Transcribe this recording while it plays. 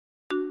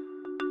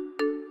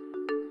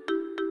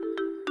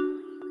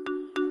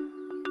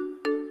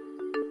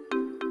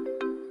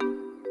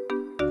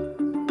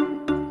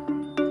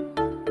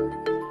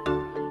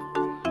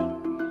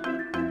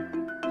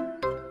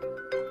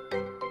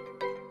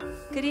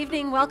Good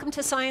evening. Welcome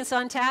to Science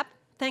on Tap.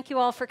 Thank you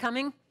all for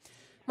coming.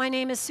 My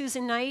name is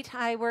Susan Knight.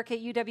 I work at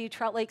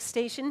UW-Trout Lake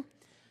Station.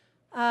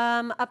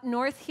 Up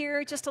north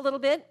here just a little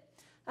bit.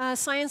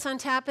 Science on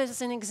Tap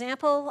is an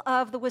example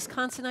of the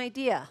Wisconsin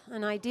idea,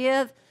 an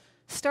idea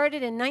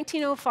started in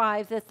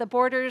 1905 that the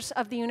borders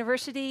of the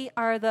university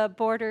are the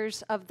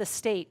borders of the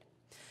state.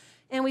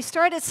 And we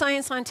started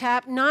Science on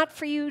Tap not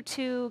for you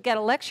to get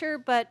a lecture,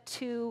 but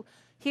to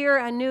hear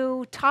a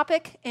new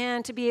topic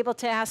and to be able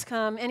to ask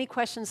any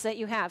questions that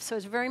you have. So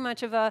it's very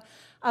much of a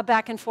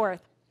back and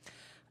forth.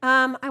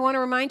 I want to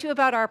remind you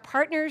about our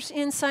partners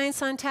in Science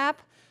on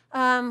Tap.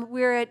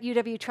 We're at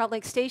UW-Trout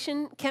Lake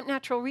Station, Kemp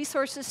Natural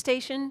Resources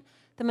Station,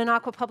 the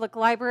Minocqua Public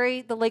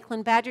Library, the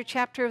Lakeland Badger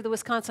chapter of the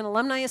Wisconsin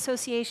Alumni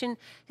Association,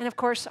 and of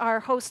course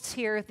our hosts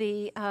here,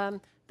 the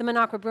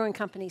Minocqua Brewing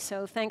Company.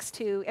 So thanks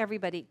to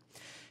everybody.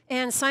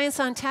 And Science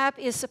on Tap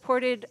is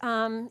supported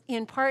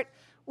in part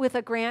with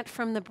a grant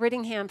from the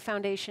Brittingham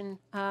Foundation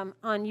on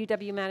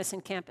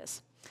UW-Madison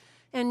campus.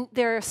 And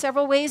there are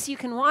several ways you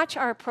can watch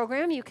our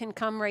program. You can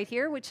come right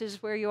here, which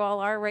is where you all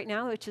are right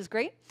now, which is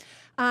great.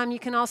 You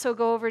can also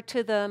go over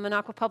to the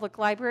Minocqua Public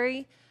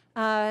Library.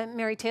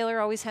 Mary Taylor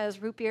always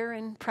has root beer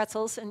and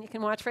pretzels, and you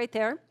can watch right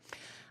there.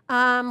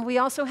 We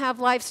also have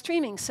live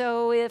streaming,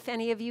 so if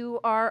any of you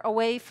are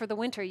away for the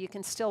winter, you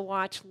can still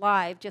watch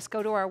live. Just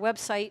go to our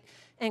website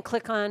and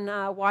click on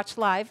Watch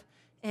Live,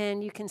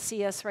 and you can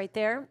see us right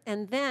there.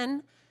 And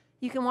then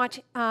you can watch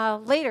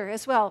later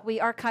as well. We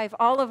archive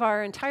all of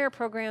our entire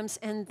programs,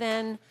 and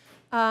then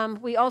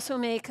we also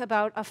make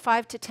about a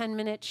 5 to 10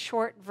 minute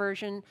short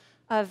version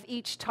of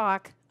each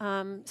talk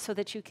so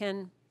that you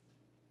can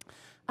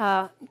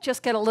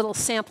just get a little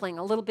sampling,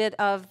 a little bit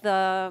of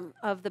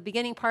the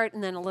beginning part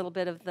and then a little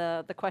bit of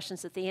the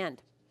questions at the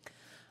end.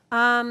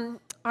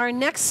 Our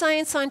next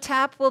Science on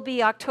Tap will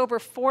be October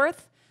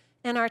 4th,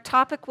 and our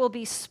topic will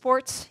be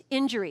sports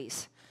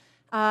injuries,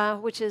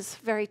 which is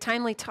a very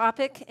timely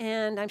topic,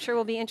 and I'm sure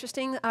will be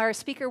interesting. Our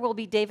speaker will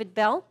be David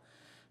Bell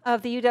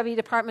of the UW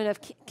Department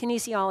of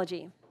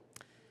Kinesiology.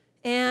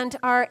 And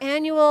our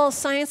annual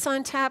Science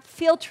on Tap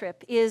field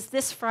trip is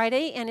this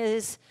Friday and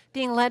is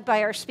being led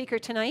by our speaker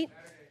tonight.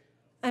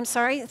 I'm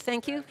sorry,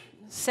 thank you.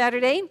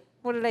 Saturday,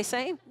 what did I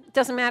say?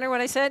 Doesn't matter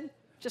what I said,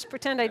 just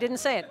pretend I didn't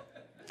say it.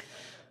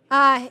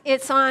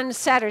 It's on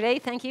Saturday,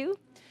 thank you.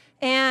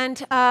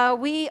 And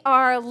we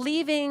are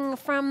leaving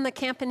from the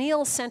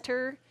Campanile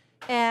Center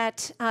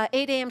at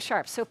 8 a.m.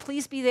 sharp, so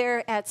please be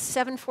there at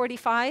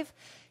 7:45.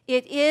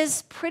 It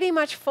is pretty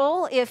much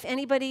full. If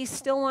anybody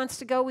still wants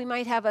to go, we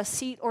might have a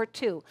seat or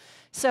two.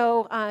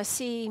 So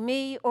see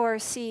me or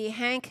see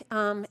Hank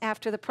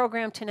after the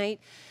program tonight.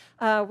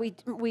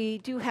 We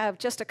do have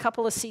just a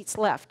couple of seats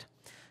left.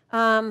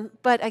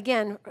 But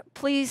again,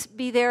 please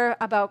be there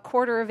about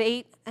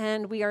 7:45,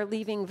 and we are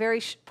leaving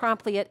very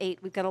promptly at 8.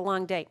 We've got a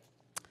long day.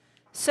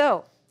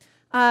 So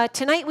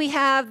tonight we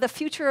have The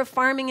Future of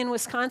Farming in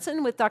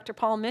Wisconsin with Dr.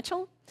 Paul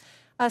Mitchell,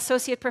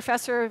 Associate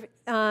Professor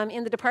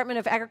in the Department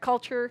of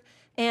Agriculture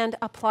and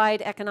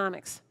Applied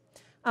Economics.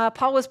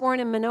 Paul was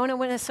born in Monona,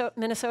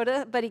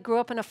 Minnesota, but he grew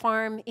up on a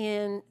farm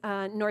in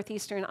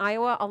northeastern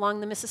Iowa along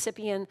the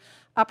Mississippi and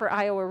upper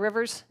Iowa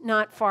rivers,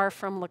 not far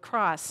from La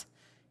Crosse.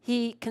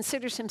 He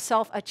considers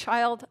himself a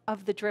child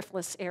of the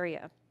driftless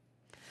area.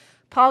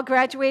 Paul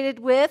graduated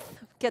with,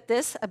 get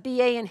this, a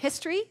BA in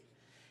history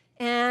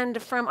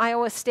and from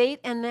Iowa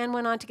State, and then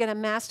went on to get a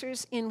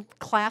master's in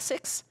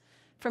classics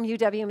from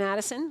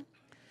UW-Madison.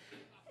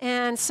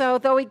 And so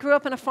though he grew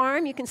up on a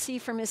farm, you can see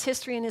from his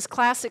history and his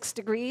classics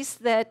degrees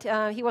that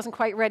he wasn't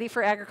quite ready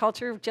for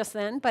agriculture just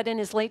then, but in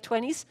his late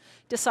 20s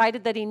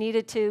decided that he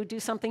needed to do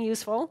something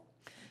useful.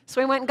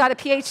 So he went and got a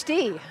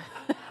Ph.D.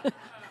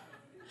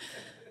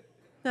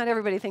 Not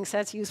everybody thinks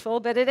that's useful,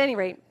 but at any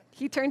rate,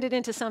 he turned it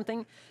into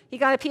something. He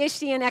got a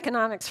Ph.D. in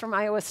economics from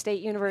Iowa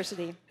State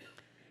University.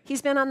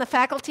 He's been on the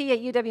faculty at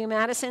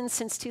UW-Madison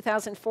since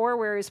 2004,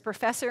 where he's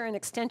professor and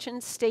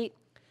extension state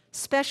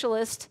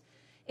specialist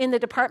in the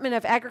Department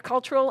of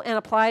Agricultural and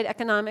Applied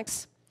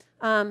Economics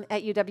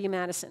at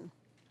UW-Madison.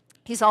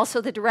 He's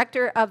also the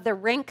director of the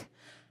Renk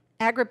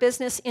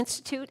Agribusiness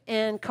Institute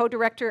and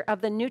co-director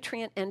of the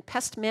Nutrient and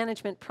Pest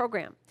Management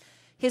Program.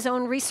 His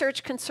own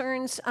research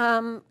concerns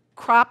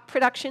crop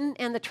production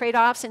and the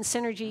trade-offs and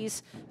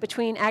synergies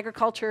between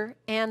agriculture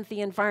and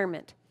the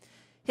environment.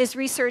 His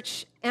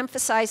research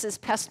emphasizes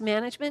pest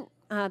management,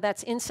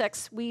 that's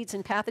insects, weeds,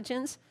 and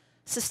pathogens,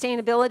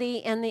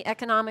 sustainability, and the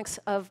economics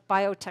of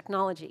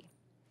biotechnology.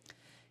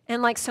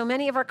 And like so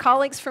many of our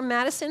colleagues from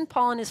Madison,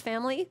 Paul and his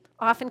family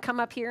often come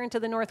up here into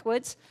the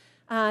Northwoods.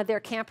 They're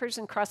campers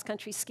and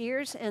cross-country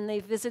skiers, and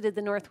they've visited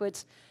the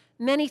Northwoods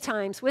many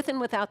times with and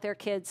without their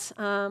kids,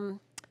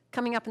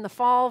 coming up in the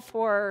fall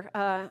for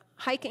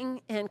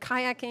hiking and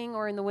kayaking,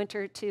 or in the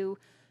winter to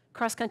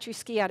cross-country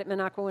ski out at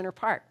Minocqua Winter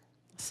Park.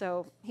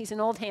 So he's an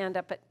old hand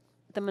up at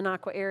the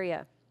Minocqua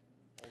area.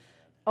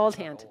 Old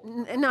hand.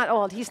 Not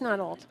old. He's not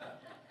old.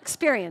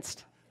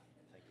 Experienced.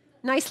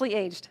 Nicely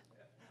aged.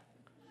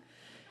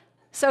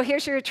 So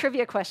here's your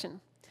trivia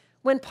question.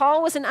 When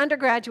Paul was an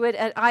undergraduate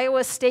at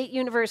Iowa State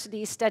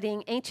University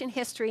studying ancient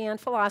history and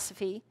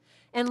philosophy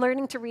and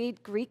learning to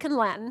read Greek and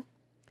Latin,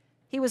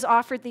 he was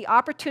offered the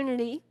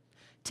opportunity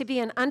to be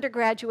an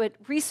undergraduate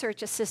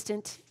research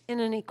assistant in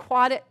an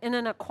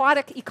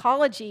aquatic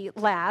ecology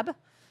lab,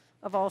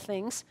 of all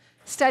things,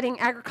 studying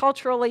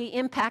agriculturally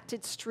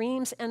impacted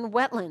streams and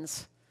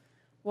wetlands.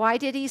 Why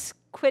did he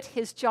quit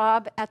his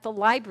job at the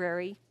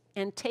library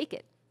and take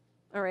it?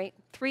 All right,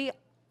 three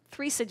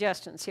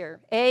suggestions here.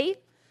 A,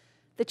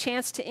 the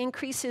chance to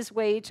increase his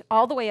wage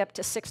all the way up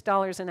to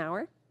 $6 an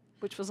hour,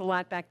 which was a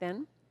lot back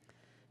then.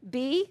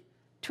 B,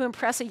 to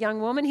impress a young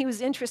woman he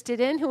was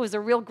interested in who was a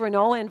real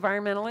granola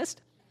environmentalist.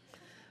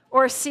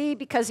 Or C,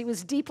 because he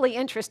was deeply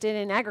interested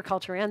in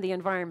agriculture and the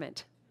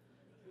environment.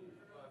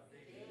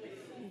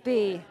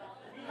 B.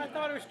 I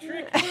thought it was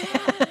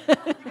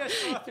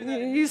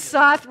tricky. You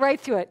saw right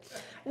through it.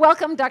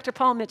 Welcome, Dr.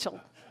 Paul Mitchell.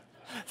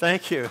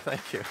 Thank you,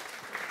 thank you.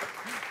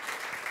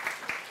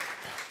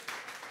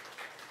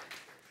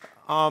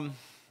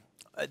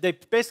 They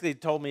basically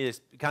told me to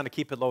kind of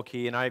keep it low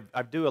key, and I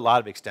do a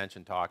lot of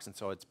extension talks, and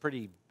so it's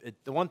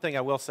the one thing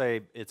I will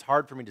say, it's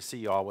hard for me to see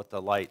you all with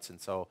the lights, and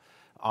so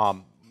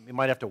you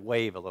might have to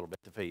wave a little bit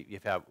if you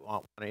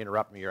want to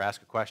interrupt me or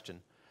ask a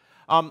question.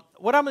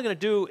 What I'm going to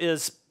do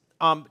is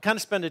kind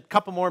of spend a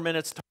couple more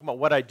minutes talking about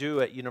what I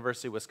do at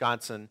University of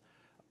Wisconsin,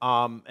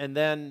 and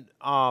then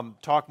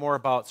talk more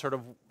about sort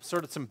of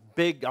some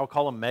big, I'll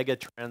call them mega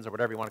trends or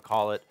whatever you want to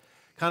call it,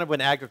 kind of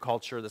in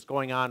agriculture that's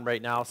going on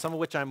right now, some of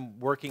which I'm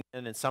working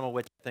in and some of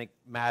which I think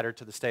matter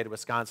to the state of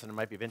Wisconsin and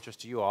might be of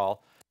interest to you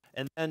all,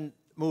 and then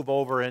move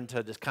over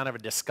into this kind of a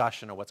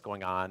discussion of what's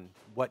going on,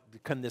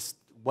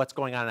 what's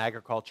going on in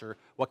agriculture,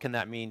 what can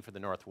that mean for the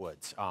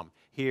Northwoods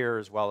here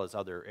as well as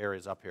other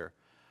areas up here.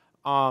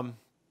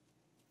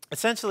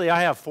 Essentially,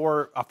 I have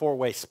a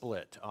four-way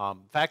split.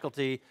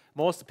 Faculty,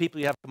 most of the people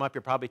you have come up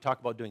here probably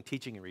talk about doing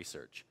teaching and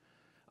research.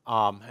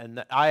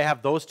 And I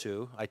have those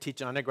two. I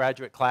teach an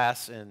undergraduate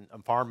class in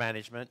farm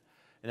management,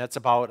 and that's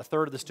about a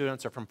third of the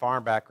students are from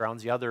farm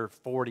backgrounds. The other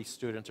 40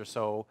 students or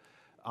so,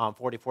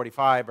 40,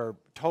 45, are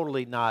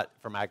totally not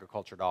from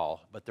agriculture at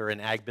all, but they're in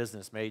ag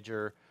business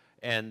major,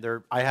 and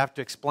I have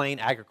to explain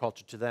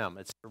agriculture to them.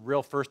 It's a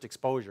real first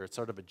exposure. It's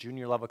sort of a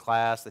junior level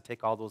class. They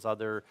take all those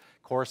other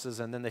courses,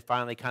 and then they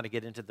finally kind of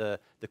get into the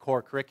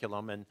core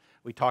curriculum, and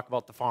we talk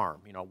about the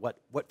farm,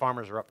 what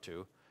farmers are up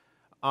to.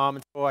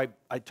 And so I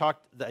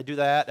do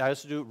that. I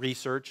also do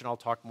research, and I'll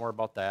talk more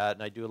about that.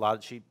 And I do a lot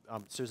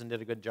of Susan did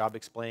a good job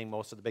explaining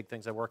most of the big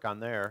things I work on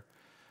there.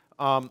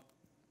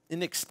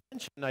 In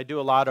extension, I do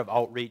a lot of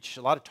outreach,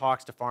 a lot of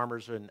talks to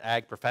farmers and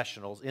ag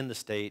professionals in the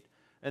state.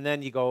 And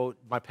then you go,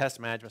 my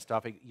pest management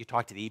stuff, you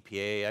talk to the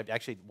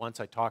EPA. Once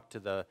I talked to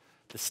the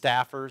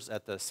staffers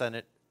at the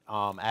Senate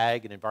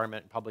Ag and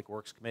Environment and Public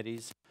Works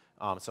Committees.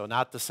 So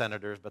not the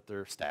senators, but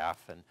their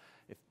staff. And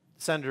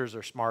senators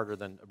are smarter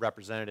than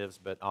representatives,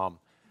 but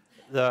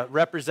the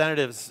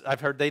representatives,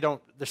 I've heard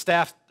the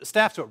staff's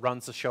what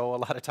runs the show a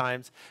lot of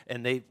times,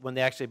 and when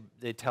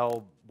they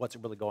tell what's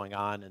really going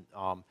on,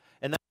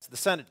 and that's the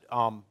Senate.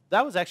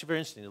 That was actually very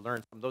interesting to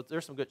learn from those.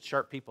 There's some good,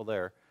 sharp people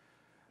there.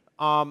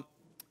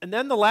 And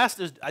then the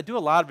last is I do a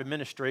lot of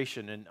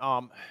administration, and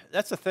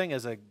that's the thing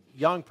as a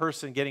young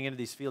person getting into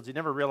these fields, you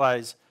never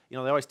realize, they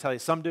always tell you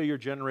someday your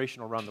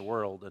generation will run the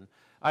world, and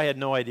I had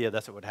no idea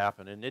that's what would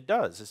happen, and it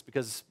does. It's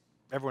because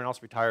everyone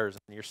else retires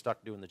and you're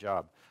stuck doing the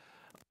job.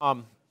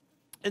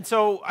 And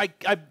so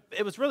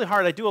it was really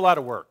hard. I do a lot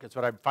of work. That's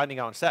what I'm finding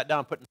out. I sat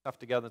down, putting stuff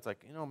together. It's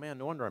like, man,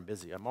 no wonder I'm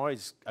busy.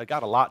 I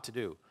got a lot to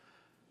do.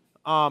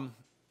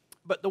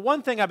 But the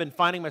one thing I've been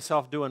finding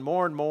myself doing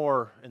more and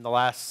more in the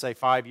last, say,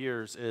 5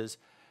 years is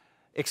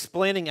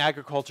explaining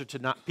agriculture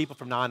to people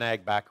from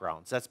non-ag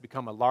backgrounds. That's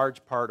become a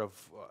large part of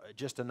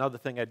just another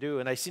thing I do.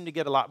 And I seem to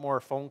get a lot more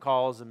phone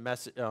calls and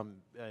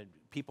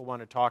people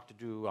want to talk to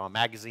do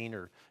magazine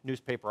or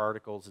newspaper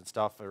articles and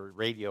stuff or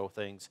radio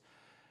things.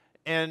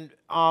 And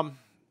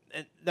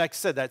like I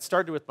said, that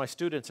started with my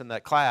students in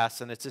that class,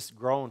 and it's just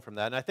grown from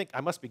that. And I think I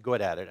must be good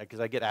at it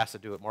because I get asked to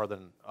do it more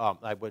than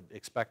I would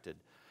expected.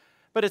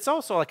 But it's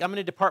also like I'm in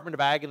a Department of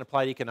Ag and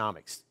Applied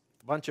Economics,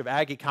 a bunch of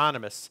ag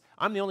economists.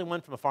 I'm the only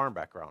one from a farm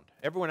background.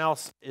 Everyone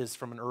else is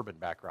from an urban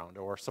background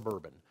or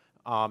suburban.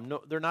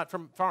 No, they're not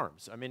from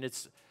farms.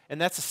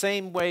 And that's the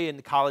same way in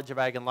the College of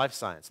Ag and Life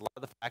Science. A lot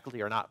of the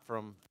faculty are not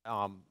from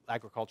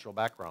agricultural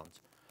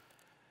backgrounds.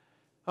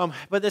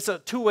 But it's a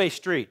two-way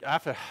street.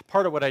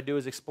 Part of what I do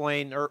is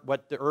explain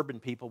what the urban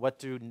people, what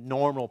do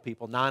normal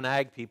people,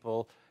 non-ag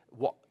people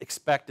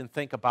expect and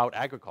think about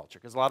agriculture,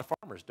 because a lot of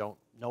farmers don't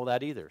know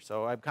that either.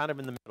 So I'm kind of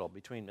in the middle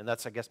between, and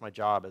that's, I guess, my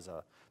job as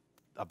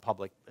a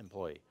public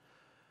employee.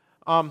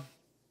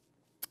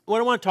 What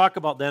I want to talk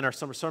about then are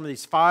some of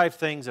these 5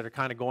 things that are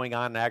kind of going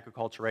on in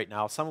agriculture right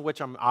now, some of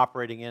which I'm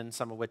operating in,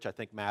 some of which I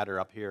think matter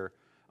up here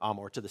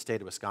or to the state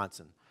of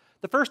Wisconsin.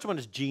 The first one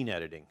is gene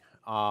editing.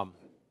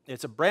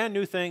 It's a brand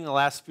new thing in the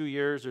last few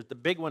years. The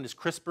big one is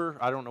CRISPR.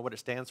 I don't know what it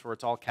stands for.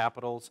 It's all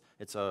capitals.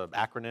 It's an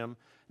acronym.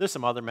 There's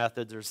some other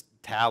methods. There's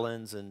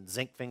talons and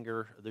zinc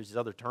finger. There's these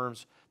other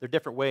terms. They're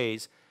different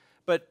ways.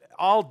 But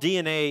all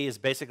DNA is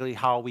basically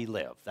how we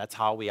live. That's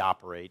how we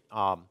operate.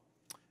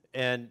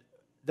 And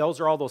those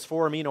are all those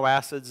 4 amino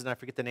acids, and I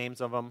forget the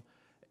names of them.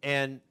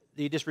 And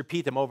you just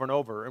repeat them over and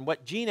over. And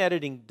what gene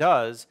editing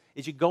does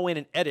is you go in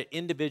and edit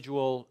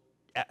individual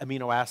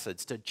amino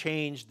acids to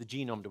change the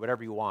genome to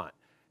whatever you want.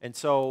 And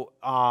so,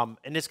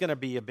 and it's going to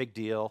be a big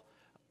deal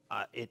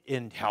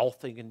in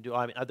health. You can do.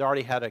 I mean, I've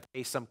already had a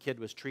case. Some kid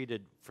was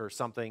treated for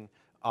something,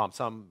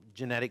 some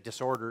genetic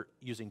disorder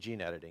using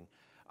gene editing.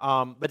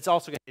 But it's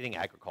also getting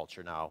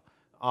agriculture now.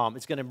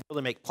 It's going to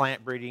really make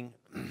plant breeding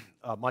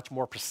much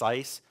more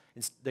precise.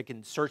 They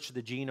can search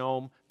the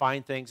genome,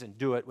 find things, and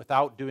do it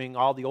without doing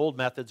all the old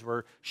methods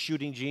where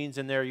shooting genes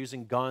in there,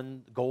 using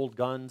gold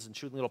guns, and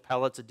shooting little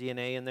pellets of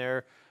DNA in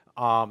there.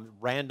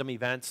 Random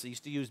events. They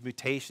used to use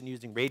mutation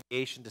using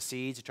radiation to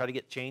seeds to try to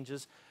get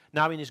changes.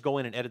 Now we can just go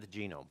in and edit the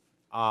genome.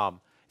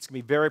 It's going to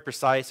be very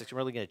precise. It's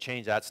really going to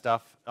change that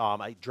stuff.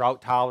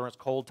 Drought tolerance,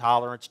 cold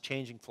tolerance,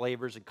 changing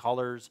flavors and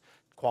colors,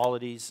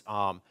 qualities,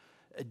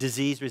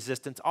 disease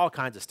resistance, all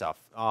kinds of stuff.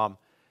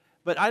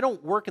 But I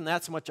don't work in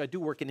that so much. I do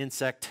work in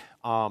insect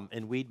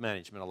and weed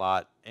management a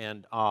lot.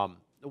 And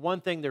the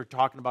one thing they're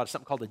talking about is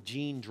something called a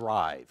gene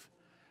drive.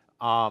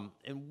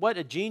 And what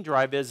a gene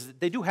drive is,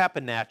 they do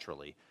happen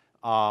naturally.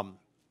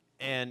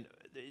 And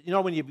you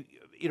know, when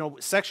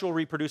sexual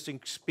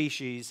reproducing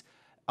species,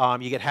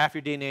 you get half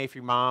your DNA from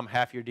your mom,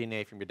 half your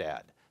DNA from your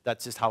dad.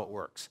 That's just how it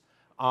works.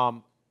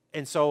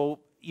 And so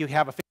you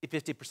have a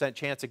 50%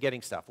 chance of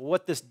getting stuff. Well,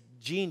 what this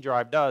gene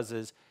drive does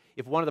is,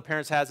 if one of the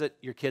parents has it,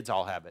 your kids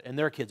all have it, and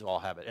their kids will all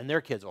have it, and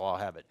their kids will all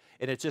have it.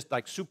 And it's just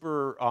like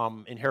super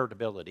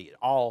inheritability.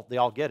 They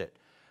all get it.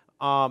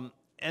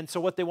 And so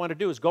what they want to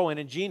do is go in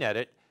and gene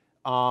edit,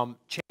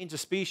 change the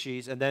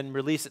species, and then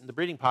release it in the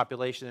breeding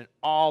population, and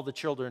all the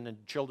children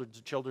and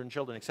children's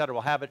children, et cetera,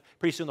 will have it.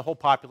 Pretty soon the whole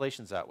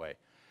population's that way.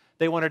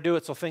 They want to do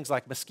it so things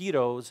like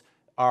mosquitoes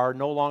are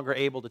no longer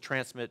able to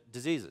transmit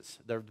diseases.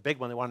 The big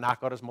one they want to knock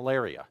out is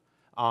malaria.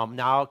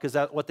 Now, because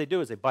what they do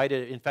is they bite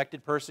an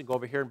infected person, go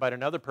over here and bite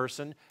another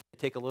person, they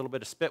take a little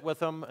bit of spit with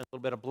them, a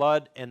little bit of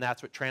blood, and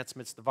that's what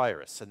transmits the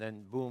virus. And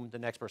then, boom, the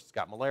next person's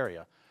got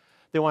malaria.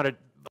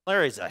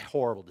 Malaria is a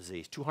horrible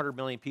disease. 200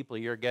 million people a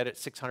year get it.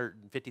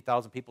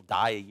 650,000 people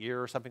die a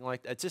year or something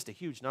like that. It's just a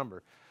huge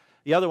number.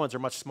 The other ones are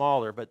much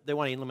smaller, but they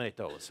want to eliminate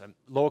those. And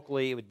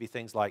locally, it would be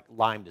things like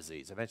Lyme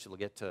disease. Eventually, we'll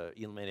get to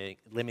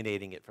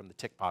eliminating it from the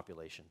tick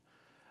population.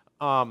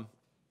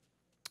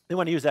 They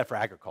want to use that for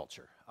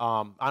agriculture.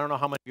 I don't know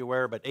how much you're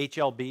aware, but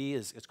HLB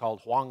it's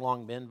called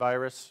Huanglongbin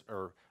virus,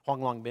 or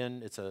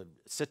Huanglongbin. It's a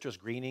citrus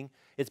greening.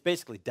 It's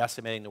basically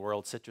decimating the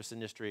world citrus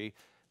industry.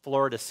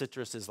 Florida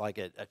citrus is like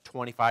at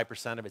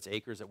 25% of its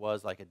acres it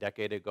was like a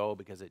decade ago,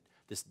 because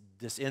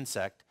this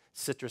insect,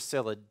 citrus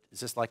psyllid, is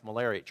just like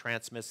malaria. It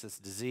transmits this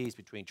disease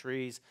between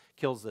trees,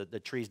 kills the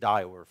trees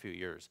die over a few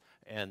years,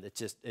 and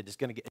it's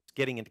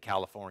getting into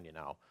California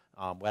now.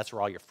 That's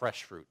where all your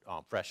fresh fruit,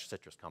 fresh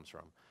citrus comes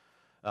from.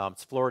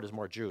 Florida's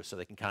more juice, so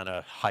they can kind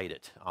of hide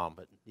it,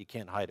 but you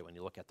can't hide it when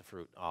you look at the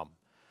fruit.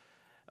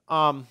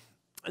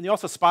 And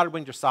also,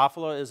 spotted-winged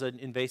Drosophila is an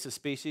invasive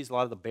species. A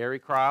lot of the berry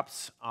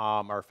crops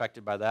are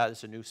affected by that.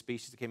 It's a new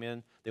species that came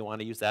in. They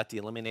want to use that to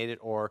eliminate it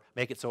or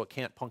make it so it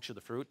can't puncture the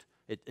fruit.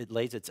 It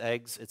lays its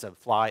eggs. It's a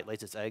fly. It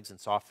lays its eggs in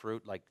soft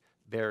fruit like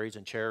berries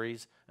and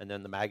cherries, and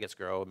then the maggots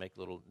grow and make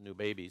little new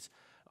babies.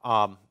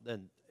 And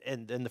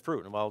the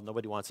fruit, and well,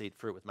 nobody wants to eat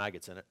fruit with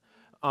maggots in it.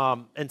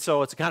 And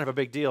so it's kind of a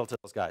big deal to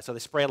those guys. So they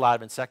spray a lot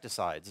of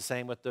insecticides. The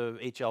same with the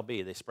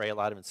HLB. They spray a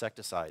lot of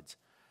insecticides.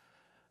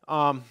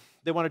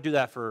 They want to do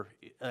that for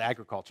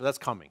agriculture. That's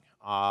coming.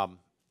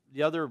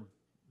 The other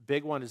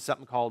big one is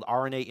something called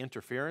RNA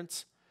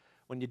interference.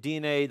 When you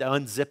DNA, they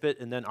unzip it,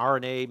 and then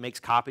RNA makes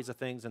copies of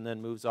things and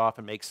then moves off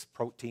and makes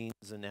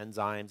proteins and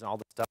enzymes and all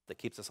the stuff that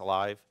keeps us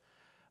alive.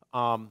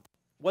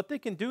 What they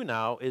can do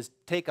now is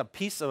take a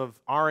piece of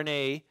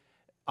RNA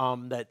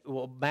that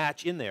will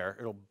match in there.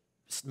 It'll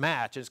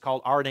match, and it's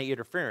called RNA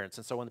interference.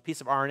 And so when the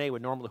piece of RNA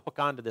would normally hook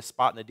onto this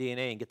spot in the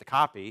DNA and get the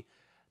copy,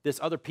 this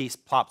other piece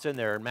plops in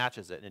there and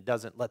matches it, and it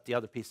doesn't let the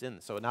other piece in.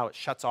 So now it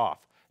shuts off.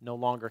 No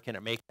longer can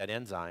it make that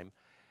enzyme.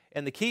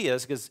 And the key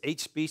is, because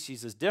each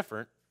species is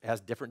different,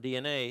 has different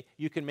DNA,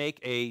 you can make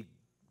a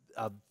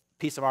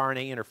piece of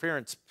RNA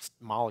interference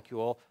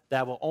molecule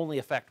that will only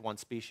affect one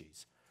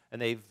species.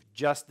 And they've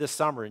just this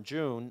summer in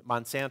June,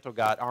 Monsanto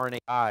got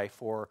RNAi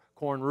for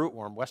corn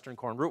rootworm, western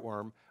corn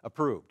rootworm,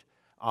 approved.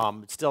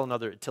 It's still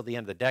until the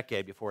end of the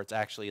decade before it's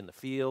actually in the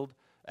field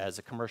as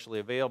a commercially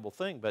available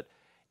thing, but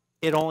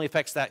it only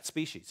affects that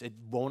species. It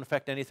won't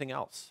affect anything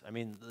else. I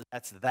mean,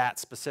 that's that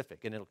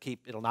specific, and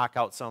it'll knock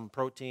out some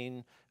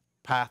protein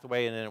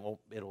pathway, and then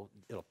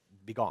it'll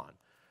be gone.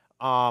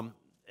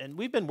 And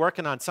we've been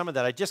working on some of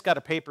that. I just got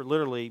a paper.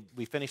 Literally,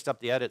 we finished up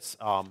the edits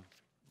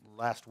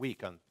last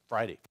week on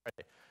Friday.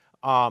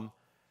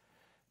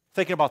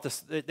 Thinking about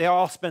this,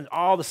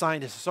 all the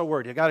scientists are so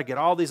worried. They got to get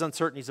all these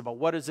uncertainties about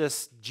what is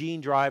this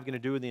gene drive going to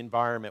do in the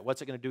environment? What's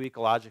it going to do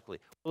ecologically?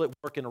 Will it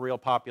work in a real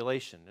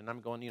population? And I'm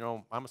going,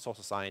 I'm a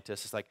social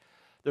scientist. It's like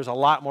there's a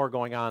lot more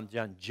going on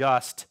than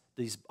just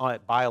these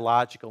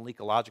biological and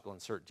ecological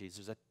uncertainties,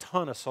 there's a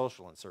ton of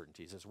social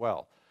uncertainties as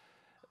well.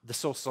 The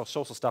social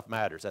stuff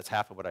matters. That's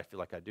half of what I feel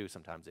like I do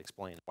sometimes,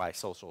 explain why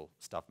social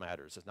stuff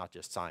matters. It's not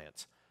just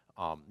science,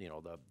 you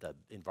know, the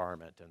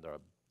environment and the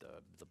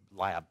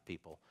lab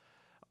people.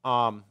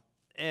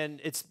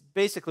 And it's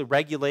basically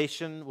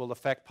regulation will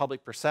affect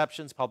public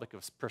perceptions. Public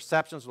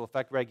perceptions will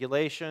affect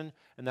regulation,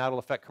 and that will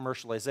affect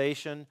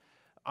commercialization.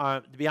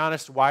 To be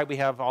honest, why we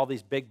have all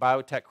these big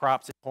biotech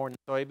crops in corn and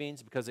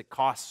soybeans, because it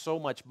costs so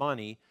much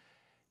money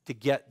to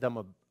get them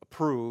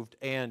approved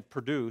and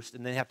produced,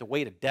 and they have to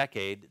wait a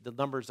decade. The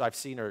numbers I've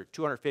seen are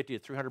 $250 to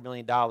 $300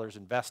 million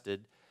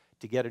invested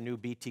to get a new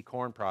BT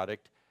corn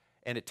product,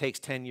 and it takes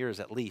 10 years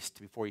at least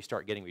before you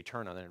start getting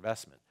return on that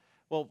investment.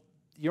 Well,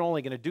 you're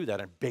only going to do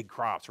that on big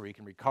crops where you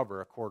can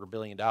recover $250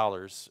 million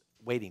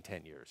waiting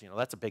 10 years. You know,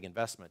 that's a big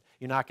investment.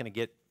 You're not going to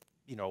get,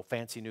 you know,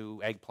 fancy new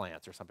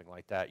eggplants or something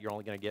like that. You're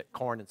only going to get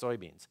corn and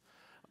soybeans.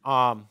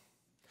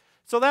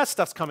 So that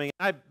stuff's coming.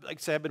 Like I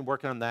said, I've been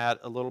working on that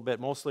a little bit.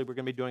 Mostly we're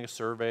going to be doing a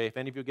survey. If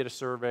any of you get a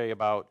survey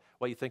about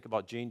what you think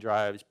about gene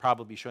drives,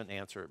 probably shouldn't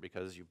answer it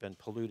because you've been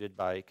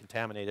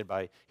contaminated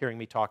by hearing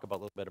me talk about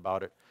a little bit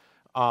about it.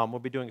 We'll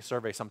be doing a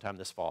survey sometime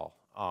this fall,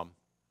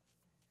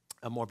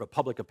 more of a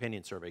public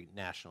opinion survey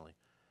nationally.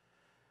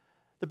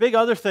 The big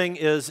other thing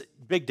is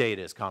big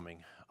data is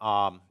coming.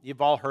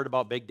 You've all heard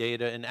about big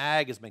data, and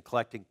ag has been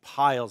collecting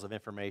piles of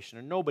information,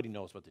 and nobody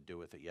knows what to do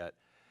with it yet.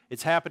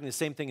 It's happening the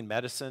same thing in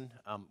medicine.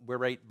 We're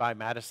right by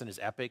Madison is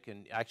Epic,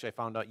 and actually I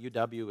found out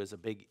UW is a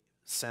big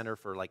center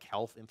for like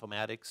health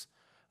informatics,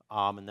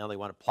 and now they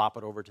want to plop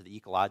it over to the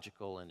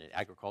ecological and the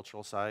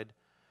agricultural side.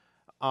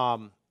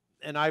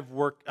 And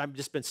I've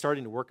just been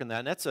starting to work on that,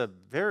 and that's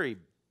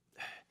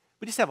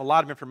we just have a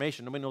lot of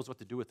information. Nobody knows what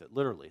to do with it,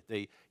 literally.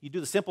 You do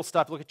the simple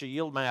stuff, look at your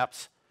yield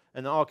maps,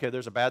 and then, okay,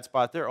 there's a bad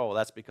spot there. Oh,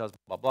 that's because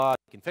blah, blah,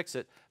 you can fix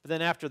it. But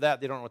then after that,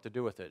 they don't know what to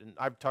do with it. And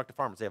I've talked to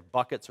farmers. They have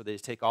buckets where they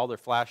just take all their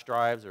flash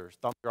drives or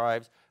thumb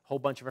drives, a whole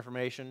bunch of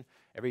information.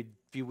 Every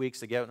few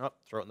weeks they get it,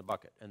 throw it in the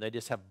bucket. And they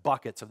just have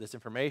buckets of this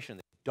information.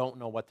 They don't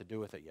know what to do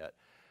with it yet.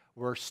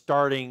 We're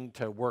starting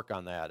to work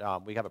on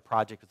that. We have a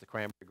project with the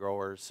cranberry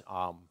growers.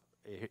 I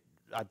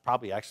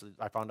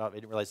found out, I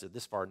didn't realize they're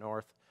this far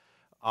north.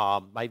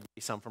 Might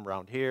be some from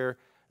around here.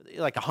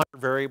 Like 100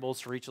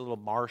 variables for each little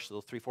marsh,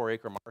 little 3-4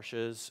 acre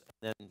marshes.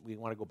 And then we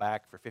want to go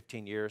back for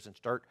 15 years and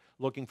start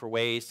looking for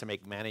ways to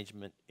make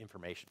management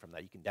information from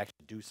that you can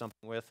actually do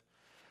something with.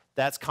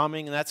 That's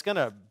coming, and that's going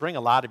to bring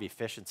a lot of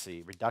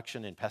efficiency,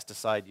 reduction in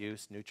pesticide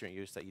use, nutrient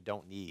use that you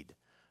don't need.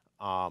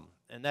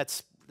 And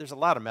there's a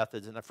lot of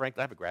methods, and frankly,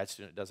 I have a grad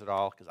student that does it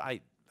all because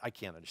I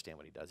can't understand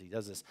what he does. He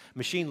does this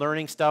machine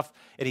learning stuff,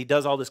 and he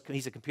does all this.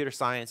 He's a computer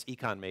science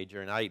econ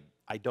major, and I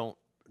don't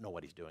know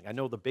what he's doing. I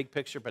know the big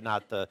picture, but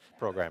not the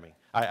programming.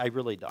 I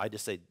really do. I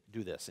just say,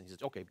 do this. And he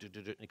says, okay,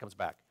 and he comes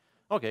back.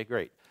 Okay,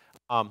 great.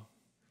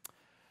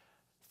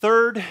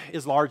 Third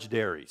is large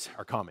dairies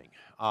are coming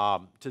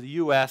to the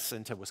U.S.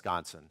 and to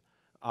Wisconsin.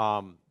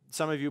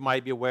 Some of you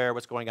might be aware of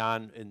what's going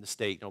on in the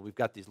state. You know, we've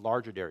got these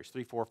larger dairies,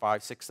 3, 4,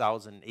 5,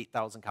 6,000,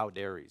 8,000 cow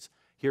dairies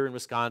here in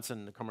Wisconsin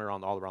and they're coming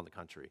around all around the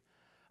country.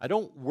 I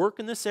don't work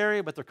in this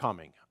area, but they're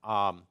coming.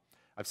 I've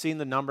seen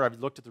the number. I've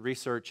looked at the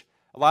research.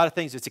 A lot of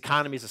things, it's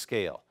economies of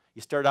scale.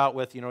 You start out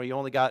with, you know, you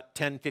only got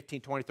 10,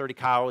 15, 20, 30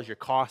 cows. Your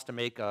cost to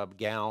make a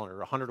gallon or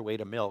 100 weight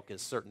of milk is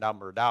a certain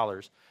number of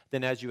dollars.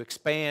 Then as you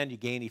expand, you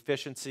gain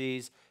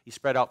efficiencies. You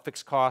spread out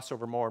fixed costs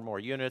over more and more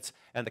units,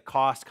 and the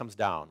cost comes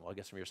down. Well, I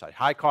guess from your side.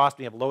 High cost,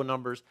 when you have low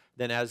numbers.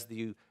 Then as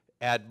you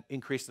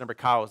increase the number of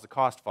cows, the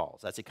cost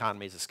falls. That's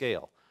economies of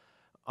scale.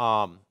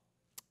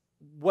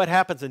 What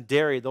happens in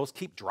dairy, those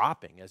keep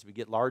dropping as we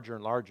get larger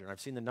and larger. And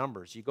I've seen the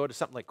numbers. You go to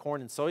something like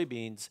corn and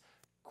soybeans,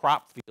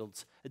 crop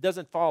fields, it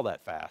doesn't fall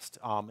that fast.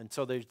 And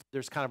so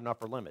there's kind of an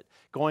upper limit.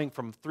 Going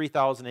from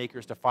 3,000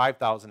 acres to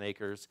 5,000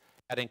 acres,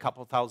 adding a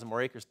couple thousand more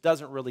acres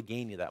doesn't really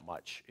gain you that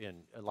much in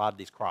a lot of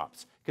these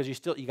crops because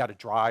you got to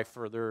drive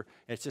further.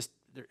 And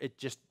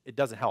it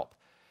doesn't help.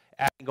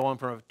 Going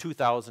from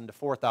 2,000 to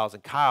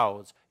 4,000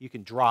 cows, you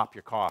can drop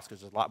your costs because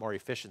there's a lot more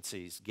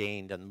efficiencies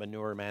gained in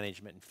manure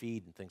management and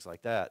feed and things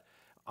like that.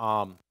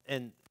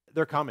 And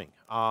they're coming.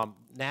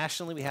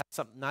 Nationally, we have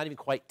not even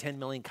quite 10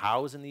 million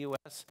cows in the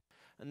U.S.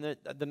 And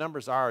the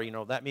numbers are, you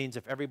know, that means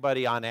if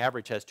everybody on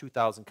average has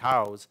 2,000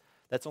 cows,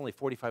 that's only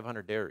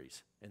 4,500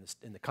 dairies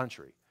in the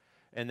country.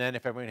 And then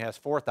if everyone has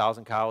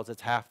 4,000 cows,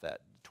 that's half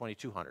that,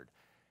 2,200.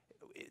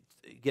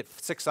 You get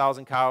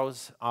 6,000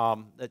 cows,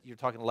 that you're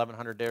talking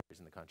 1,100 dairies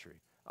in the country.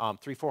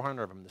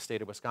 300-400 of them in the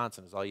state of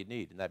Wisconsin is all you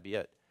need, and that'd be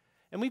it.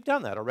 And we've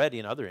done that already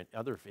in other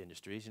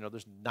industries. You know,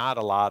 there's not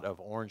a lot of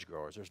orange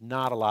growers. There's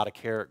not a lot of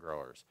carrot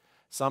growers.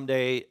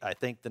 Someday, I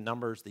think the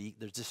numbers,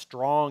 there's just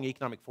strong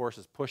economic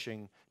forces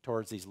pushing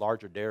towards these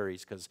larger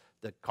dairies because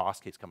the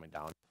cost keeps coming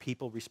down.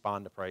 People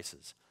respond to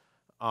prices.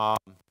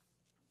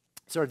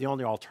 Sort of the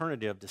only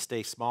alternative to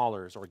stay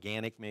smaller is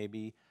organic,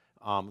 maybe.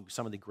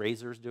 Some of the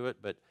grazers do it,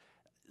 but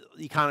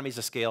economies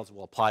of scales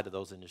will apply to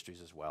those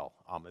industries as well.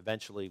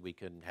 Eventually, we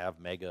can have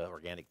mega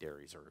organic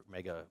dairies or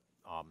mega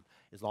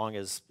as long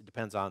as it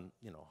depends on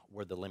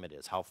where the limit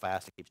is, how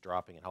fast it keeps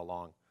dropping and how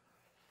long.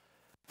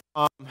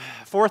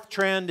 Fourth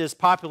trend is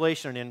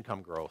population and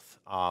income growth.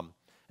 I'm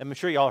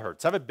sure you all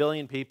heard 7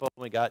 billion people.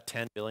 We got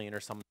 10 billion or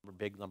some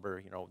big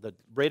number. The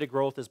rate of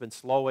growth has been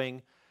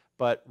slowing,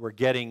 but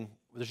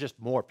there's just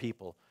more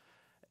people.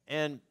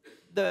 And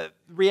the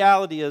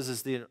reality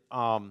is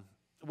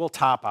we'll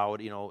top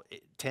out,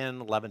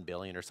 10, 11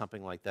 billion or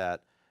something like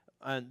that.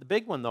 And the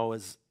big one though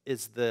is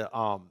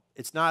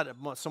it's not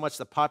so much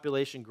the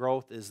population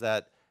growth, is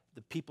that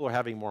the people are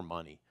having more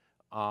money.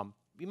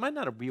 You might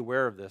not be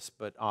aware of this,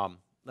 but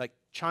like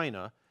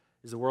China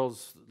is the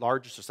world's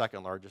largest or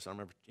second largest. I don't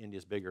remember if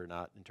India's bigger or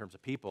not in terms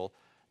of people.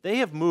 They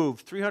have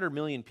moved 300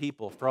 million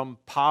people from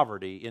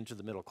poverty into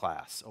the middle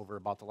class over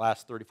about the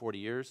last 30, 40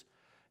 years.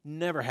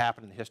 Never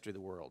happened in the history of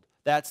the world.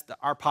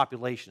 Our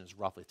population is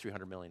roughly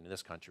 300 million in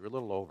this country. We're a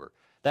little over.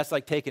 That's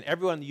like taking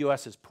everyone in the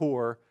U.S. is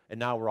poor, and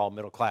now we're all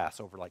middle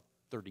class over like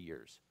 30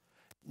 years.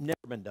 Never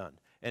been done.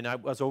 And I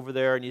was over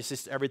there, and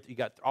you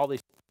got all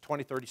these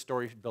 20,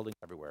 30-story buildings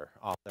everywhere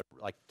that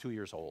are like 2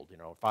 years old,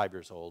 5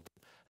 years old.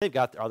 They've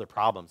got other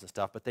problems and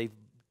stuff, but they've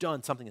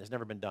done something that's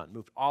never been done,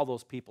 moved all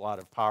those people out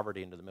of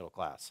poverty into the middle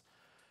class.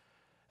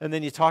 And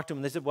then you talk to them,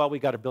 and they said, well, we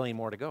got 1 billion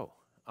more to go.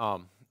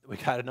 We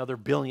got another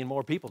 1 billion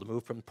more people to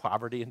move from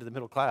poverty into the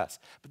middle class.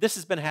 But this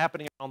has been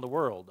happening around the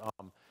world.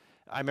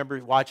 I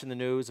remember watching the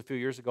news a few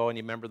years ago, and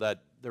you remember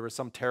that there was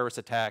some terrorist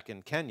attack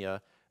in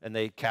Kenya, and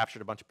they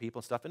captured a bunch of people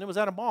and stuff, and it was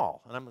at a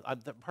mall. And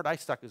the part I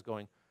stuck is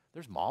going,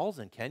 there's malls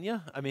in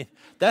Kenya? I mean,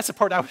 that's the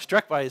part I was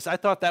struck by, is I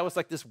thought that was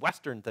like this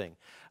Western thing.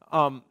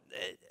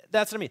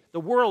 That's what I mean. The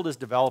world is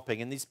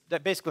developing, and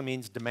that basically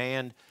means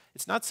demand.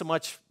 It's not so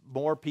much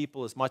more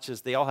people as much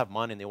as they all have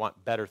money and they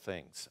want better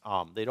things.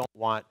 They don't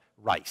want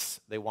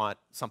rice. They want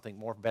something,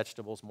 more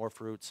vegetables, more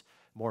fruits,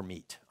 more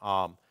meat.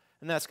 And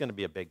that's going to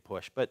be a big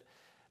push. But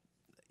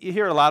you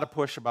hear a lot of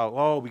push about,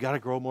 oh, we got to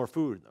grow more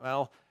food.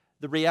 Well,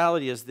 the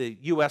reality is the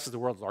U.S. is the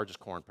world's largest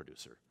corn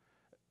producer.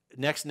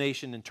 Next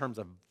nation in terms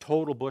of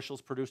total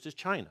bushels produced is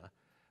China.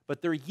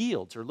 But their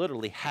yields are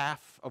literally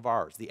half of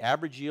ours. The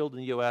average yield in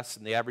the U.S.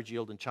 and the average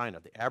yield in China.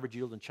 The average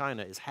yield in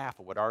China is half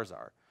of what ours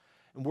are.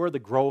 And where the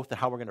growth and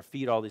how we're going to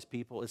feed all these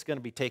people, it's going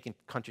to be taking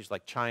countries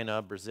like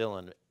China, Brazil,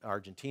 and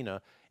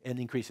Argentina and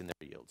increasing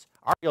their yields.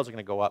 Our yields are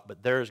going to go up,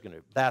 but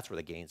that's where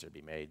the gains are to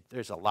be made.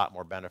 There's a lot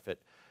more benefit.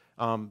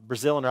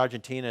 Brazil and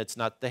Argentina,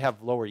 they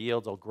have lower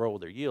yields, they'll grow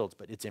their yields,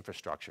 but it's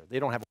infrastructure. They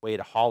don't have a way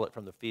to haul it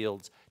from the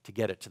fields to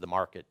get it to the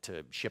market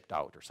to shipped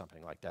out or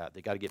something like that.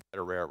 They got to get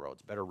better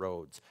railroads, better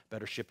roads,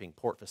 better shipping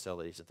port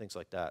facilities and things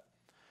like that.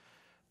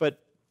 But,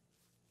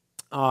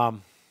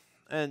 and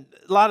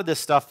a lot of this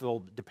stuff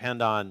will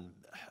depend on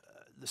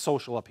the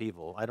social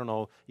upheaval. I don't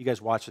know, you guys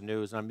watch the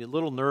news, and I'm a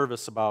little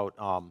nervous about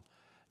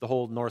the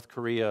whole North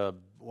Korea,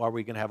 are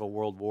we going to have a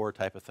world war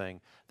type of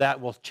thing? That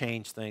will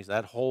change things.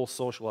 That whole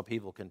social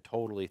upheaval can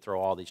totally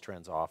throw all these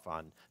trends off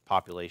on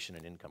population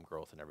and income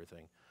growth and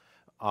everything.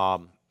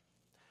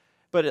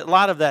 But a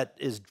lot of that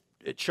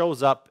it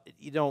shows up,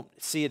 you don't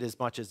see it as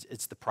much as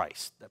it's the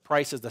price. The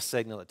price is the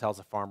signal that tells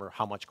a farmer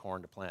how much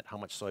corn to plant, how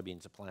much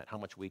soybeans to plant, how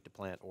much wheat to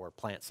plant, or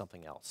plant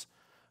something else.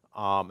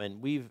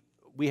 And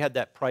we had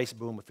that price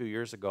boom a few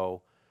years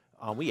ago.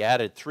 We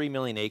added 3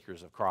 million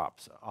acres of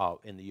crops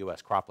in the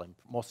U.S. cropland,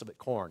 most of it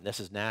corn. This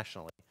is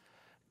nationally.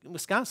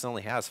 Wisconsin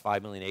only has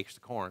 5 million acres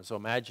of corn, so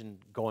imagine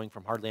going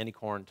from hardly any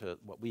corn to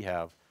what we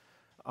have.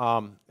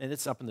 And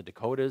it's up in the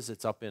Dakotas.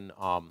 It's up in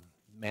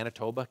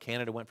Manitoba.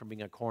 Canada went from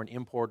being a corn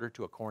importer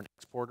to a corn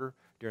exporter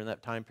during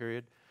that time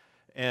period.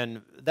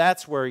 And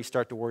that's where you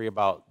start to worry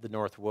about the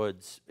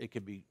Northwoods. It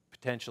could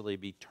potentially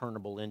be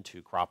turnable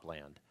into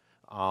cropland.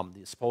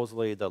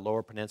 Supposedly the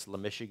lower peninsula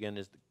of Michigan,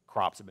 the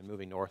crops have been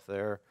moving north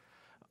there.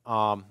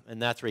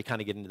 And that's where you kind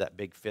of get into that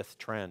big fifth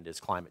trend is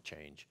climate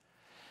change.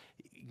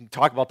 You can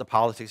talk about the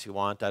politics you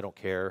want, I don't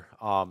care.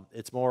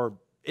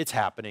 It's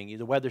happening.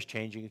 The weather's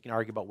changing. You can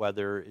argue about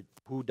whether,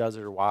 who does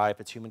it or why, if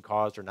it's human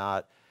caused or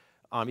not.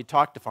 You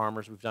talk to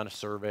farmers. We've done a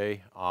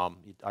survey.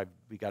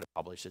 We got to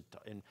publish it.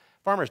 And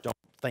farmers don't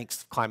think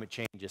climate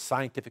change is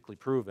scientifically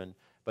proven,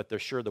 but they're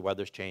sure the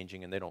weather's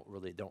changing, and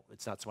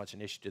it's not so much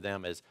an issue to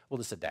them as, we'll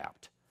just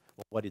adapt.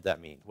 Well, what did that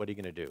mean? What are you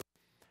going to do?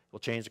 We'll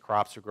change the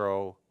crops to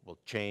grow. We'll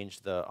change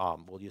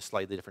we'll use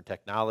slightly different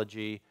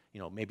technology,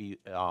 maybe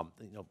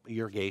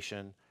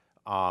irrigation,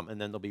 and then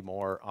there'll be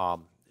more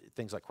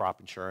things like crop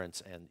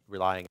insurance and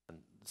relying on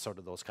sort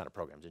of those kind of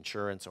programs,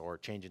 insurance or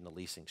changing the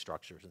leasing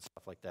structures and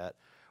stuff like that.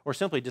 Or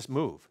simply just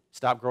move,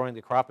 stop growing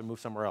the crop and move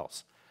somewhere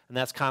else. And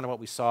that's kind of what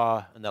we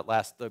saw in that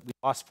we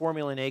lost 4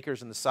 million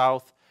acres in the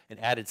south and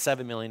added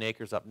 7 million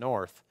acres up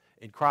north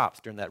in crops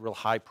during that real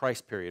high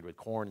price period when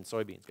corn and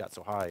soybeans got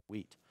so high,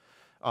 wheat.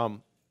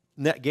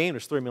 Net gain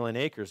was 3 million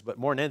acres, but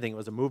more than anything, it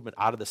was a movement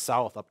out of the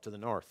south up to the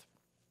north.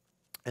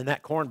 And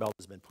that corn belt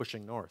has been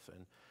pushing north.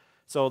 And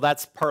so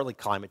that's partly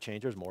climate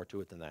change. There's more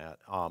to it than that.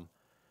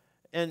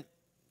 And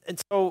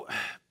so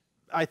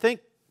I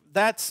think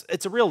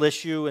it's a real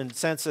issue in the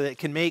sense that it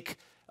can make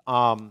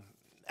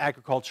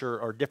agriculture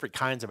or different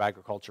kinds of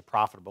agriculture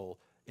profitable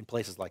in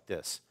places like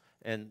this.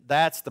 And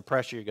that's the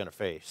pressure you're going to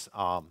face.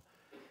 It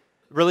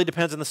really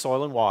depends on the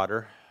soil and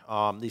water.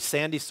 These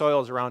sandy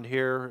soils around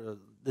here,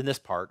 in this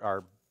part,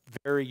 are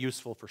very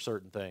useful for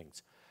certain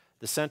things.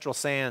 The central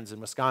sands in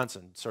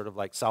Wisconsin, sort of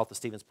like south of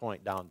Stevens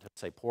Point down to,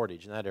 say,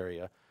 Portage in that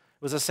area,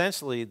 was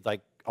essentially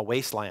like a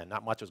wasteland.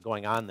 Not much was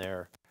going on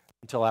there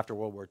until after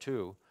World War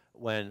II,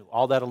 when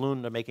all that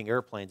aluminum making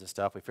airplanes and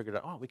stuff, we figured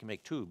out, oh, we can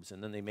make tubes.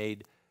 And then they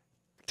made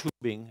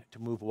tubing to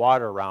move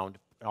water around.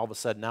 And all of a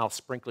sudden now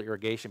sprinkler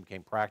irrigation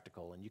became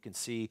practical. And you can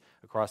see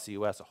across the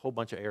U.S. a whole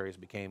bunch of areas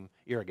became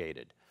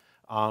irrigated.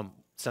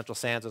 Central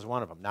Sands is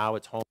one of them. Now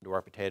it's home to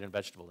our potato and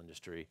vegetable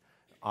industry.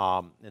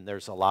 And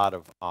there's a lot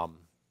of,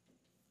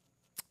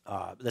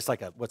 it's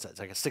like a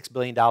 $6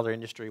 billion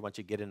industry once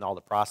you get into all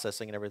the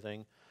processing and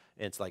everything.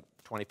 And it's like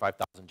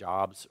 25,000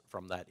 jobs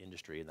from that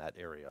industry in that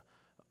area.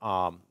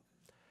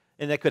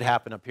 And that could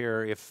happen up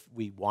here if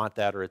we want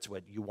that or it's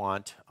what you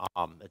want.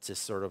 It's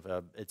just sort of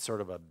the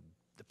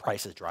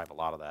prices drive a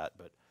lot of that.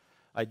 But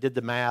I did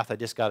the math. I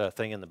just got a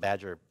thing in the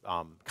Badger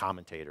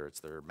Commentator. It's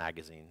their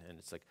magazine. And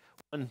it's like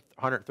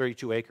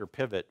 132-acre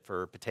pivot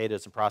for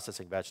potatoes and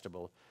processing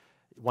vegetable.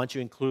 Once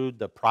you include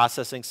the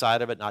processing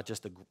side of it, not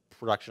just the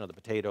production of the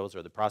potatoes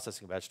or the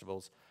processing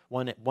vegetables,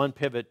 one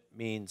pivot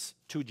means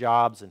 2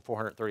 jobs and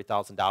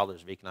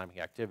 $430,000 of economic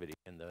activity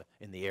in the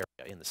area,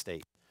 in the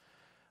state.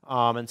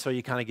 And so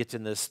you kind of get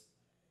in this,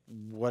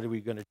 what are we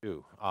going to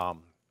do?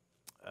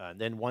 And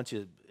then once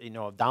you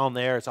down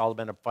there, it's all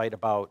been a fight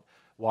about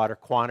water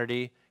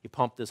quantity. You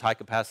pump these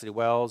high-capacity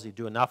wells, you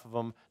do enough of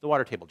them, the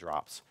water table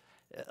drops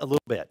a little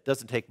bit.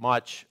 Doesn't take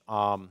much.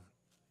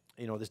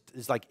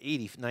 There's like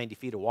 80, 90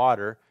 feet of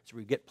water, so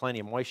we get plenty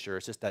of moisture.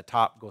 It's just that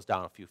top goes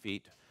down a few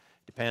feet.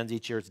 Depends,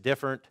 each year it's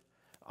different.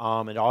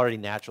 It already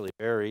naturally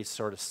varies,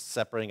 sort of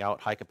separating out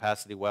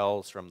high-capacity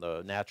wells from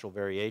the natural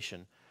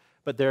variation.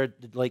 But the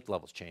lake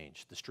levels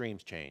change, the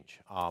streams change.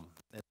 And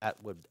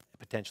that would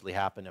potentially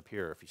happen up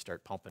here if you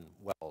start pumping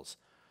wells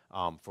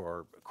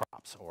for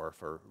crops or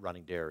for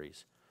running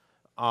dairies.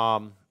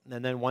 And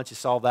then once you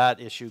solve that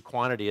issue,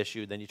 quantity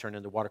issue, then you turn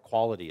into water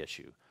quality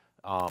issue.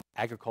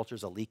 Agriculture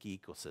is a leaky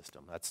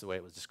ecosystem. That's the way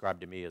it was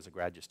described to me as a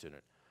graduate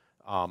student.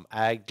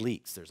 Ag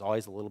leaks. There's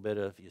always a little bit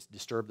of, you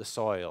disturb the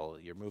soil,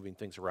 you're moving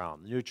things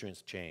around. The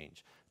nutrients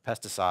change,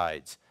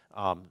 pesticides,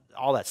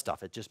 all that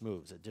stuff. It just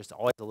moves. It just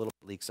always a little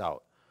bit leaks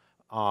out.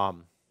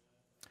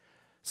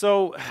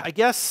 So I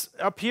guess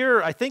up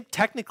here, I think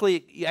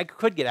technically I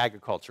could get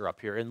agriculture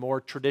up here in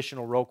more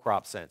traditional row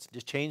crop sense.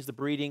 Just change the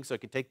breeding so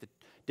it can take the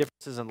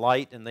differences in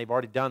light, and they've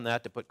already done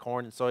that to put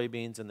corn and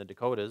soybeans in the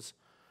Dakotas.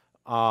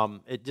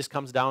 It just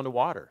comes down to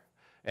water.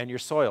 And your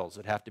soils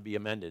would have to be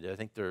amended. I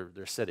think they're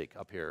acidic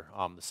up here,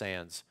 the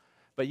sands.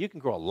 But you can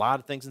grow a lot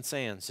of things in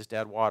sands, just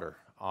add water,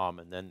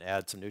 and then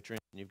add some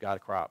nutrients, and you've got a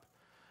crop.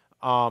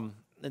 And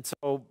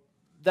so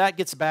that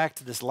gets back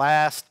to this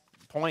last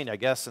point, I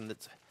guess, and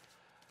it's,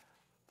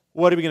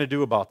 what are we going to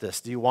do about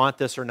this? Do you want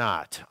this or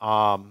not?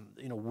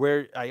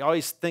 Where I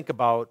always think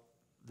about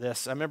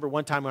this. I remember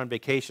one time we were on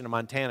vacation in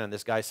Montana, and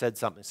this guy said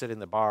something sitting in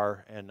the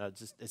bar, and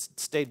it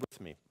stayed with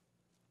me.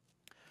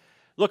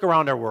 Look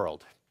around our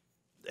world.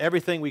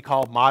 Everything we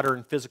call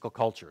modern physical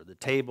culture, the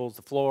tables,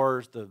 the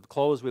floors, the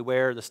clothes we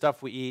wear, the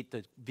stuff we eat,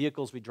 the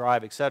vehicles we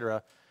drive,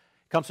 etc.,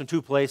 comes from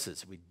 2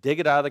 places. We dig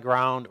it out of the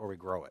ground or we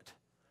grow it.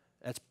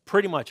 That's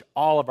pretty much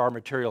all of our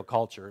material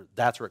culture.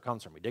 That's where it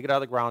comes from. We dig it out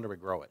of the ground or we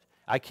grow it.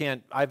 I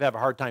have a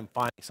hard time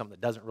finding something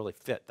that doesn't really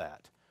fit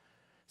that.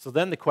 So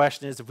then the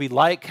question is, if we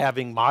like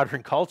having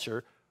modern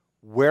culture,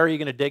 where are you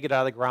going to dig it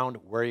out of the ground?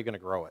 Where are you going to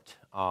grow it?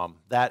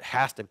 That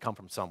has to come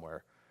from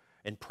somewhere.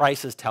 And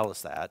prices tell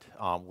us that.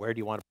 Where do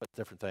you want to put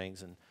different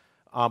things?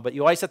 But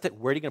you always have to,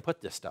 where are you going to put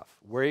this stuff?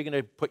 Where are you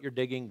going to put your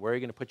digging? Where are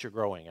you going to put your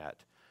growing at?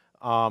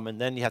 And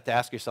then you have to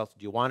ask yourself,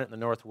 do you want it in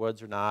the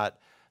Northwoods or not?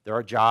 There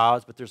are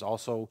jobs, but there's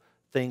also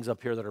things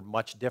up here that are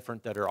much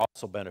different that are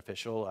also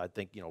beneficial. I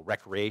think,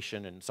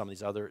 recreation and some of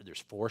these other, there's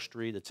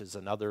forestry, that is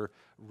another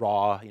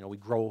raw, we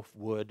grow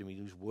wood and we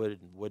use wood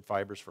and wood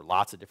fibers for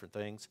lots of different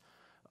things.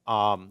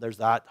 There's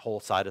that whole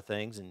side of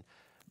things.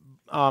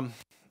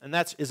 And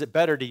that's, is it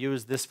better to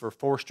use this for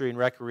forestry and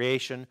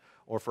recreation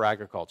or for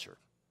agriculture?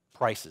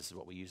 Prices is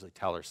what we usually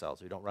tell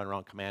ourselves. We don't run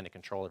around command and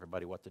control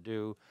everybody what to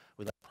do.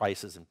 We let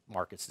prices and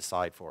markets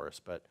decide for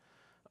us. But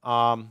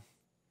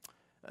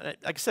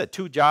like I said,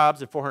 2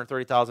 jobs and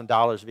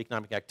 $430,000 of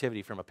economic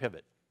activity from a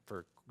pivot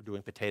for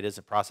doing potatoes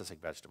and processing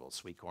vegetables,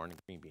 sweet corn and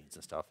green beans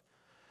and stuff.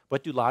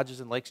 What do lodges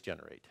and lakes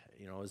generate?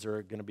 Is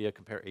there going to be a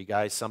compare? You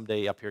guys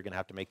someday up here going to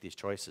have to make these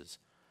choices.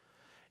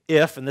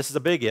 If, and this is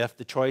a big if,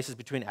 the choice is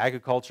between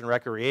agriculture and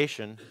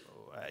recreation,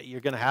 you're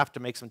going to have to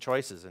make some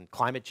choices. And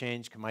climate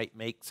change might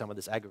make some of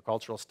this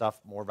agricultural stuff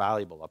more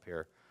valuable up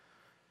here.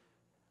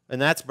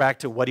 And that's back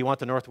to, what do you want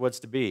the Northwoods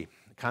to be?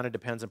 It kind of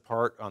depends in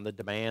part on the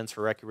demands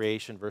for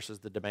recreation versus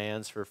the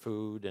demands for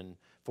food and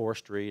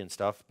forestry and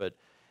stuff. But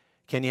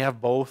can you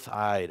have both?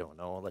 I don't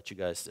know. I'll let you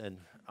guys. And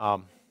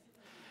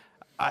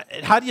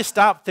how do you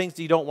stop things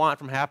that you don't want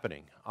from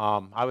happening?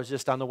 I was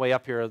just on the way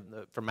up here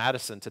from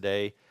Madison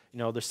today, You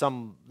know, there's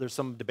some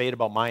debate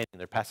about mining.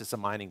 They're passing some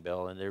mining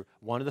bill, and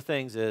one of the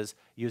things is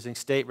using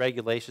state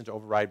regulations to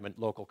override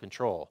local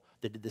control.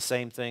 They did the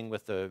same thing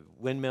with the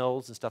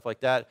windmills and stuff like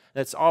that.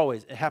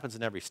 It happens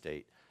in every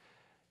state.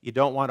 You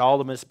don't want all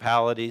the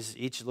municipalities,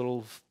 each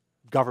little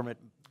government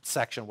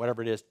section,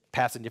 whatever it is,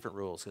 passing different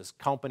rules, because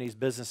companies,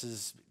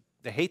 businesses,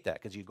 they hate that,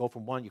 because you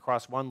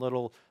cross one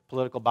little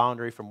political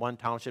boundary from one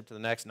township to the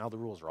next, and now the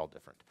rules are all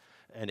different.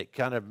 And it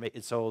kind of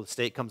so the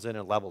state comes in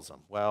and levels them.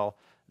 Well,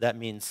 that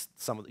means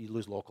you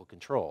lose local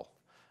control.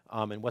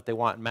 And what they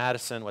want in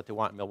Madison, what they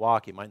want in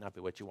Milwaukee might not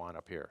be what you want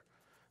up here.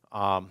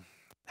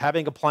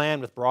 Having a plan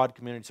with broad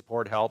community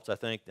support helps, I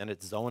think. Then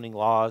it's zoning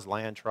laws,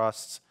 land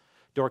trusts.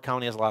 Door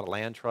County has a lot of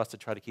land trusts to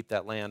try to keep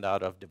that land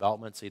out of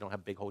development so you don't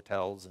have big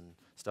hotels and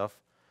stuff.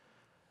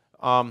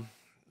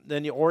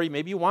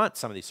 Maybe you want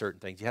some of these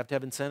certain things. You have to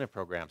have incentive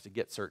programs to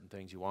get certain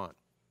things you want.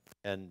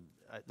 And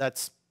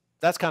that's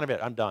kind of it.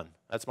 I'm done.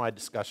 That's my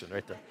discussion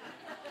right there.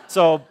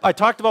 So I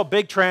talked about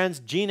big trends,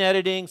 gene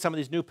editing, some of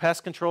these new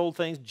pest control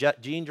things,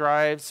 gene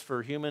drives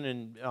for human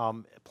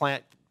and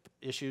plant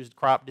issues,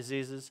 crop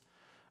diseases.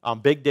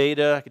 Big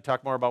data, I could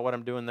talk more about what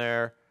I'm doing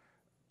there.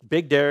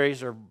 Big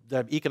dairies,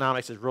 the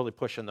economics is really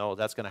pushing those.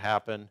 That's going to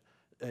happen.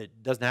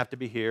 It doesn't have to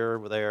be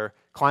here or there.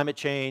 Climate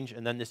change,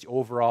 and then this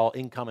overall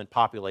income and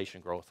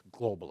population growth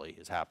globally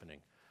is happening.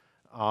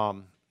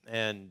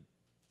 And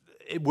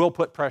it will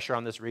put pressure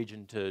on this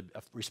region to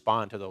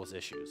respond to those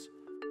issues.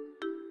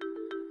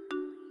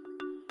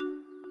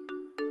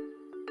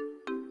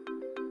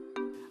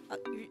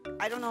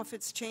 I don't know if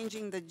it's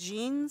changing the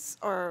genes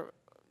or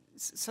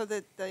so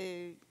that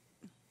the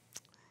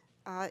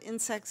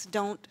insects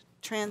don't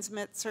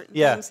transmit certain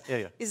things.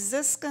 Yeah. Is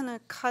this going to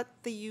cut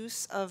the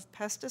use of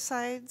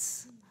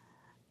pesticides?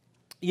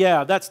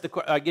 Yeah,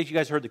 I guess you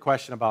guys heard the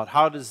question about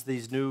how does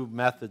these new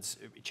methods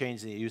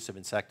change the use of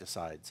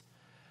insecticides.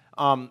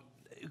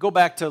 Go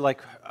back to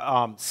like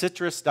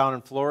citrus down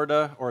in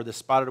Florida or the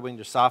spotted winged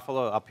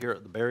Drosophila up here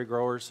at the berry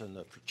growers and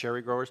the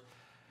cherry growers.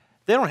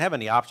 They don't have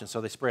any options, so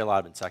they spray a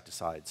lot of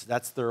insecticides.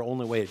 That's their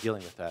only way of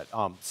dealing with that.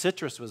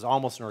 Citrus was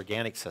almost an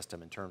organic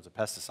system in terms of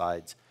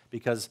pesticides,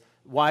 because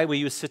why we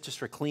use citrus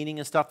for cleaning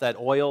and stuff, that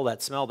oil,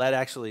 that smell, that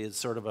actually is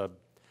sort of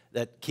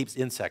that keeps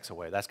insects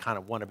away. That's kind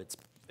of one of its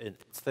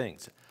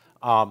things.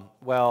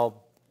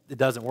 Well, it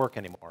doesn't work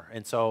anymore.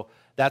 And so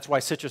that's why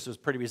citrus was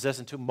pretty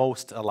resistant to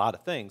a lot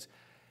of things.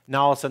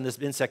 Now all of a sudden this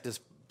insect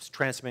is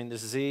transmitting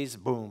this disease,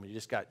 boom, you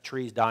just got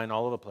trees dying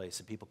all over the place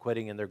and people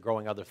quitting and they're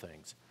growing other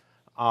things.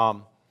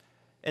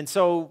 And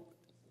so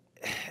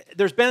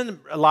there's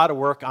been a lot of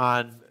work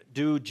on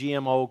do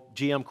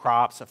GM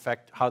crops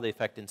how they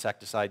affect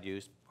insecticide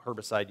use,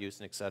 herbicide use,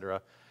 and et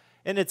cetera.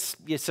 And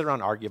you sit around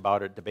and argue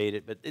about it, debate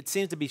it, but it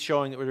seems to be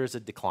showing that there's a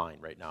decline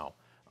right now.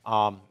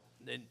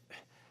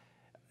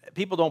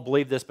 People don't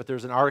believe this, but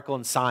there's an article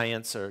in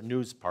Science, or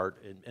news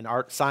part,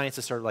 Science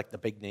is sort of like the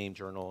big name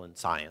journal in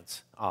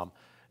science.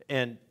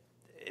 And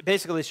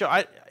basically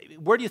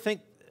where do you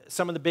think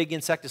some of the big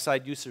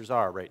insecticide users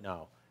are right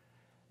now?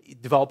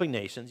 Developing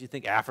nations. You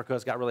think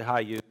Africa's got really high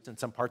use, in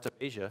some parts of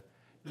Asia.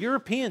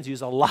 Europeans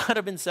use a lot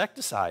of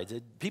insecticides.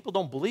 People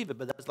don't believe it,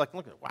 but that's like,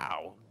 look,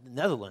 wow, the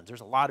Netherlands,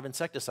 there's a lot of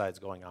insecticides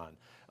going on,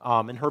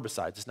 and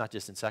herbicides. It's not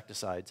just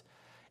insecticides.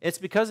 It's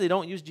because they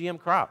don't use GM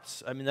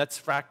crops. I mean, that's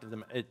a fact of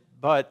them.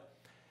 But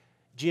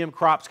GM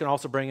crops can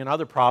also bring in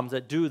other problems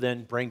that do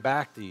then bring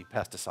back the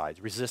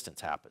pesticides.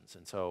 Resistance happens.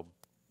 And so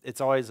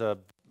it's always the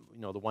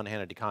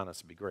one-handed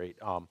economist would be great.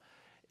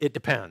 It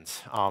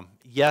depends.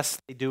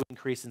 Yes, they do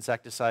increase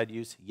insecticide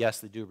use. Yes,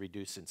 they do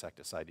reduce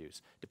insecticide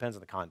use. Depends on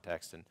the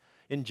context. And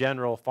in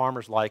general,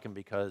 farmers like them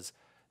because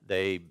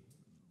they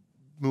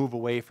move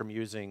away from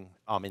using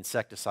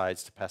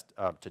insecticides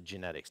to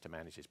genetics to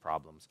manage these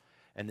problems.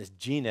 And this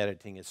gene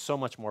editing is so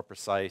much more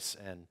precise,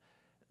 and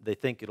they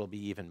think it'll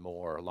be even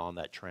more along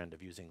that trend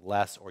of using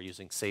less or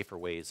using safer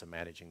ways of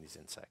managing these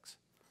insects.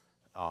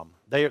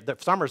 The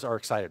farmers are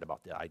excited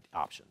about the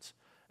options.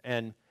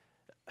 And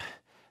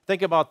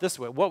think about this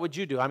way. What would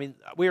you do? I mean,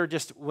 we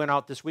went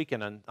out this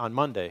weekend on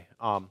Monday.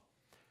 One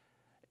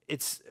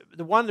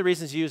of the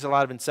reasons you use a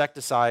lot of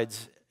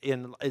insecticides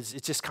is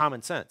it's just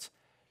common sense.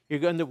 You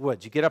go in the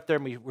woods. You get up there,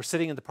 and we're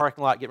sitting in the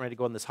parking lot getting ready to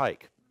go on this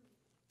hike.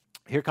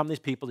 Here come these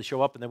people. They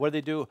show up, and then what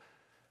do?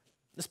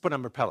 Let's put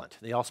on repellent.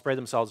 They all spray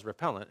themselves with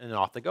repellent, and then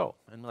off they go.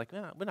 And we're like,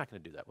 no, we're not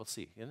going to do that. We'll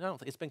see.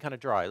 It's been kind of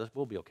dry.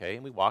 We'll be okay.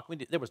 And we walk.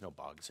 There was no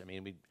bugs. I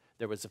mean,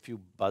 there was a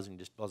few buzzing,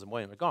 just buzz them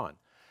away, and they're gone.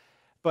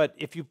 But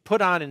if you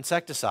put on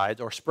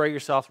insecticides or spray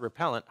yourself with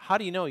repellent, how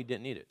do you know you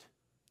didn't need it?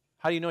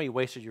 How do you know you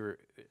wasted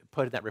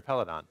putting that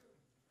repellent on?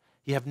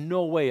 You have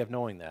no way of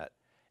knowing that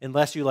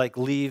unless you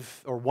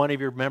leave, or one of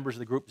your members of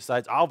the group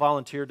decides, I'll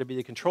volunteer to be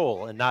the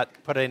control and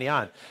not put any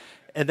on,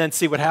 and then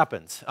see what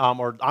happens.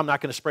 Or I'm not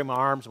going to spray my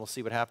arms, and we'll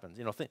see what happens.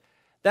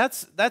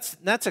 That's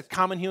a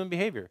common human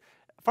behavior.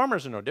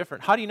 Farmers are no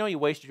different. How do you know you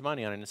wasted your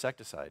money on an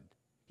insecticide?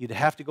 You'd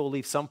have to go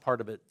leave some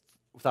part of it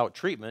without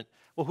treatment.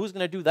 Well, who's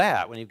going to do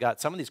that when you've got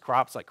some of these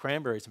crops like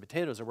cranberries and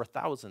potatoes are worth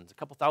thousands, a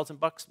couple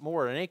 $1,000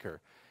 more an acre?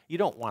 You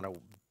don't want to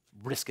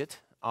risk it.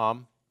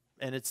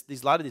 and a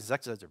lot of these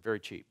insecticides are very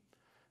cheap.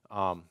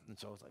 And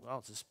so I was like, well,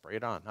 let's just spray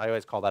it on. I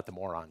always call that the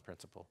moron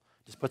principle.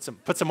 Just put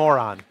some more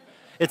on.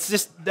 It's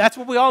just, that's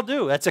what we all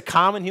do. That's a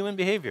common human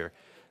behavior.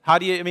 How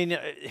do you, I mean,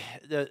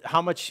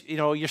 how much,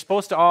 you're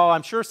supposed to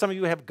I'm sure some of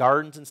you have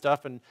gardens and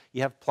stuff, and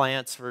you have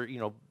plants for,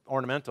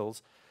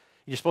 ornamentals.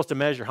 You're supposed to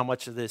measure how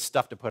much of this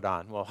stuff to put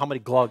on. Well, how many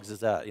glugs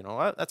is that?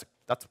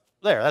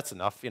 That's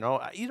enough.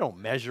 You don't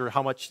measure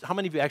how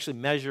many of you actually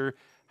measure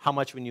how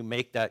much when you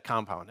make that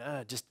compound?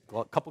 Just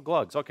a couple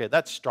glugs. Okay,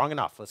 that's strong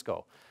enough. Let's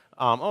go.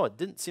 It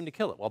didn't seem to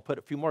kill it. Well, I'll put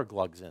a few more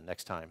glugs in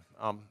next time.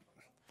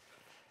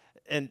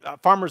 And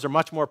farmers are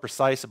much more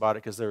precise about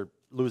it because they're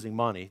losing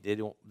money.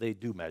 They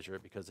do measure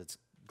it because it's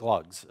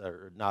glugs,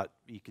 or not.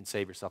 You can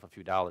save yourself a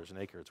few dollars an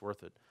acre. It's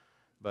worth it.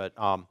 But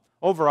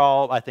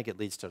overall, I think it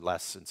leads to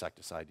less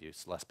insecticide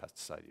use, less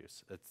pesticide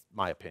use. That's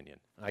my opinion.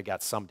 And I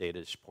got some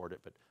data to support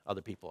it, but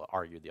other people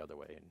argue the other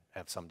way and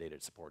have some data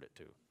to support it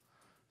too.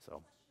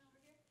 So.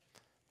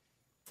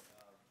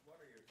 What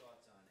are your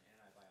thoughts on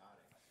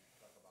antibiotics? You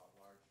talk about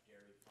large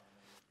dairy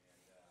farming, and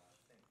I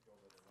think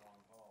over the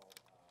long haul,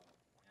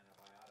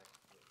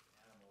 antibiotics with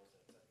animals,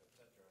 et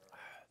cetera,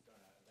 are going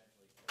to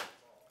eventually kill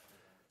us all if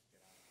we don't get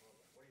on the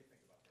program. What do you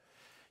think about that?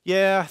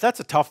 Yeah, that's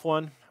a tough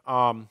one.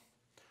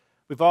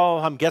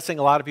 I'm guessing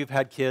a lot of you have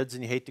had kids,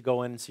 and you hate to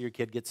go in and see your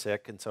kid get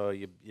sick, and so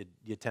you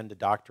tend to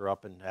doctor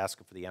up and ask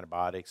them for the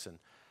antibiotics. And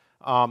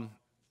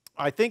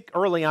I think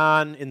early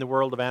on in the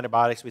world of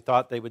antibiotics, we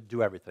thought they would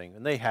do everything,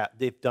 and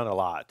they've done a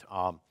lot.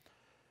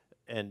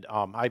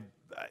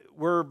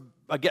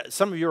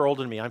 Some of you are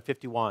older than me. I'm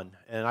 51,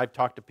 and I've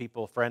talked to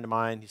people. A friend of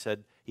mine, he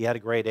said he had a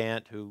great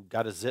aunt who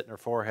got a zit in her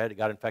forehead, it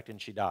got infected,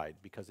 and she died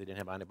because they didn't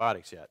have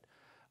antibiotics yet.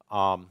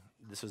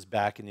 This was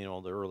back in the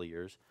early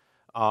years.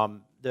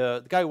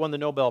 The guy who won the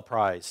Nobel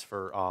Prize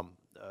for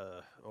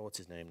what's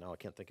his name now? I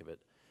can't think of it.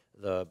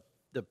 The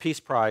Peace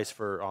Prize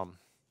for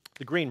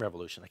the Green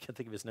Revolution. I can't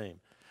think of his name.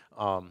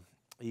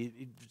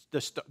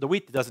 The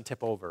wheat that doesn't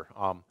tip over.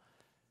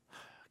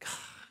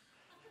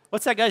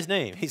 What's that guy's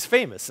name? He's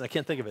famous. I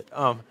can't think of it.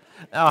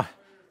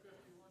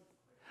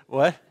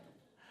 What?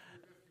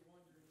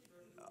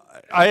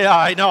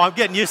 I know. I'm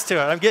getting used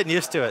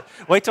to it.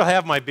 Wait till I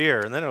have my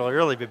beer, and then it'll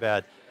really be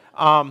bad.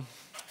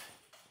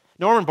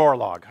 Norman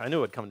Borlaug. I knew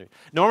it would come to me.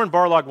 Norman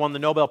Borlaug won the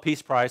Nobel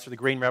Peace Prize for the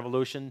Green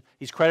Revolution.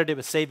 He's credited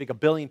with saving 1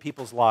 billion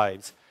people's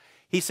lives.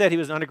 He said he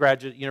was an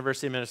undergraduate at the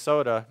University of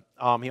Minnesota.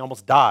 He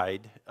almost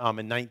died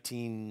in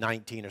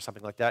 1919 or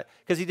something like that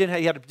because he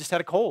just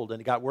had a cold, and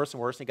it got worse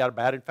and worse, and he got a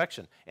bad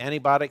infection.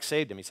 Antibiotics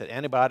saved him. He said,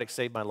 antibiotics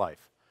saved my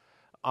life.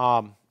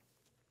 And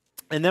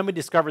then we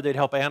discovered they'd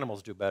help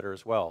animals do better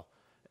as well.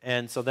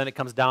 And so then it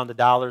comes down to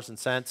dollars and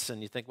cents,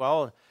 and you think,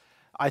 well,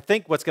 I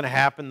think what's going to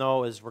happen,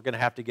 though, is we're going to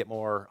have to get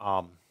more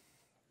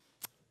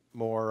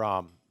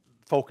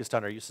focused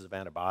on our uses of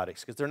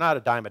antibiotics because they're not a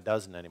dime a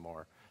dozen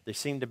anymore. They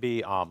seem to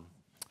be,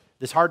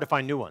 it's hard to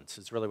find new ones.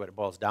 It's really what it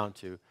boils down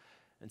to.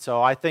 And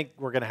so I think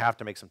we're going to have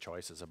to make some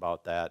choices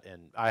about that.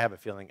 And I have a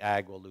feeling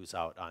ag will lose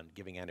out on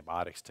giving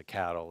antibiotics to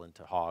cattle and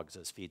to hogs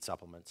as feed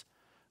supplements.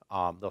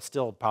 They'll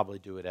still probably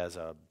do it as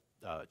a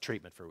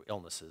treatment for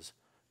illnesses.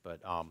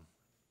 But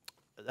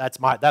that's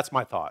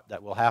my thought,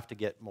 that we'll have to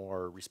get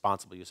more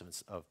responsible use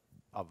of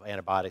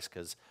antibiotics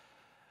because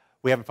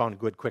we haven't found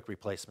good, quick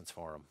replacements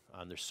for them.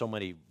 There's so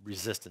many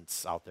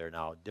resistance out there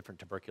now, different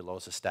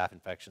tuberculosis, staph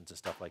infections, and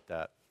stuff like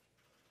that.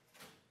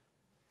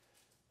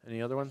 Any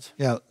other ones?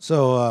 Yeah,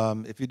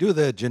 so if you do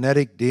the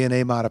genetic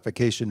DNA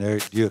modification there,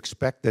 do you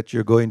expect that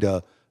you're going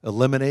to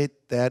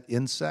eliminate that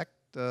insect,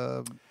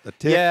 the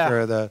tick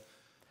or the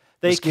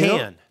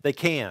mosquito? They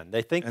can.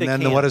 They think they can.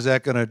 And then what is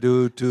that going to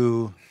do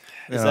to...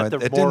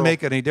 it didn't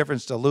make any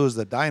difference to lose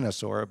the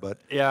dinosaur, but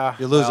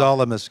you lose all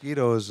the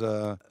mosquitoes.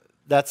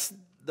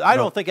 I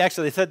don't think,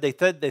 actually, they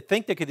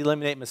think they could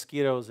eliminate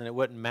mosquitoes and it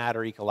wouldn't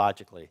matter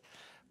ecologically.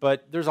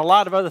 But there's a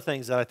lot of other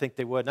things that I think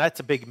they would, and that's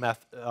a big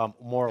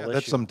moral issue.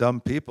 That's some dumb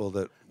people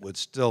that would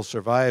still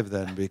survive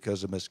then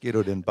because a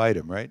mosquito didn't bite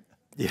them, right?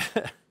 Yeah.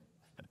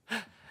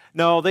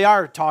 No, they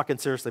are talking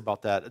seriously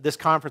about that. This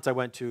conference I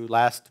went to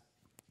last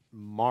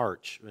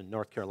March in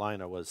North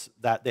Carolina was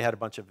that they had a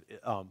bunch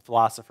of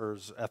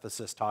philosophers,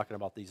 ethicists talking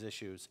about these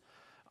issues.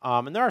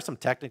 And there are some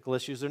technical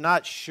issues. They're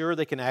not sure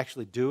they can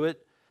actually do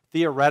it.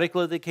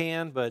 Theoretically they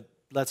can, but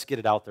let's get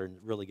it out there and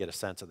really get a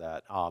sense of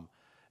that.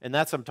 And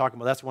that's what I'm talking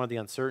about. That's one of the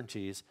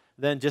uncertainties.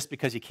 Then just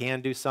because you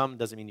can do something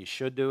doesn't mean you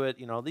should do it.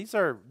 These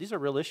are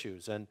real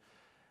issues. And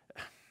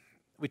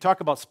we talk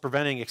about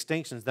preventing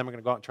extinctions, then we're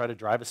going to go out and try to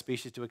drive a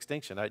species to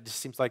extinction. It just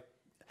seems like,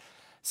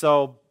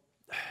 so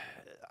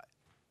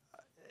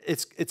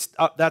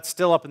that's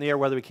still up in the air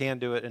whether we can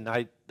do it, and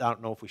I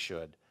don't know if we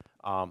should.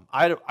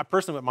 I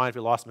personally wouldn't mind if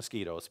we lost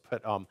mosquitoes,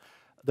 but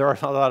there are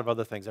a lot of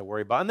other things I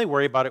worry about. And they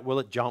worry about it, will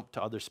it jump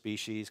to other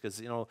species?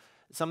 Because,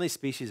 some of these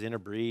species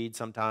interbreed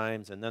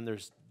sometimes, and then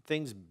there's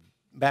things,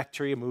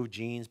 bacteria move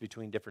genes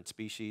between different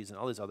species, and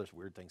all these other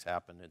weird things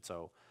happen. And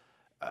so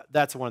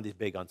that's one of these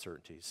big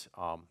uncertainties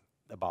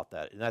about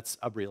that. And that's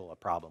a real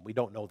problem. We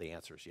don't know the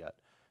answers yet.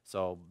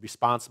 So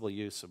responsible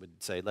use, I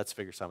would say, let's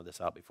figure some of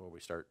this out before we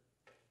start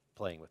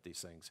playing with these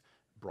things,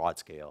 broad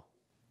scale.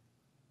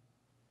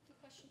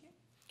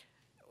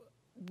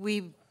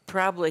 We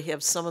probably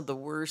have some of the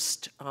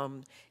worst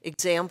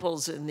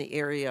examples in the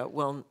area.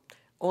 Well,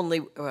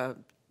 only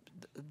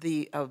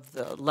the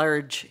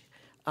large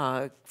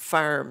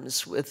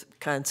farms with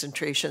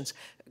concentrations.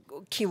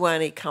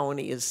 Kewanee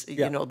County is,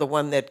 Yeah. you know, the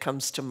one that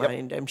comes to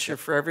mind, I'm sure,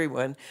 for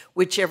everyone,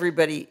 which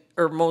everybody,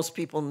 or most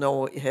people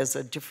know has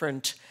a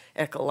different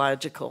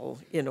ecological,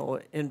 you know,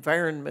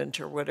 environment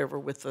or whatever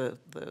with the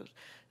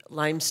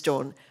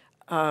limestone.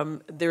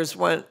 There's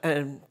one,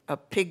 a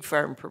pig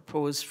farm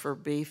proposed for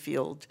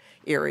Bayfield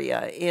area.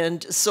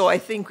 And so I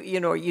think, you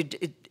know,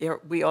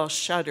 we all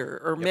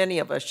shudder, or many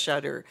of us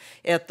shudder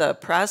at the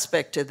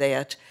prospect of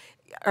that.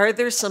 Are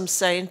there some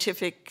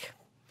scientific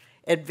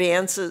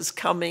advances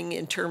coming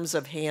in terms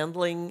of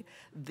handling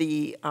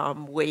the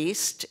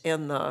waste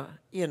and the,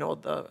 you know,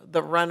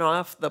 the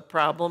runoff, the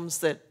problems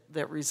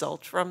that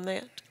result from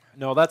that?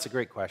 No, that's a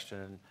great question.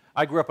 And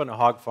I grew up on a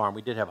hog farm.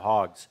 We did have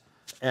hogs.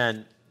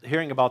 And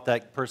hearing about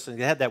that person,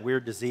 they had that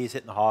weird disease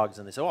hitting the hogs,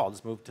 and they said, oh, I'll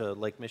just move to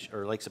Lake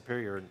or Lake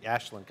Superior in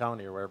Ashland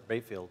County or wherever,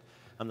 Bayfield.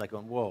 I'm like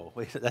going, whoa,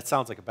 wait, that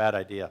sounds like a bad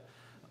idea.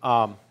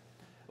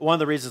 One of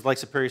the reasons Lake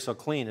Superior is so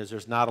clean is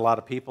there's not a lot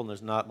of people and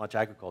there's not much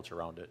agriculture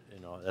around it.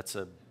 You know, that's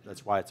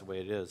why it's the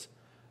way it is.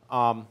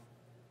 I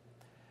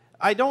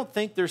don't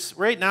think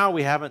right now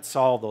we haven't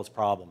solved those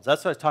problems.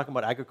 That's why I was talking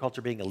about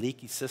agriculture being a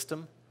leaky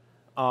system.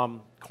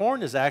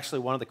 Corn is actually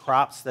one of the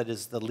crops that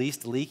is the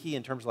least leaky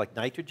in terms of like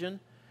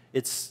nitrogen.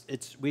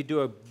 We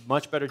do a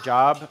much better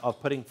job of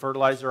putting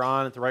fertilizer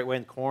on it the right way,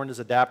 and corn is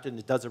adapted and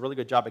it does a really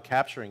good job of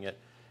capturing it.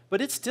 But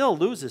it still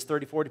loses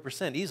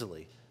 30–40%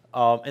 easily.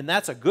 And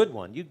that's a good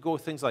one. You go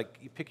with things like,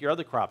 you pick your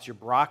other crops, your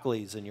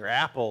broccolis and your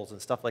apples and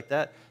stuff like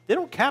that. They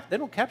don't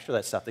capture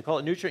that stuff. They call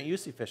it nutrient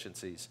use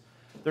deficiencies.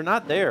 They're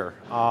not there.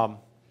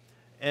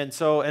 And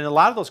a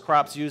lot of those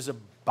crops use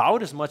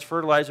about as much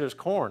fertilizer as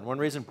corn. One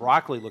reason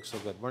broccoli looks so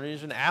good, one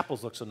reason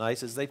apples look so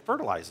nice is they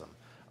fertilize them.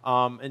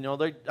 And you know,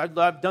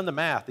 I've done the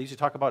math. They usually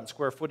talk about in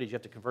square footage. You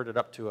have to convert it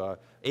up to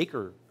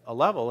a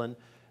level, and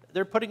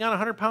they're putting on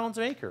 100 pounds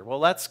an acre. Well,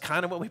 that's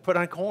kind of what we put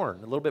on corn,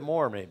 a little bit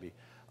more maybe.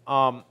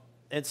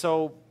 And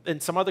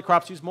some other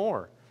crops use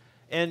more.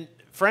 And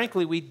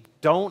frankly, we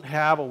don't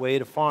have a way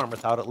to farm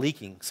without it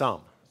leaking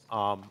some.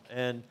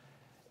 And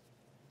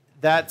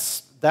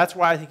that's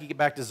why I think you get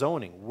back to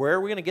zoning. Where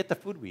are we going to get the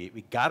food we eat?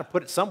 We got to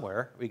put it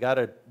somewhere.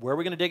 Where are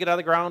we going to dig it out of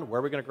the ground? Where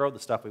are we going to grow the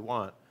stuff we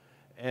want?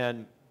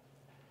 And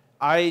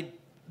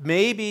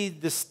maybe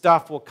this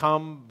stuff will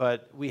come,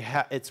 but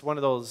it's one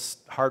of those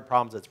hard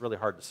problems that's really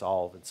hard to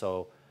solve. And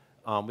so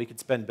we could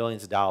spend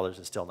billions of dollars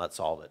and still not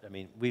solve it. I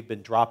mean, we've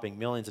been dropping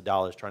millions of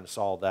dollars trying to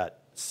solve that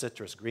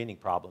citrus greening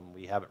problem.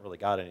 We haven't really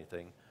got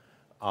anything.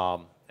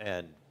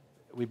 And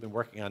we've been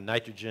working on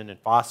nitrogen and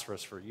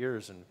phosphorus for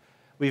years, and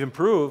we've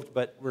improved,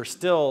 but we're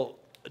still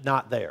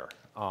not there.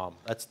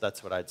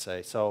 That's what I'd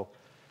say. So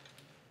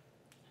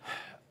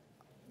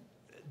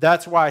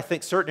that's why I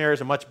think certain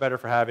areas are much better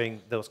for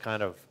having those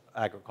kind of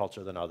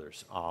agriculture than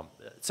others.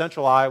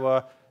 Central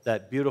Iowa,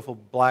 that beautiful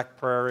black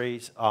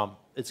prairies,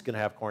 it's going to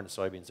have corn and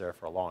soybeans there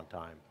for a long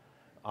time.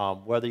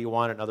 Whether you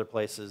want it in other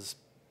places,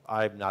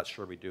 I'm not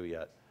sure we do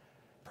yet.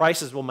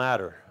 Prices will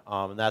matter,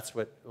 and that's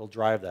what will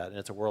drive that, and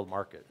it's a world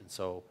market. And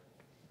so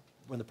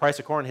when the price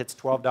of corn hits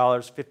 $12,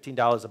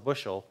 $15 a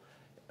bushel,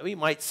 we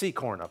might see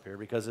corn up here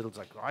because it's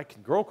like, oh, I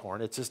can grow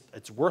corn.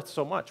 It's worth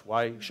so much.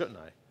 Why shouldn't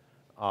I?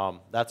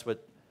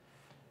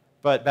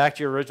 But back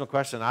to your original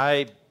question,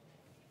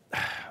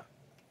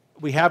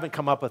 we haven't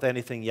come up with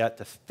anything yet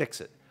to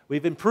fix it.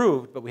 We've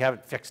improved, but we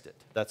haven't fixed it.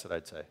 That's what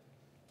I'd say.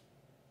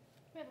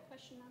 We have a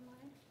question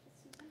online.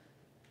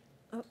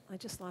 Oh, I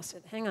just lost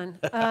it. Hang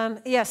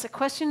on. Yes, a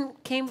question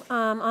came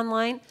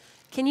online.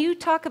 Can you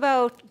talk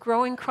about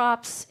growing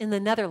crops in the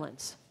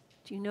Netherlands?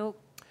 Do you know?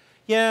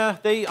 Yeah,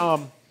 there's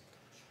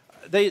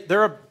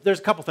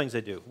a couple things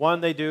they do.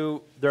 One,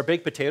 they're a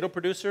big potato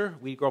producer.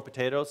 We grow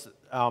potatoes.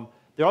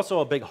 They're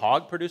also a big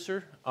hog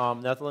producer.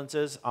 Netherlands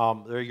is.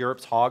 They're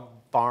Europe's hog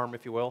farm,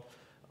 if you will.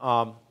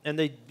 And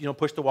they,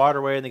 push the water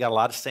away, and they got a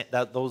lot of sand.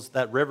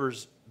 That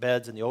rivers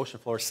beds and the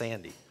ocean floor is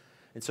sandy,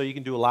 and so you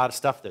can do a lot of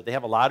stuff there. They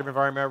have a lot of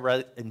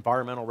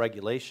environmental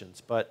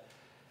regulations, but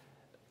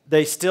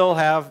they still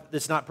have.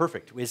 It's not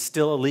perfect. It's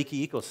still a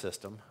leaky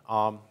ecosystem,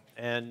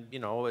 and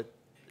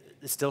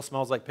it still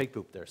smells like pig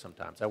poop there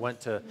sometimes. I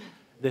went to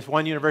this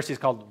one university.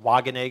 It's called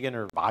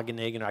Wageningen.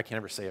 I can't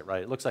ever say it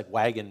right. It looks like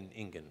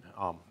Wageningen.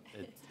 I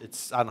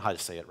don't know how to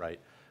say it right.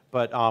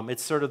 But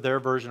it's sort of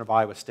their version of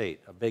Iowa State,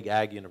 a big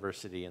ag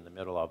university in the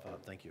middle of,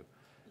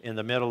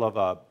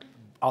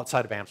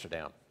 outside of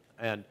Amsterdam.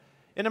 And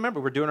I remember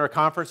we're doing our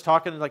conference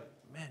talking, and like,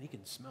 man, you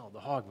can smell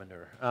the hog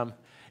manure. And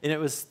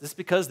this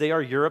because they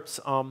are Europe's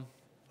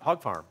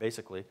hog farm,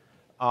 basically.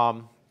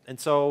 And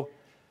so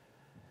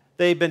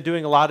they've been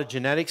doing a lot of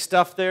genetic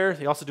stuff there.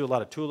 They also do a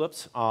lot of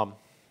tulips.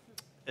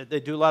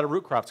 They do a lot of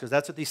root crops because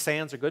that's what these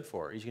sands are good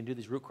for. You can do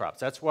these root crops.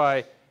 That's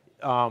why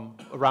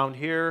around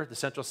here, the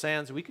central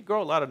sands, we could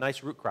grow a lot of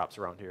nice root crops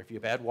around here. If you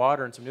add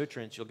water and some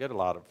nutrients, you'll get a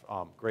lot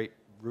of great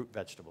root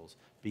vegetables,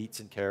 beets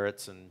and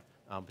carrots and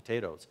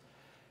potatoes.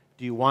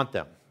 Do you want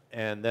them?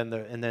 And then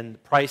the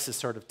prices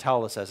sort of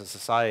tell us as a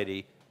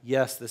society,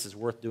 yes, this is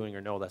worth doing,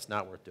 or no, that's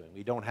not worth doing.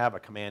 We don't have a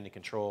command and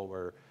control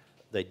where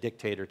the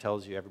dictator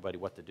tells you everybody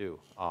what to do.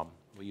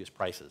 We use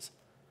prices.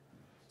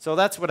 So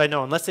that's what I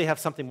know. Unless they have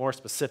something more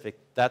specific,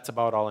 that's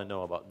about all I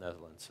know about the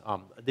Netherlands.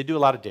 They do a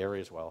lot of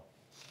dairy as well.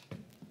 A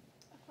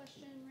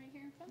question right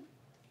here in front.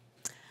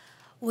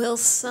 Will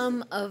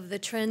some of the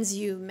trends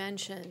you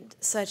mentioned,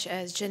 such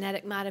as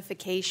genetic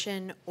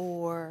modification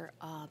or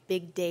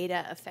big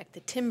data, affect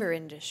the timber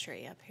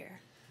industry up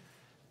here?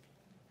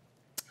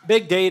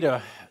 Big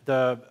data,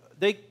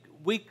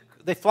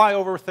 they fly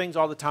over things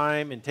all the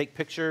time and take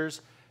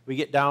pictures. We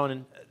get down,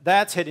 and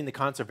that's hitting the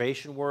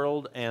conservation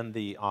world and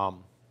the,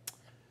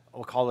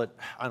 we'll call it,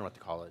 I don't know what to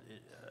call it.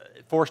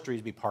 Forestry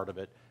would be part of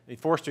it. I mean,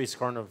 forestry is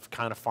kind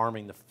of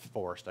farming the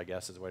forest, I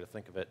guess, is the way to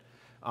think of it.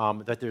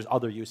 That there's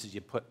other uses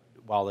you put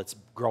while it's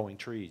growing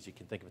trees. You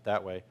can think of it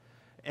that way.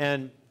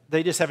 And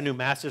they just have a new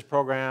master's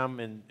program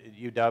in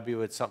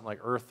UW. It's something like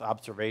Earth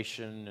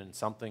observation and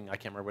something, I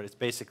can't remember what it's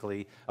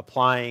basically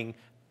applying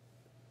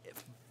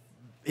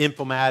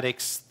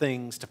informatics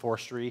things to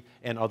forestry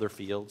and other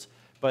fields.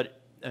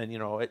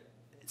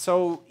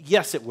 So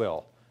yes, it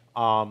will.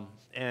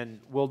 And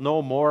we'll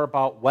know more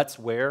about what's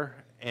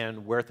where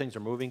and where things are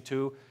moving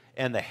to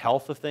and the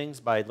health of things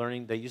by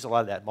learning. They use a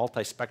lot of that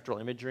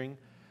multispectral imaging.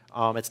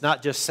 It's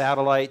not just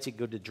satellites. You can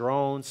go to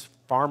drones.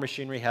 Farm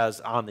machinery has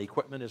on the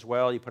equipment as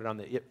well. You put it on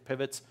the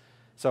pivots.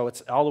 So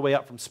it's all the way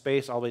up from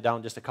space, all the way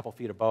down just a couple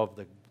feet above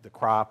the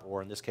crop,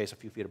 or in this case, a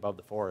few feet above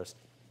the forest.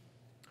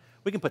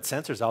 We can put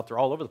sensors out there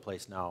all over the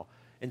place now.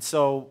 And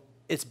so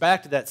it's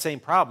back to that same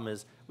problem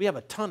is we have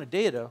a ton of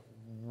data.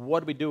 What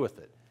do we do with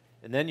it?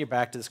 And then you're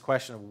back to this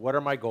question of what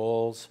are my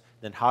goals?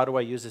 Then how do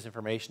I use this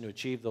information to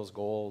achieve those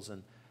goals?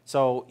 And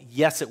so,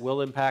 yes, it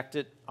will impact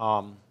it,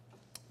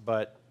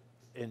 but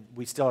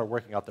we still are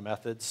working out the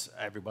methods.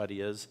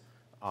 Everybody is.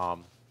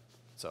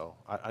 So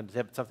I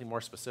have something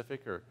more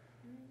specific? Or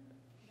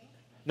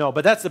no,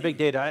 but that's the big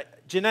data.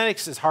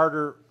 Genetics is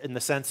harder in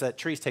the sense that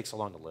trees take so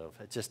long to live.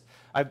 It's just,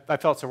 I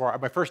felt so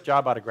hard. My first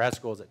job out of grad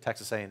school was at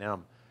Texas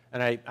A&M,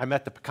 and I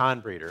met the pecan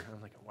breeder.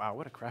 I'm like, wow,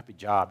 what a crappy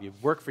job. You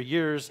work for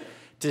years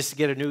just to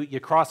get you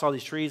cross all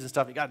these trees and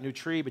stuff. You got a new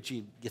tree, but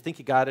you think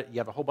you got it. You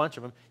have a whole bunch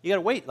of them. You got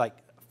to wait like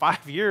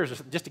 5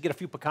 years just to get a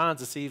few pecans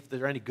to see if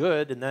they're any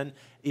good, and then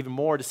even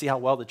more to see how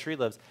well the tree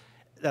lives.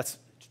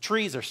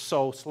 Trees are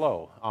so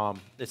slow.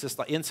 It's just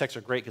like insects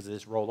are great because they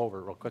just roll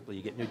over real quickly.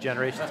 You get new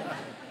generations.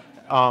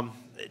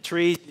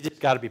 Trees, you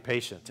just got to be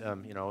patient.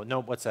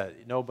 What's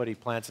that? Nobody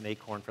plants an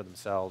acorn for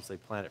themselves. They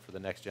plant it for the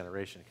next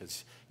generation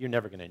because you're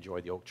never going to enjoy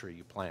the oak tree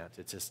you plant.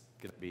 It's just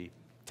going to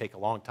take a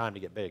long time to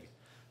get big.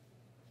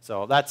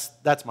 So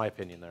that's my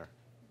opinion there.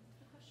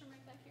 A question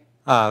right back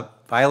here.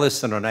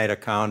 Vilas and Oneida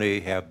County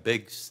have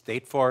big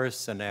state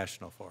forests and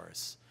national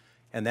forests.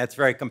 And that's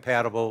very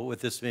compatible with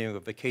this being a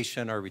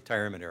vacation or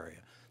retirement area.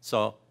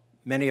 So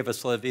many of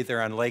us live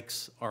either on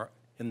lakes or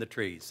in the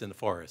trees, in the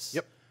forests.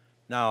 Yep.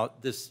 Now,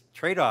 this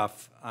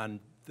trade-off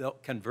on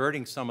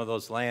converting some of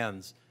those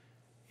lands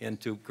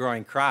into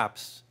growing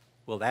crops,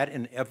 will that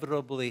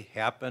inevitably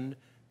happen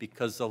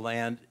because the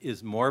land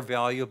is more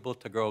valuable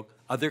to grow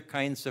other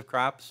kinds of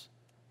crops?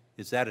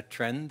 Is that a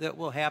trend that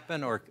will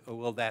happen, or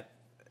will that?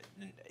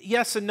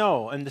 Yes and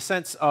no, in the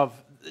sense of,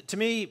 to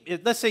me,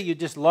 let's say you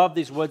just love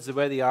these woods the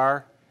way they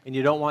are and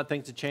you don't want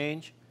things to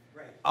change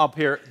up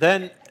here,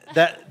 then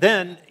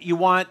you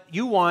want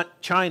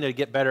China to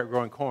get better at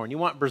growing corn. You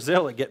want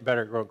Brazil to get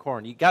better at growing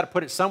corn. You got to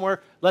put it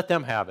somewhere, let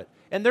them have it.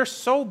 And they're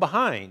so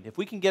behind. If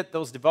we can get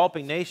those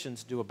developing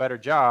nations to do a better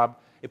job,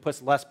 it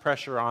puts less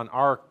pressure on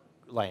our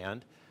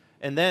land.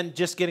 And then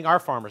just getting our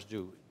farmers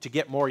to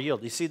get more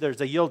yield. You see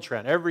there's a yield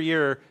trend. Every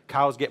year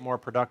cows get more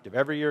productive.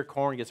 Every year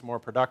corn gets more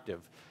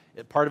productive.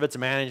 Part of it's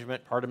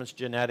management, part of it's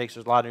genetics.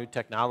 There's a lot of new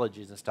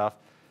technologies and stuff.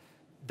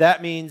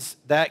 That means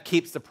that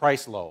keeps the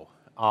price low.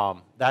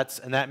 And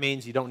that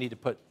means you don't need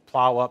to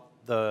plow up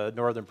the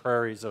northern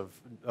prairies of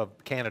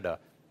Canada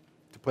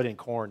to put in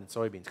corn and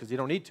soybeans because you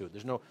don't need to.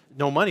 There's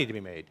no money to be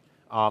made.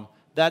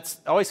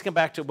 That's always come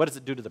back to what does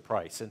it do to the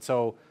price. And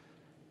so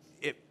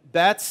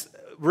that's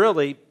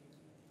really,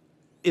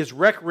 is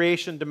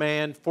recreation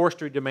demand,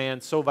 forestry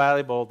demand so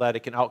valuable that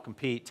it can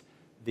outcompete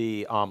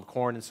the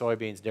corn and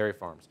soybeans dairy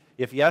farms?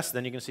 If yes,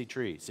 then you're going to see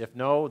trees. If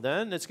no,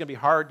 then it's going to be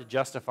hard to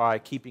justify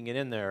keeping it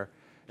in there.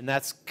 And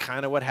that's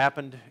kind of what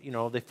happened.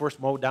 They first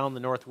mowed down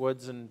the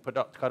Northwoods and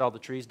cut all the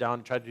trees down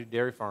and tried to do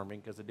dairy farming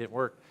because it didn't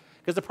work.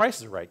 Because the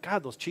prices are right.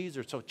 God, those cheese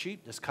are so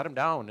cheap. Just cut them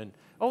down. And,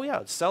 oh,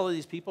 yeah, sell to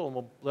these people and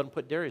we'll let them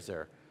put dairies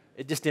there.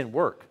 It just didn't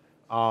work.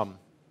 That's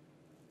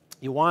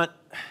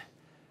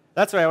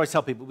what I always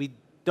tell people.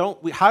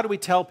 How do we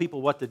tell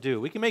people what to do?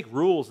 We can make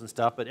rules and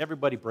stuff, but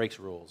everybody breaks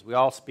rules. We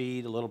all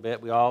speed a little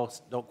bit. We all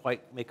don't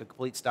quite make a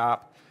complete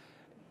stop.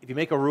 If you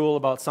make a rule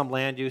about some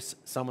land use,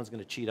 someone's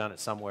going to cheat on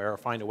it somewhere or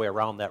find a way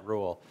around that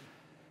rule.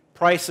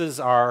 Prices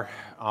are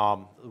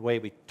the way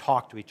we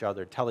talk to each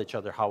other, tell each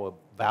other how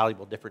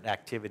valuable different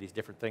activities,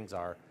 different things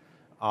are.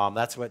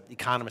 That's what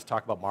economists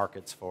talk about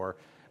markets for.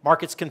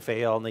 Markets can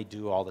fail, and they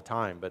do all the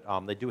time, but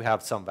they do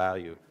have some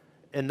value.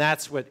 And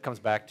that's what it comes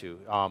back to.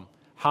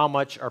 How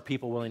much are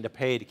people willing to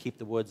pay to keep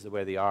the woods the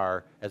way they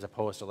are, as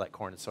opposed to let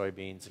corn and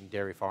soybeans and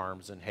dairy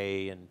farms and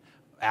hay and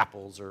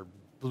apples or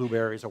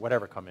blueberries or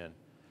whatever come in?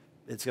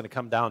 It's going to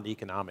come down to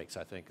economics,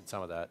 I think, and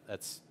some of that.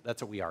 That's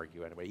what we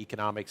argue anyway.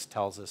 Economics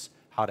tells us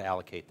how to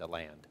allocate the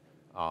land.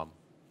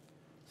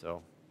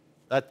 So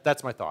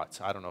that's my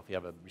thoughts. I don't know if you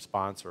have a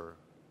response or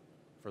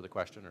further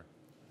question. Or.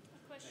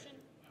 Question.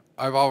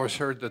 I've always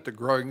heard that the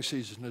growing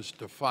season is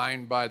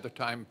defined by the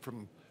time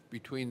from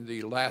between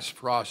the last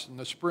frost in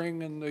the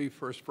spring and the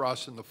first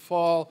frost in the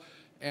fall,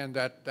 and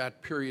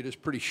that period is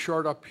pretty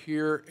short up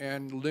here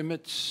and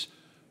limits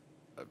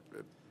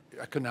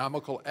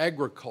economical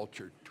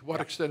agriculture. To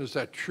what extent is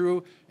that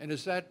true, and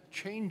is that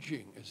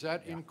changing? Is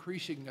that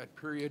increasing that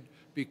period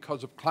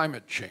because of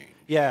climate change?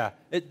 Yeah,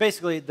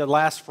 basically the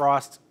last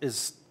frost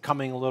is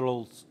coming a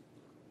little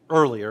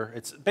earlier.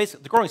 It's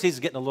basically the growing season is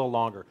getting a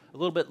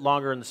little bit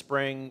longer in the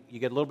spring. You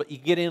get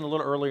in a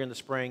little earlier in the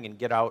spring and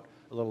get out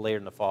a little later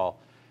in the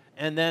fall.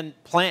 And then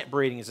plant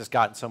breeding has just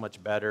gotten so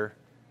much better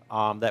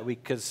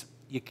because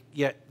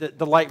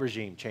the light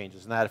regime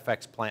changes, and that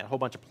affects a whole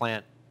bunch of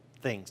plant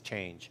things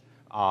change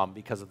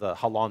because of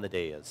how long the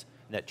day is,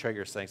 and that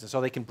triggers things. And so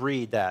they can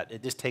breed that.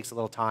 It just takes a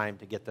little time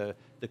to get the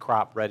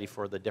crop ready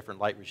for the different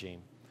light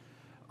regime.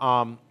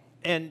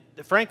 And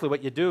frankly,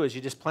 what you do is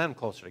you just plant them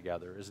closer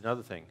together is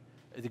another thing.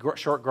 The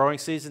short growing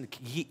season,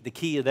 the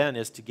key then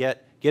is to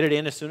get it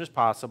in as soon as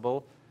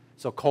possible.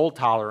 So cold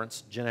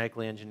tolerance,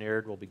 genetically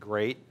engineered, will be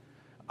great.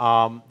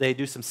 They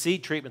do some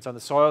seed treatments on the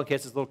soil in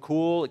case it's a little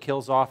cool. It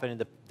kills off any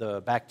of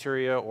the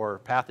bacteria or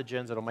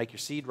pathogens that will make your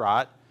seed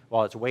rot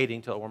while it's waiting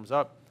until it warms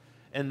up.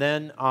 And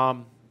then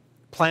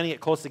planting it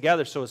close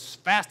together so as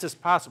fast as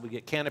possible you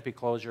get canopy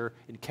closure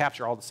and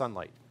capture all the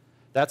sunlight.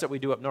 That's what we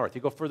do up north.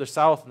 You go further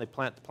south and they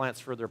plant the plants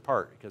further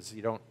apart because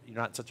you're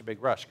not in such a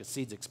big rush because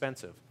seed's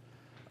expensive.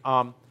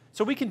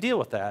 So we can deal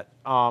with that.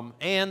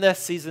 And this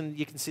season,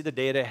 you can see the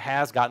data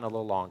has gotten a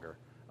little longer.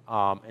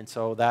 And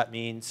so that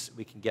means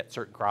we can get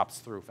certain crops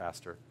through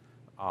faster.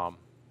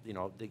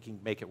 They can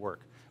make it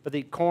work. But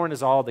the corn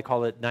is they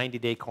call it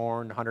 90-day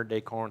corn,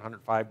 100-day corn,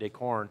 105-day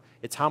corn.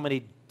 It's how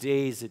many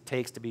days it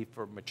takes to be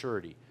for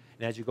maturity.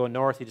 And as you go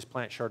north, you just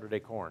plant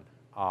shorter-day corn.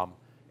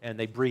 And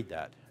they breed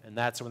that. And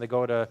that's when they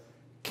go to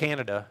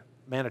Canada,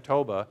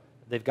 Manitoba,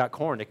 they've got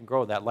corn. They can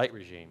grow that light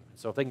regime.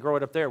 So if they can grow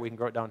it up there, we can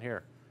grow it down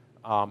here.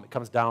 It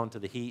comes down to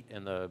the heat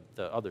and the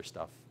other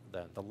stuff.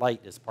 The light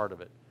is part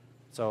of it.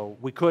 So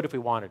we could if we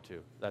wanted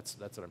to. That's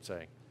what I'm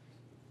saying.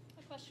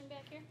 A question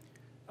back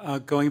here.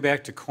 Going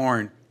back to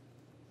corn,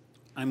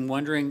 I'm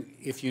wondering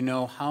if you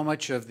know how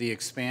much of the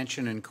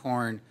expansion in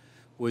corn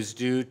was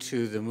due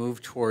to the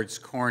move towards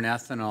corn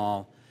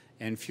ethanol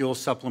and fuel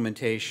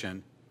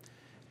supplementation.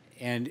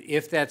 And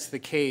if that's the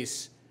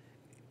case,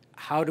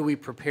 how do we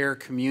prepare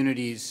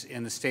communities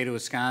in the state of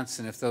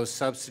Wisconsin if those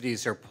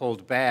subsidies are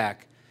pulled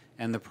back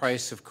and the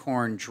price of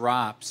corn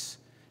drops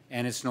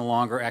and it's no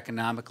longer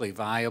economically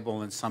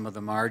viable in some of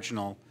the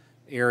marginal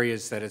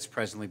areas that it's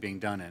presently being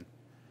done in?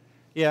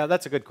 Yeah,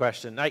 that's a good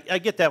question. I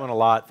get that one a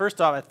lot.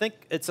 First off, I think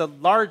it's a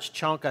large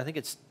chunk.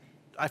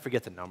 I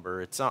forget the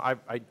number.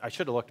 I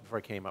should have looked before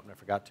I came up and I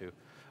forgot to.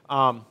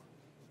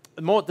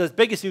 The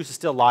biggest use is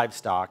still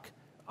livestock,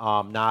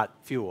 not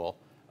fuel.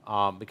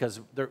 Because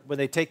when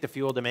they take the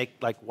fuel, they make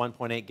like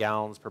 1.8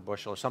 gallons per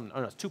bushel or something.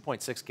 Oh, no, it's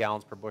 2.6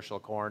 gallons per bushel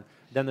of corn.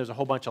 Then there's a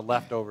whole bunch of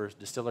leftovers,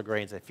 distiller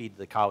grains they feed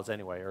the cows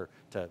anyway, or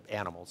to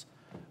animals.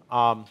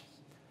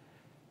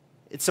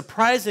 It's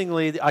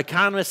surprisingly, the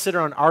economists sit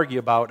around and argue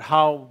about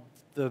how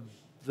the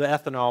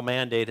ethanol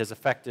mandate has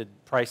affected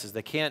prices.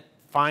 They can't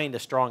find a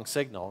strong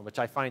signal, which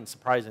I find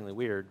surprisingly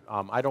weird.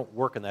 I don't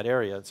work in that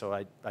area, so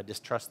I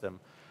distrust them.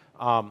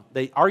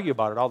 They argue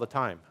about it all the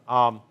time.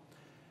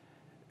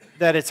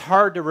 That it's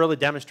hard to really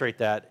demonstrate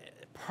that.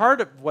 Part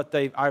of what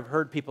I've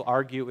heard people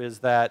argue is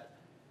that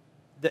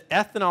the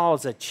ethanol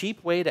is a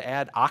cheap way to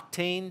add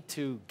octane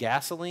to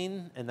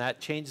gasoline, and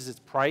that changes its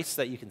price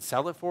that you can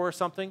sell it for or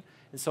something.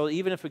 And so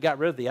even if we got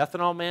rid of the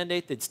ethanol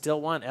mandate, they'd still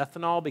want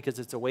ethanol because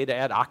it's a way to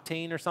add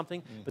octane or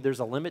something, but there's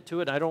a limit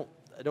to it. I don't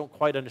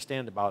quite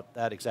understand about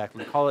that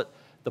exactly. They call it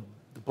the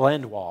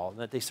blend wall, and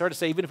that they sort of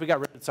say even if we got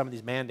rid of some of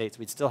these mandates,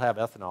 we'd still have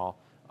ethanol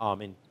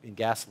in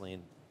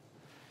gasoline.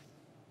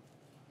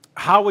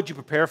 How would you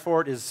prepare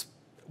for it is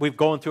we're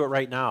going through it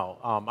right now.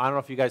 I don't know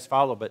if you guys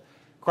follow, but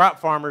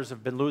crop farmers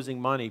have been losing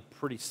money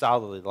pretty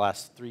solidly the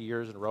last 3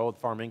 years in a row. The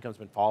farm income's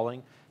been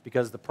falling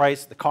because the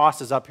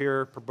cost is up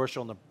here per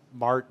bushel, and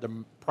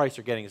the price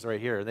they're getting is right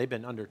here. They've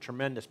been under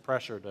tremendous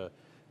pressure to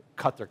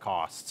cut their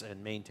costs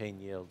and maintain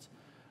yields.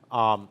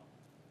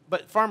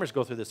 But farmers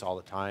go through this all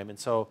the time, and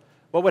so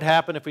what would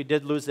happen if we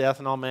did lose the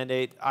ethanol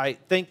mandate? I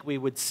think we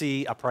would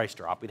see a price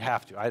drop. We'd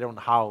have to. I don't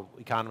know how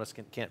economists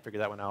can't figure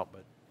that one out,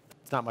 but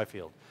it's not my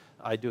field.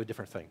 I do a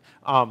different thing.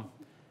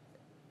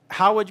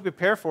 How would you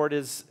prepare for it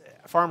is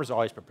farmers are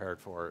always prepared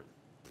for it.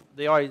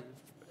 They always,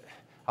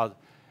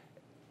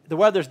 the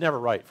weather's never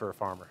right for a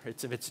farmer.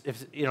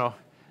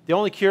 The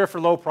only cure for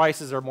low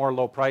prices are more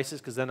low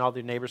prices, because then all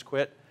the neighbors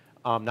quit.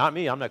 Not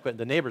me, I'm not quitting.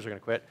 The neighbors are going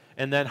to quit.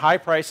 And then high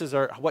prices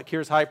are, what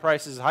cures high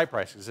prices is high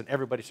prices, and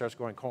everybody starts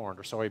growing corn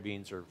or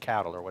soybeans or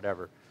cattle or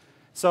whatever.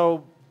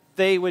 So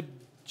they would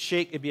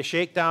it'd be a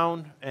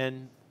shakedown,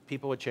 and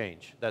people would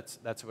change. That's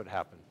what would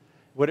happen.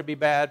 Would it be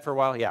bad for a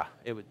while? Yeah,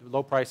 it would.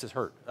 Low prices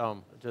hurt,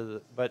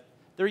 but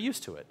they're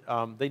used to it.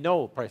 They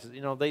know prices.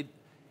 You know,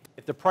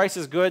 if the price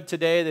is good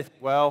today, they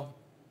think, well,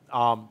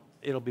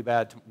 it'll be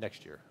bad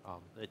next year.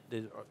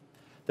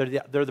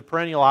 They're the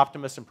perennial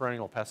optimist and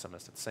perennial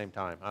pessimist at the same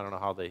time. I don't know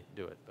how they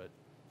do it, but.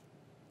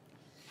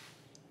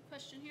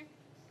 Question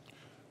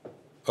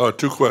here.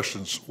 2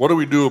 questions. What do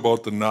we do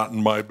about the not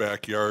in my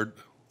backyard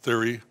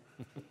theory?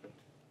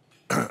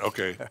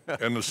 Okay.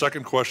 And the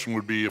second question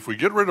would be, if we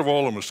get rid of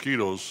all the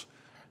mosquitoes,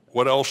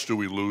 what else do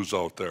we lose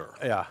out there?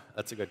 Yeah,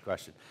 that's a good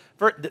question.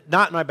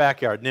 Not in my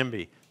backyard,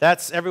 NIMBY.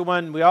 That's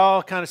everyone, we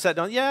all kind of sat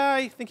down, yeah,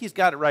 I think he's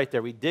got it right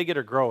there. We dig it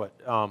or grow it.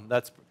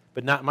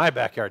 But not in my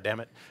backyard,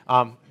 damn it.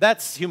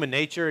 That's human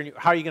nature, and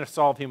how are you going to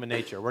solve human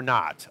nature? We're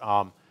not.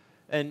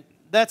 And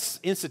that's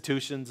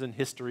institutions and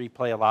history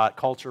play a lot,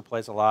 culture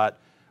plays a lot.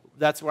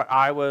 That's why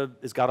Iowa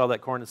has got all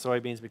that corn and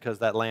soybeans, because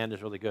that land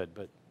is really good.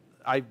 But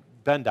I've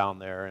been down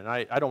there, and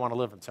I don't want to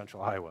live in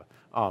central Iowa.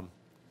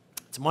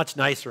 It's much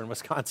nicer in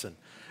Wisconsin.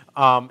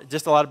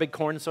 Just a lot of big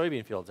corn and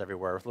soybean fields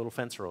everywhere with little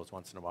fence rows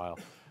once in a while.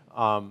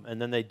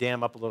 And then they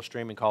dam up a little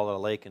stream and call it a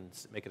lake and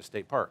make it a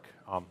state park.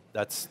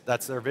 That's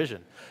their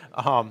vision.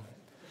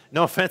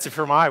 No offense if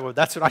you're from Iowa,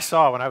 that's what I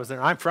saw when I was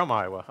there. I'm from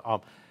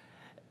Iowa.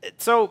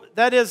 So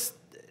that is,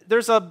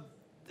 there's a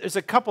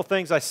couple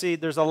things I see.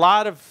 There's a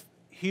lot of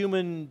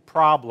human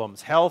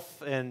problems,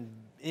 health and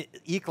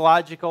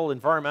ecological,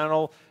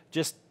 environmental,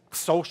 just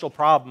social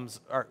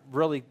problems are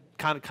really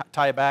kind of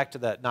tie back to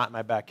that not in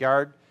my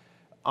backyard.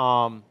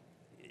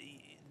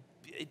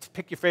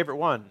 Pick your favorite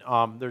one.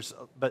 I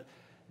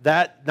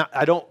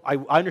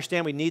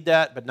understand we need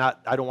that, but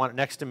I don't want it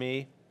next to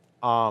me.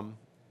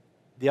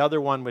 The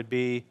other one would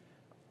be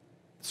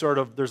sort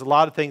of, there's a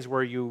lot of things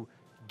where you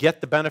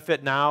get the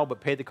benefit now, but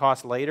pay the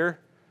cost later.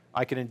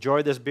 I can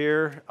enjoy this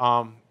beer,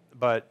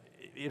 but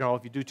you know,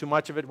 if you do too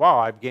much of it, wow,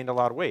 I've gained a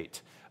lot of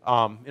weight.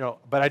 You know,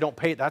 but I don't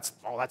pay. That's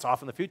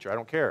off in the future. I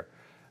don't care.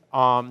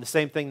 The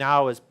same thing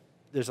now is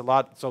there's a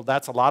lot. So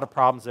that's a lot of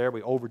problems there.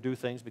 We overdo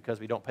things because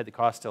we don't pay the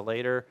cost till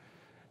later.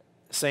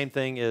 Same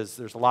thing is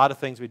there's a lot of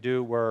things we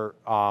do where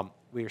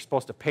we are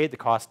supposed to pay the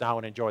cost now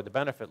and enjoy the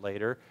benefit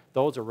later.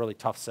 Those are really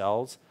tough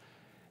sells.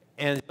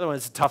 And the other one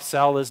that's a tough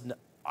sell is,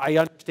 I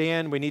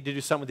understand we need to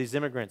do something with these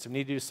immigrants. We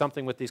need to do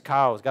something with these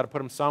cows. Got to put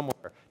them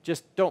somewhere.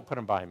 Just don't put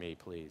them by me,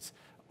 please.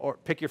 Or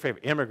pick your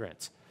favorite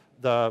immigrants,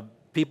 the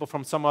people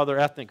from some other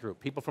ethnic group,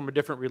 people from a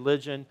different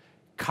religion,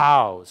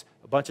 cows,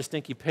 a bunch of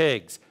stinky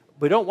pigs.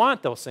 We don't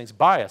want those things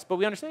by us, but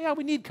we understand, yeah,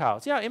 we need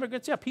cows. Yeah,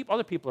 immigrants, yeah,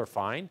 other people are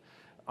fine.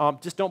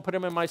 Just don't put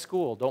them in my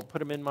school. Don't put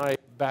them in my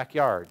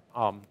backyard.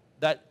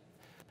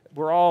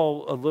 We're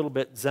all a little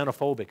bit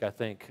xenophobic, I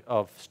think,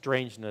 of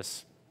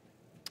strangeness.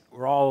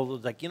 We're all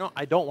like, you know,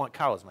 I don't want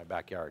cows in my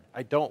backyard.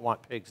 I don't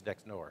want pigs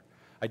next door.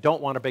 I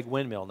don't want a big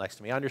windmill next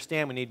to me. I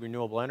understand we need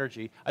renewable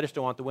energy. I just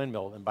don't want the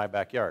windmill in my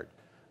backyard.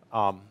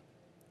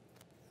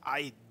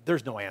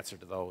 There's no answer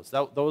to those.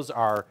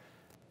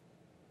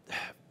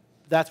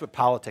 That's what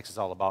politics is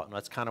all about, and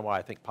that's kind of why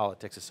I think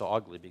politics is so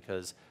ugly,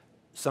 because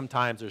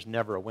sometimes there's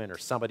never a winner.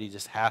 Somebody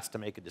just has to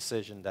make a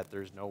decision that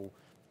there's no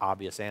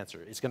obvious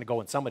answer. It's going to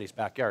go in somebody's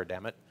backyard,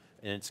 damn it,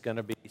 and it's going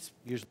to be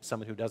usually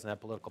someone who doesn't have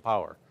political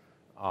power.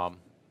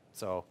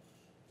 So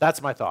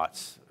that's my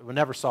thoughts. We'll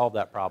never solve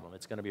that problem.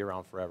 It's going to be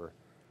around forever.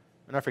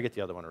 And I forget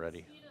the other one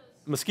already.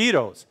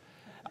 Mosquitoes.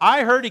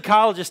 I heard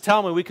ecologists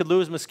tell me we could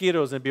lose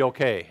mosquitoes and it'd be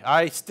okay.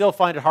 I still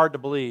find it hard to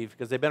believe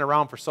because they've been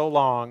around for so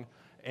long,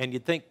 and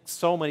you'd think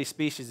so many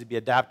species would be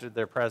adapted to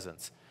their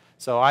presence.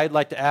 So I'd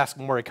like to ask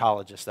more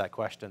ecologists that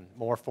question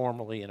more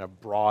formally in a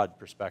broad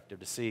perspective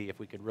to see if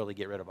we could really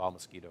get rid of all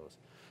mosquitoes.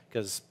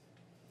 Because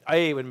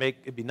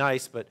it'd be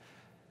nice, but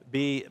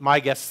B, my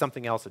guess is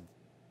something else would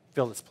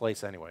fill its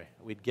place anyway.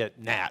 We'd get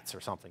gnats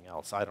or something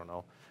else. I don't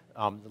know.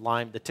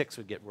 The ticks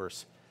would get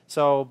worse.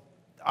 So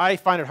I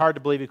find it hard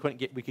to believe we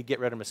could get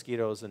rid of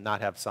mosquitoes and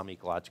not have some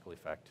ecological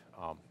effect.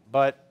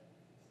 But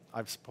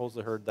I've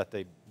supposedly heard that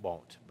they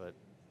won't. But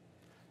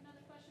another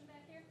question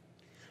back here.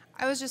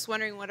 I was just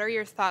wondering, what are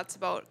your thoughts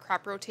about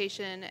crop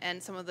rotation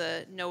and some of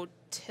the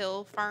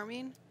no-till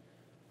farming?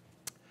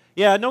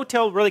 Yeah,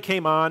 no-till really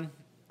came on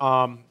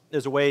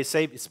as a way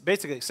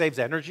basically it saves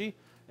energy,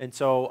 and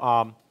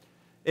so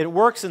it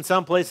works in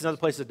some places, in other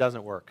places it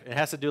doesn't work. It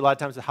has to do a lot of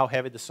times with how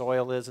heavy the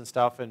soil is and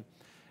stuff, and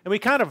we've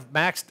kind of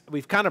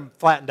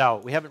flattened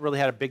out. We haven't really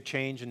had a big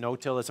change in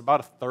no-till. It's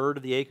about 1/3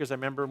 of the acres, I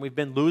remember, and we've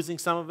been losing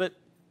some of it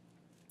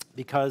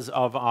because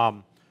of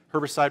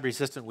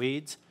herbicide-resistant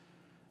weeds.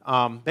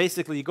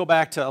 Basically, you go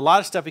back to a lot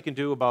of stuff we can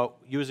do about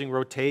using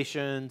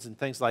rotations and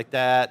things like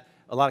that,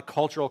 a lot of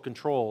cultural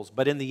controls,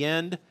 but in the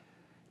end,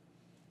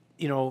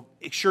 you know,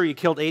 sure, you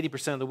killed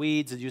 80% of the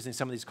weeds using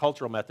some of these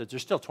cultural methods.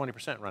 There's still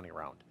 20% running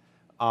around.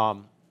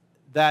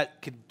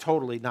 That could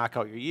totally knock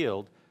out your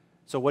yield.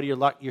 So what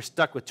are you're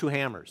stuck with two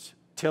hammers,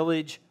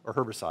 tillage or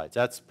herbicides.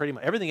 That's pretty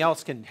much, everything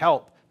else can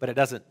help, but it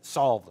doesn't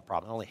solve the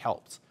problem, it only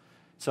helps.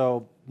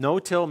 So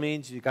no-till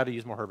means you've got to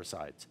use more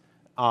herbicides.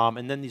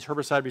 And then these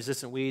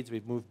herbicide-resistant weeds,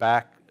 we've moved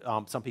back.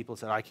 Some people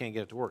said, I can't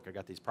get it to work. I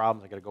got these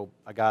problems.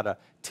 I got to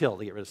till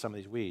to get rid of some of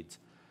these weeds.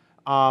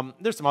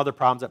 There's some other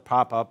problems that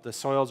pop up. The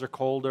soils are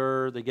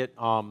colder. They get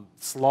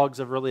slugs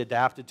have really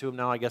adapted to them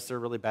now. I guess they're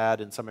really bad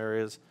in some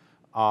areas.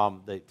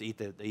 They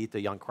eat the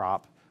young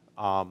crop,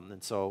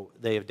 and so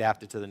they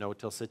adapted to the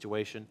no-till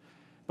situation.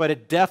 But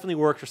it definitely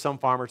works for some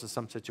farmers in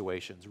some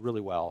situations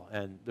really well.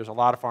 And there's a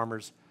lot of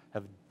farmers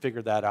have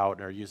figured that out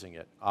and are using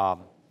it. What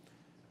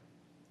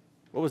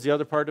was the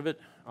other part of it?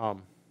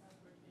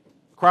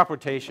 Crop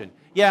rotation.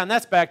 Yeah, and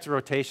that's back to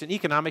rotation.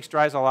 Economics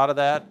drives a lot of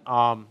that.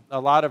 I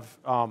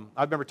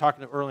remember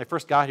talking early when I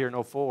first got here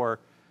in '04,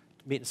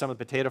 meeting some of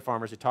the potato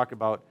farmers. They talked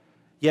about,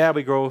 yeah,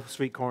 we grow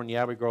sweet corn,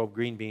 yeah, we grow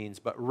green beans,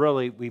 but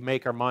really we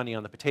make our money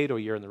on the potato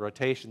year in the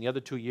rotation. The other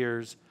 2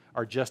 years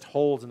are just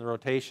holes in the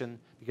rotation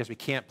because we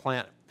can't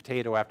plant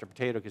potato after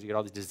potato because you get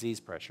all this disease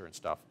pressure and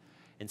stuff.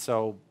 And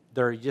so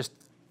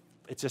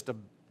it's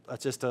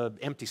just an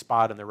empty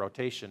spot in the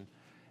rotation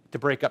to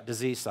break up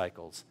disease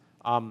cycles.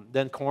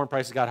 Then corn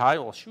prices got high.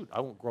 Well, shoot, I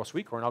won't grow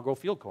sweet corn. I'll grow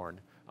field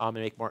corn and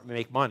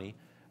make money.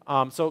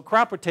 So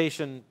crop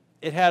rotation,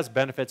 it has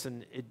benefits,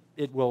 and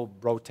it will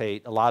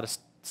rotate. A lot of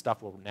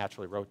stuff will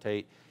naturally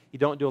rotate. You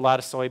don't do a lot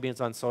of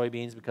soybeans on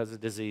soybeans because of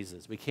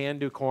diseases. We can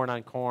do corn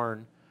on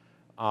corn,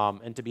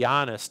 and to be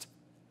honest,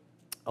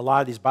 a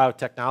lot of these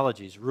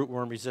biotechnologies,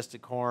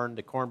 rootworm-resistant corn,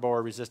 the corn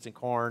borer-resistant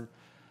corn,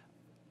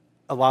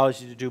 allows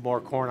you to do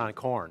more corn on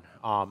corn.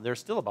 There's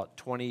still about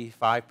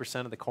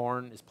 25% of the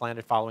corn is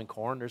planted following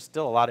corn. There's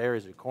still a lot of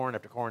areas of corn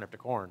after corn after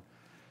corn.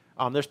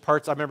 There's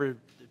parts, I remember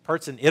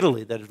parts in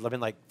Italy that have lived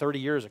in like 30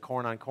 years of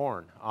corn on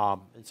corn.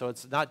 And so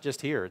it's not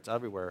just here, it's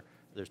everywhere.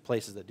 There's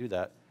places that do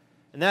that.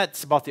 And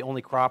that's about the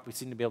only crop we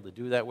seem to be able to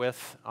do that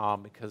with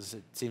because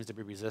it seems to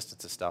be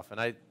resistant to stuff.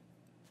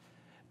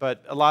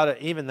 But a lot of,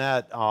 even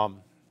that,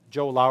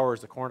 Joe Lauer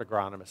is the corn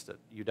agronomist at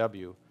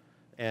UW,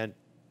 and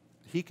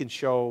he can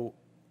show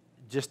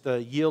just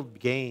the yield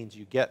gains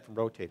you get from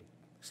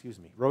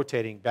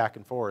rotating back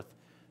and forth.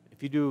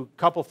 If you do a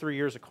couple, 3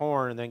 years of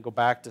corn and then go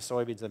back to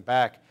soybeans and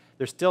back,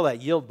 there's still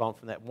that yield bump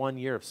from that 1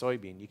 year of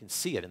soybean. You can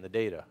see it in the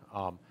data,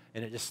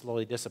 and it just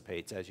slowly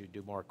dissipates as you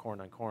do more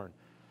corn on corn.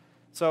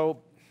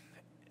 So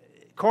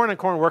corn on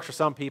corn works for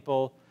some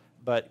people,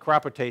 but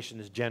crop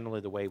rotation is generally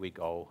the way we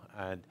go.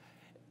 And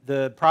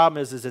the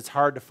problem is it's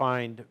hard to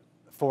find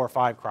 4 or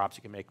 5 crops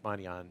you can make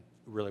money on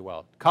really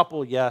well.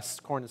 Couple, yes,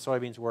 corn and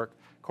soybeans work.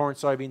 Corn,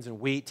 soybeans, and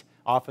wheat,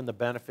 often the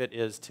benefit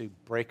is to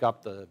break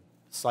up the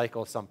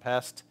cycle of some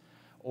pest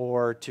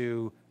or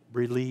to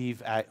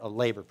relieve a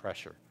labor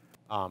pressure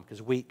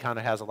because wheat kind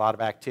of has a lot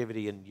of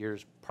activity in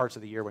parts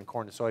of the year when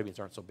corn and soybeans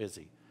aren't so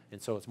busy. And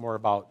so it's more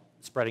about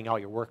spreading out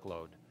your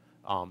workload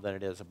than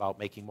it is about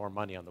making more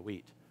money on the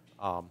wheat.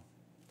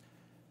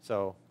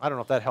 So I don't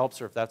know if that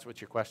helps or if that's what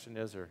your question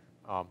is,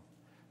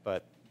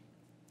 but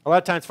a lot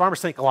of times farmers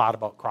think a lot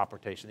about crop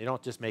rotation. They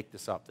don't just make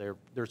this up.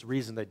 There's a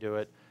reason they do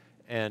it,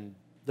 and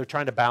they're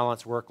trying to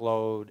balance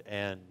workload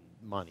and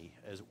money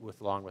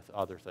along with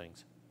other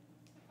things.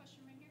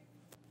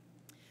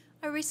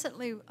 I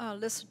recently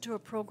listened to a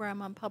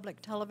program on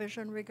public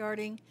television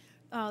regarding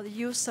the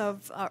use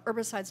of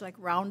herbicides like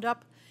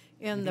Roundup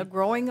in the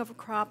growing of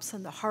crops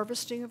and the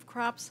harvesting of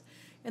crops.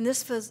 And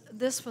this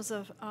was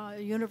a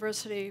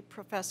university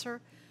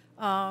professor,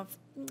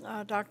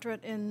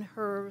 doctorate in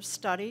her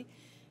study,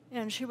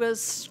 and she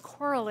was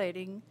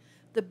correlating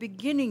the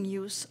beginning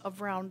use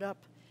of Roundup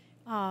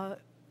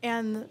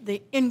and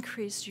the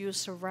increased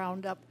use of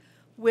Roundup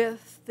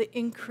with the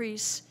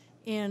increase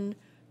in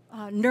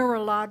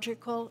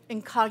neurological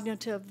and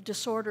cognitive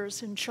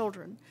disorders in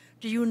children.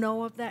 Do you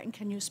know of that, and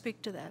can you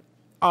speak to that?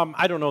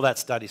 I don't know that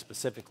study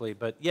specifically,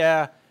 but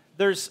yeah,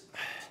 there's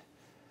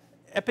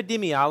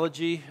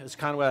epidemiology is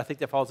kind of what I think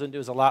that falls into,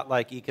 is a lot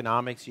like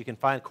economics. You can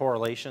find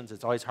correlations.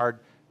 It's always hard.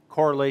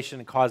 Correlation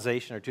and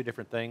causation are two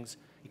different things.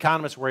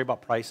 Economists worry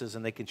about prices,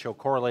 and they can show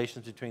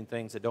correlations between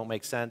things that don't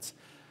make sense.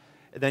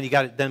 And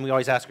then we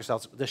always ask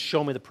ourselves, just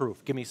show me the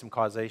proof. Give me some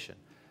causation.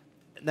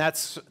 And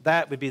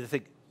that would be the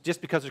thing.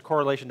 Just because there's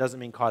correlation doesn't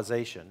mean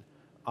causation.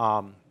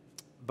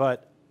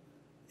 But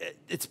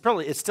it's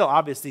still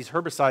obvious these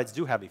herbicides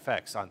do have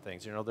effects on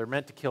things. You know, they're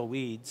meant to kill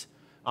weeds,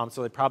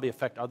 so they probably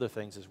affect other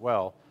things as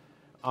well.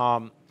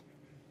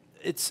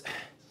 It's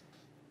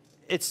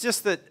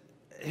just that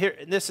here,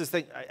 and this is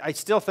the thing, I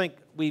still think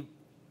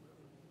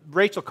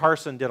Rachel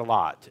Carson did a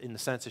lot in the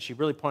sense that she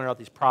really pointed out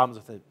these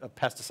problems with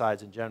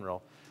pesticides in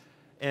general.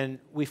 And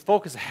we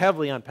focus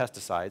heavily on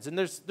pesticides, and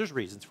there's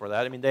reasons for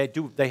that. I mean,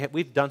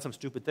 we've done some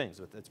stupid things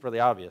with it. It's really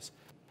obvious.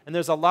 And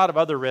there's a lot of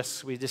other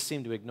risks we just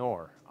seem to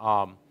ignore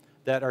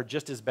that are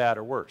just as bad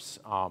or worse.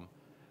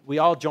 We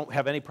all don't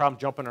have any problem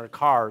jumping in our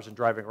cars and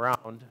driving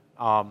around.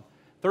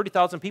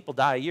 30,000 people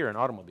die a year in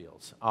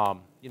automobiles. I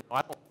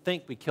don't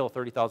think we kill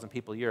 30,000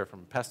 people a year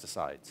from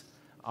pesticides.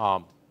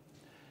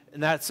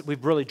 And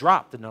we've really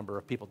dropped the number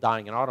of people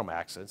dying in auto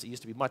accidents. It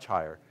used to be much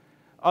higher.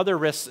 Other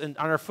risks on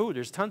our food,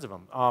 there's tons of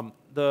them.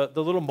 The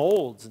little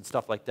molds and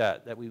stuff like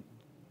that,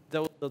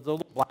 the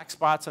little black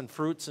spots on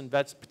fruits and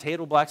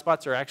potato black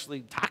spots are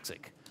actually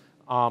toxic.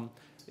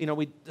 You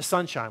know, the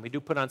sunshine, we do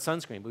put on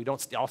sunscreen, but we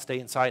don't all stay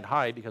inside and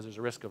hide because there's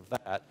a risk of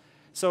that.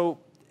 So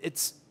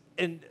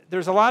and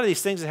there's a lot of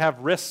these things that have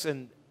risks,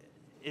 and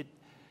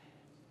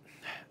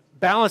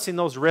balancing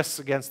those risks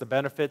against the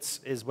benefits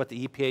is what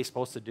the EPA is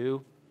supposed to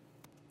do.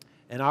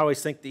 And I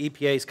always think the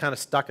EPA is kind of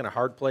stuck in a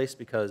hard place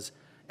because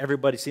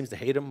everybody seems to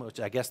hate them, which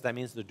I guess that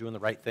means they're doing the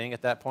right thing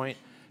at that point,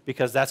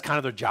 because that's kind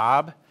of their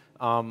job.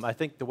 I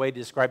think the way to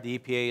describe the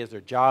EPA is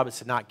their job is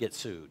to not get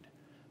sued.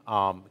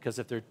 Because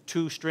if they're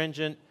too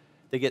stringent,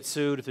 they get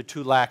sued. If they're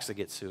too lax, they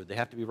get sued. They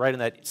have to be right in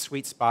that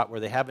sweet spot where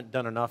they haven't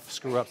done enough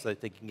screw-ups so that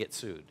they can get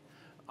sued.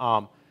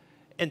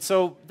 And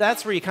so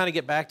that's where you kind of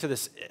get back to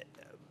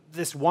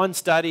this one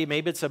study.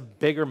 Maybe it's a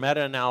bigger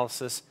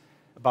meta-analysis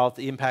about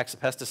the impacts of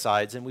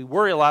pesticides. And we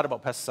worry a lot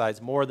about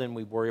pesticides more than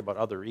we worry about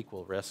other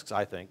equal risks,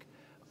 I think.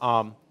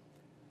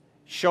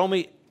 Show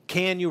me,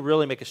 can you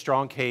really make a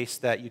strong case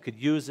that you could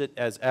use it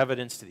as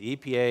evidence to the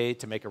EPA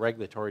to make a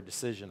regulatory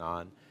decision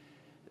on?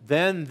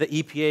 Then the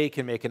EPA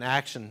can make an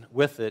action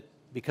with it,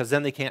 because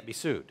then they can't be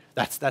sued.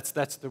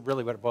 That's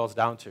really what it boils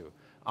down to.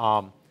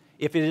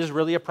 If it is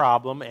really a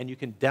problem and you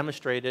can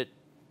demonstrate it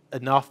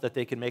enough that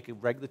they can make a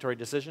regulatory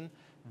decision,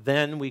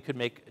 then we could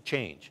make a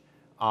change.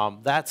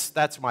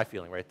 That's my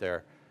feeling right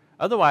there.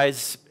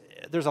 Otherwise,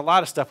 there's a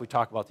lot of stuff we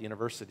talk about at the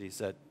universities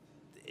that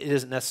it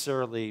isn't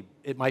necessarily,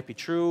 it might be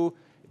true,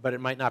 but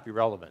it might not be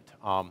relevant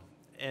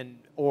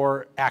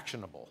or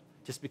actionable.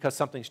 Just because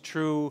something's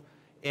true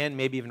and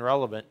maybe even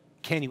relevant,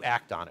 can you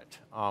act on it?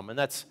 And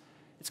it's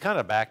kind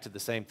of back to the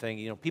same thing.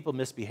 You know, people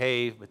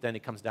misbehave, but then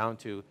it comes down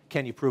to,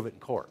 can you prove it in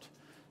court?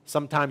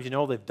 Sometimes you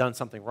know they've done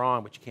something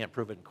wrong, but you can't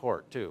prove it in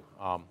court too.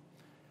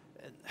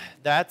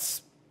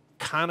 That's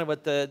kind of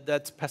what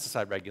that's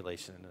pesticide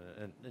regulation,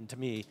 and to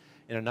me,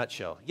 in a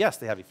nutshell. Yes,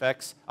 they have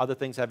effects. Other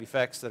things have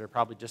effects that are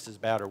probably just as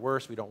bad or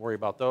worse. We don't worry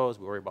about those.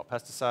 We worry about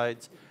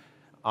pesticides.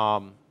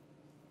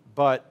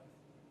 But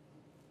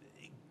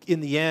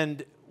in the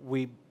end,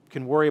 we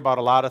can worry about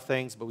a lot of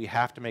things, but we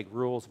have to make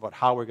rules about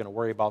how we're going to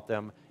worry about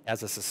them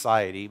as a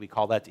society. We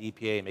call that the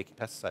EPA, making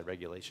pesticide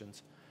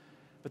regulations.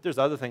 But there's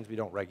other things we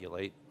don't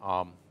regulate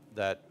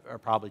that are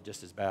probably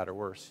just as bad or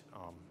worse.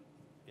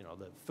 You know,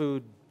 the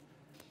food,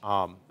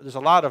 there's a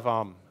lot of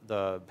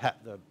the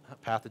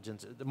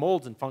pathogens, the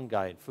molds and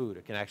fungi in food.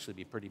 It can actually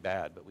be pretty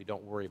bad, but we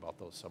don't worry about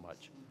those so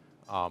much,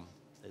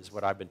 is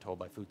what I've been told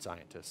by food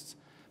scientists.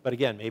 But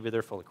again, maybe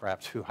they're full of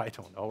crap too, I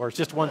don't know, or it's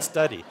just one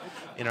study,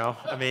 you know?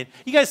 I mean,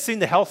 you guys seen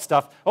the health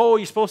stuff. Oh,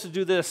 you're supposed to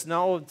do this.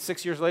 No,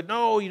 6 years later,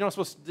 no, you're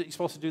supposed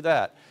to do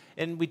that.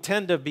 And we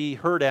tend to be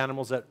herd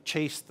animals that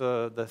chase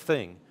the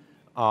thing,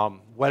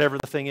 whatever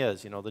the thing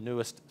is, you know, the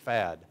newest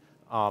fad.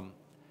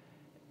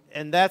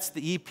 And that's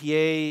the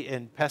EPA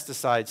and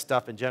pesticide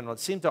stuff in general. It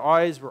seems to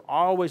we're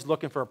always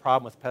looking for a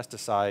problem with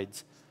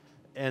pesticides,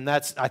 and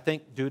that's, I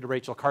think, due to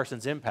Rachel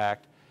Carson's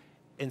impact.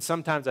 And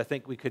sometimes I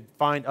think we could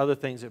find other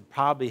things that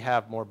probably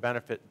have more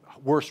benefit,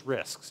 worse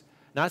risks.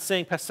 Not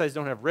saying pesticides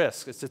don't have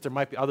risks, it's that there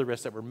might be other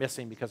risks that we're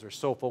missing because we're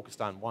so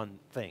focused on one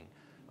thing.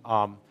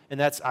 And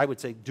that's, I would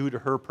say, due to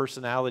her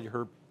personality,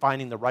 her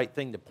finding the right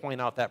thing to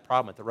point out that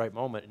problem at the right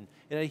moment, and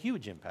it had a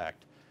huge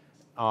impact.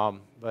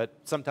 But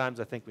sometimes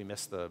I think we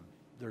miss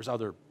there's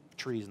other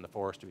trees in the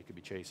forest we could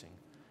be chasing.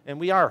 And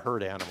we are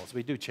herd animals.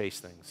 We do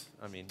chase things.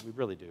 I mean, we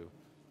really do.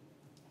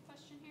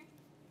 Question here?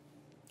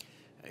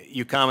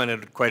 You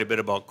commented quite a bit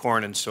about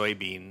corn and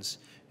soybeans,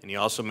 and you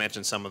also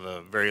mentioned some of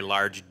the very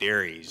large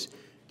dairies.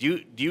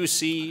 Do you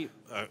see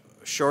a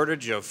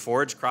shortage of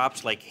forage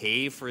crops like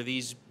hay for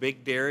these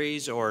big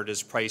dairies, or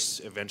does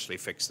price eventually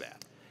fix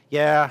that?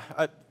 Yeah,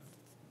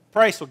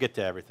 price will get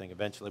to everything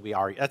eventually.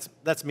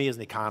 That's me as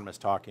an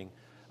economist talking.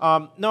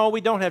 No,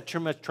 we don't have too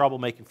much trouble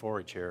making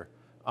forage here.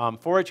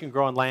 Forage can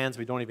grow on lands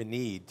we don't even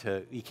need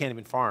to, you can't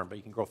even farm, but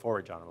you can grow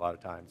forage on it a lot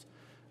of times.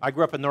 I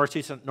grew up in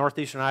northeastern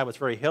Iowa. It's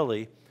very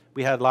hilly.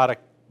 We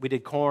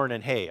did corn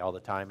and hay all the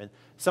time. And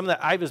some of that,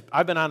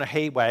 I've been on a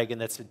hay wagon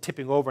that's been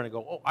tipping over, and I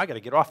go, oh, I got to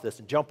get off this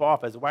and jump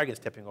off as the wagon's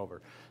tipping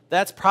over.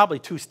 That's probably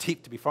too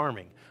steep to be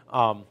farming.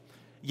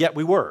 Yet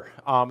we were.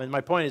 And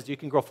my point is, you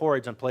can grow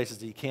forage on places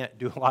that you can't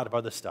do a lot of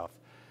other stuff.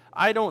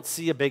 I don't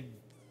see a big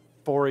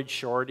forage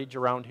shortage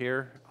around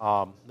here.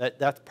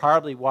 That's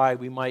probably why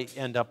we might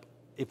end up,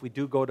 if we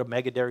do go to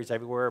mega dairies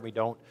everywhere, we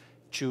don't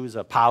choose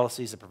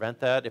policies to prevent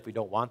that, if we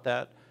don't want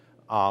that,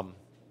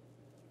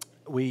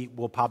 we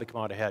will probably come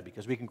out ahead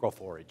because we can grow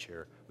forage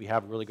here. We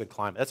have a really good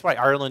climate. That's why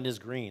Ireland is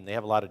green. They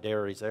have a lot of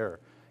dairies there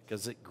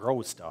because it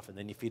grows stuff, and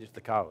then you feed it to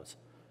the cows.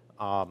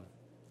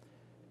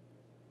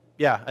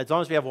 Yeah, as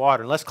long as we have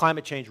water, unless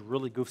climate change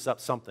really goofs up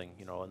something,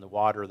 you know, in the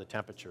water or the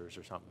temperatures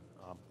or something,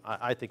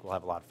 I think we'll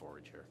have a lot of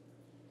forage here.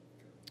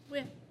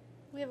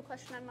 We have a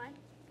question online.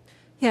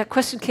 Yeah, a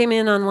question came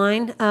in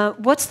online.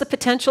 What's the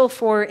potential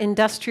for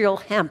industrial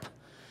hemp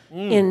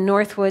in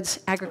Northwoods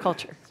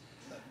agriculture?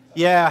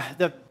 Yeah,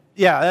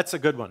 Yeah, that's a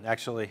good one,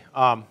 actually.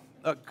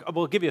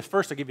 We'll give you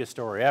first. I'll give you a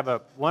story. I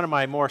have one of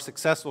my more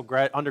successful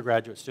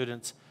undergraduate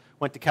students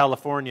went to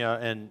California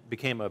and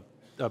became a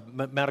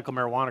medical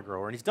marijuana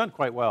grower, and he's done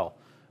quite well.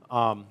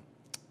 But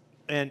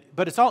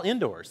it's all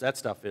indoors. That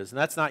stuff is, and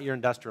that's not your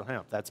industrial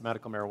hemp. That's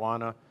medical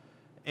marijuana.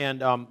 And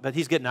but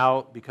he's getting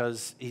out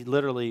because he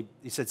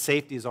said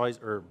safety is always,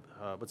 or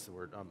what's the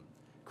word?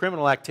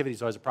 Criminal activity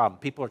is always a problem.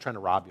 People are trying to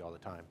rob you all the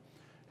time,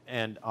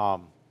 and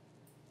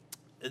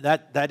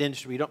that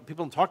industry,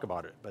 people don't talk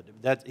about it.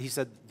 But he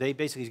said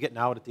he's getting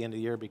out at the end of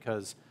the year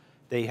because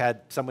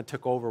someone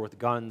took over with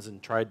guns and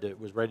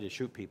was ready to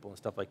shoot people and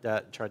stuff like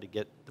that and tried to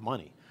get the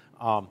money.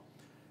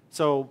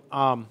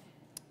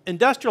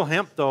 Industrial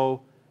hemp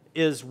though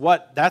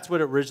that's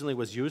what it originally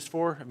was used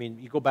for. I mean,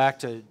 you go back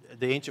to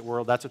the ancient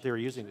world, that's what they were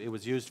using. It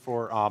was used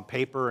for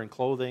paper and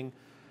clothing,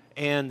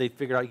 and they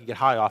figured out you could get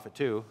high off it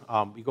too.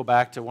 You go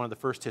back to one of the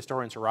first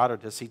historians,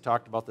 Herodotus, he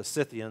talked about the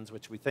Scythians,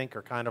 which we think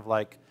are kind of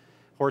like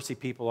horsey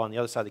people on the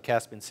other side of the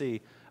Caspian Sea,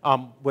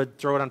 would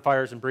throw it on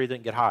fires and breathe it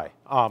and get high.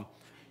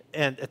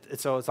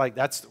 So it's like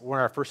that's when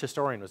our first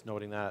historian was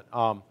noting that.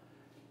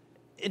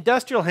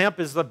 Industrial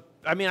hemp is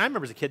I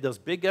remember as a kid, those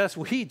big-ass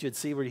weeds you'd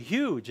see were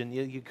huge, and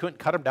you couldn't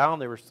cut them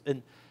down.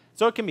 And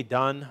so it can be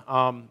done.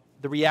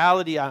 The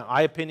reality,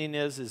 my opinion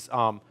is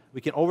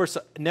we can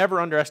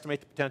never underestimate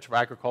the potential for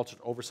agriculture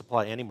to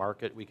oversupply any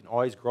market. We can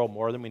always grow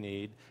more than we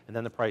need, and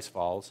then the price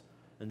falls.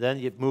 And then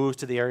it moves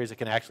to the areas that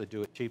can actually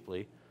do it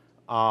cheaply.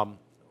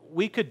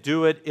 We could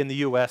do it in the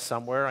U.S.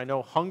 somewhere. I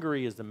know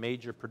Hungary is the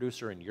major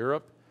producer in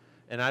Europe,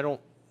 and I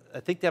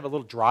think they have a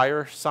little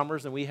drier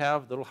summers than we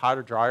have, a little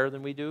hotter, drier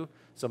than we do.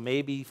 So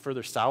maybe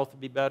further south would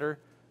be better.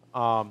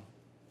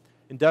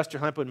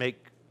 Industrial hemp would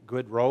make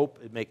good rope,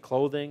 it'd make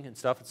clothing and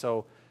stuff.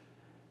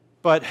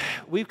 But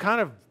we've kind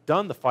of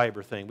done the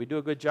fiber thing. We do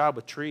a good job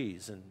with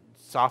trees and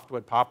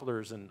softwood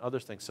poplars and other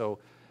things. So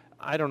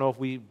I don't know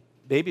if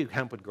maybe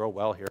hemp would grow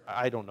well here.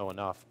 I don't know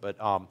enough, but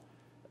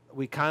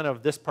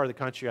this part of the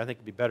country, I think,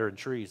 would be better in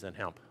trees than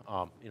hemp,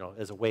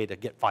 as a way to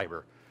get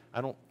fiber.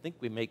 I don't think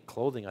we make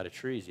clothing out of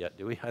trees yet,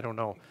 do we? I don't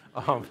know.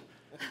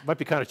 Might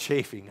be kind of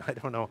chafing. I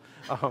don't know.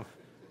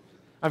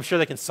 I'm sure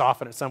they can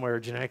soften it somewhere or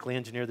genetically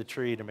engineer the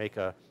tree to make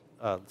a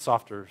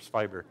softer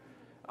fiber.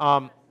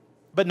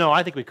 But no,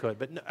 I think we could.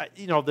 But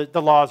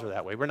the laws are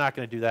that way. We're not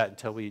going to do that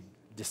until we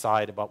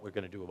decide about what we're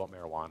going to do about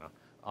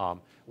marijuana.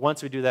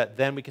 Once we do that,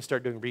 then we can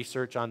start doing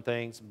research on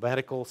things,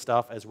 medical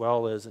stuff as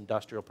well as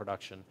industrial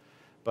production.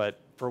 But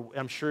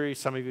I'm sure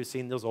some of you have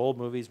seen those old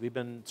movies. We've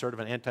been sort of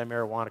an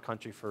anti-marijuana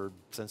country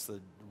since the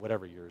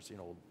whatever years,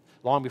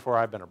 long before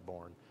I've been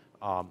born.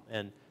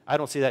 And I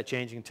don't see that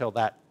changing until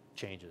that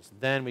changes.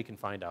 Then we can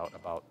find out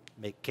about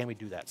can we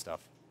do that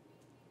stuff.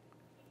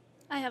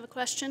 I have a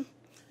question.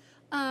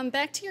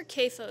 Back to your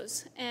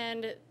CAFOs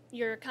and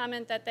your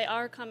comment that they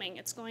are coming,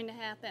 it's going to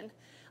happen.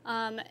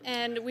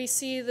 And we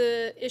see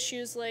the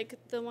issues like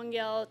the one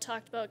gal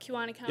talked about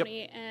Kewaunee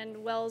County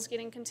and wells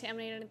getting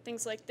contaminated and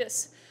things like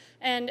this.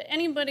 And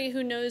anybody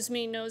who knows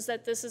me knows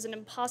that this is an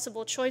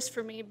impossible choice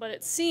for me, but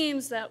it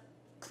seems that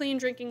clean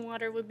drinking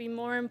water would be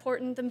more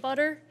important than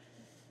butter,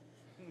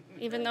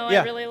 even though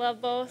I really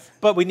love both.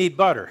 But we need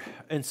butter.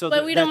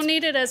 But we don't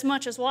need it as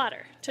much as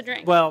water to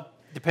drink. Well,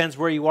 depends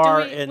where you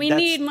are. We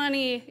need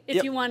money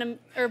if you want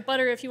to, or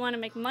butter if you want to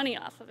make money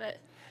off of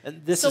it.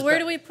 So where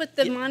do we put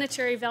the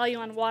monetary value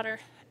on water?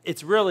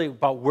 It's really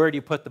about where do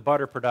you put the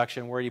butter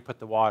production, where do you put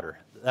the water.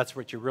 That's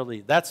what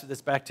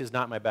this back to is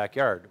not my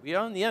backyard.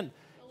 In the end,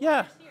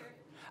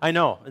 I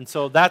know. And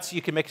so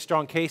you can make a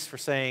strong case for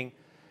saying,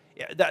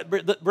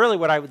 really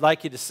what I would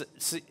like you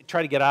to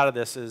try to get out of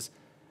this is,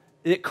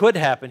 it could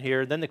happen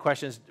here. Then the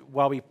question is,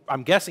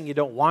 I'm guessing you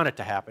don't want it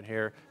to happen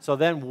here. So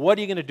then what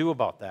are you going to do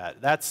about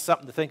that? That's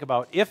something to think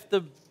about. If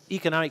the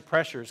economic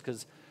pressures,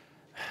 because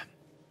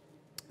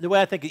the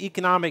way I think of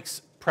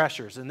economics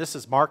pressures, and this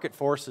is market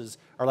forces,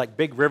 are like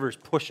big rivers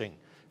pushing.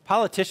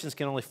 Politicians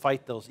can only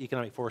fight those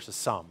economic forces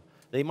some.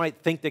 They might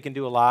think they can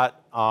do a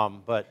lot,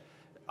 but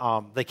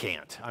they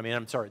can't. I mean,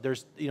 I'm sorry.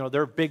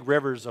 There are big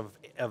rivers of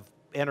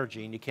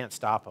energy, and you can't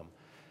stop them.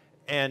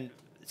 And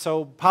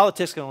so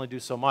politics can only do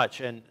so much.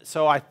 And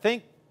so I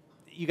think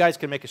you guys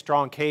can make a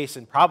strong case,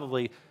 and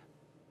probably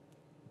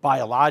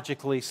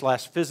biologically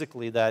 /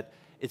 physically, that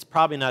it's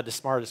probably not the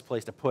smartest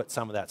place to put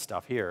some of that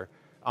stuff here.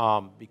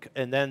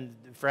 And then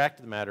the fact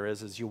of the matter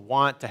is you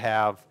want to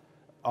have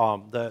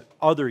the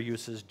other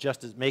uses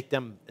make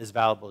them as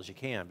valuable as you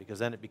can, because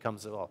then it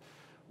becomes, well,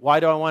 why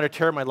do I want to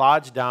tear my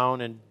lodge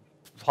down and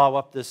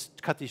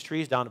cut these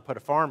trees down to put a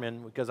farm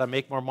in, because I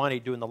make more money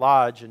doing the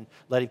lodge and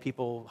letting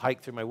people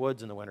hike through my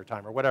woods in the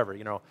wintertime or whatever.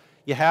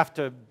 You have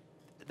to,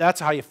 that's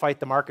how you fight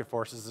the market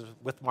forces,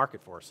 with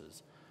market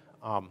forces.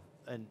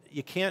 And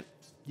you can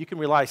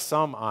rely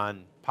some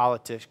on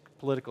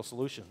political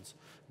solutions,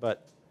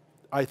 but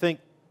I think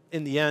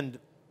in the end,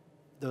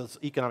 those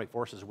economic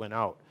forces win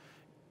out.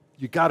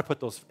 You got to put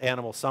those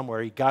animals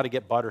somewhere. You got to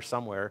get butter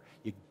somewhere.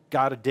 You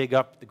got to dig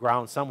up the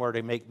ground somewhere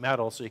to make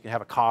metal so you can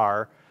have a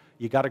car.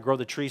 You got to grow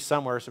the trees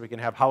somewhere so we can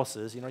have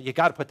houses. You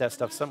got to put that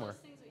stuff somewhere.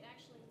 Things we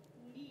actually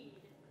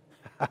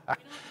need.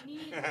 don't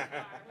need the car.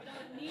 We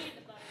don't need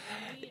the butter.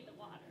 We need the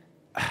water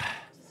to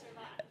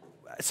survive.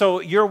 So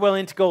you're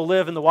willing to go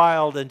live in the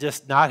wild and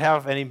just not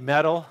have any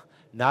metal,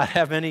 not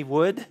have any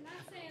wood? I'm not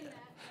saying that.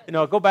 You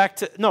know, go back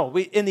to, no,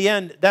 in the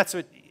end, that's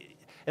what,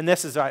 and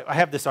this is, I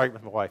have this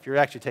argument with my wife. You're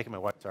actually taking my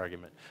wife's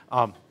argument.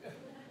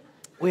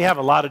 We have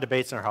a lot of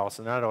debates in our house,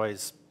 and not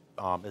always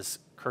as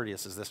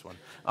courteous as this one.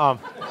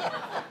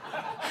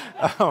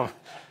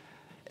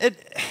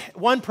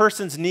 One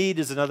person's need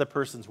is another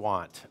person's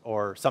want,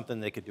 or something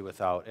they could do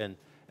without, and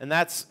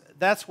that's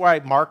why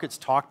markets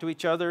talk to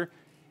each other.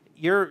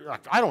 You're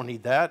like, I don't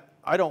need that.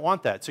 I don't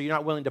want that. So you're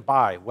not willing to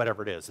buy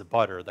whatever it is, the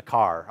butter, the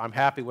car. I'm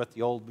happy with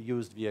the old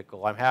used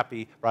vehicle. I'm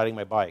happy riding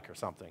my bike or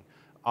something.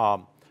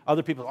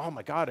 Other people, oh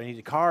my God, I need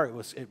a car.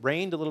 It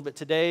rained a little bit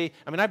today.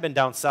 I mean, I've been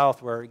down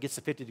south where it gets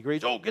to 50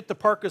 degrees. Oh, get the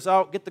parkas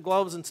out, get the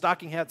gloves and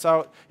stocking hats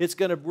out.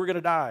 We're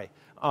gonna die.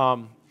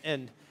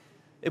 And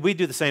we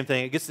do the same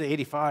thing. It gets to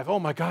 85. Oh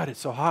my God, it's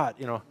so hot.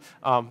 You know,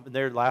 and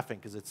they're laughing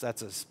because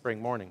that's a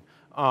spring morning.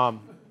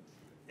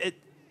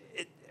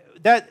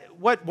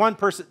 What one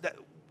person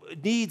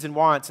needs and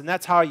wants, and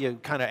that's how you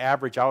kind of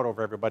average out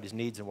over everybody's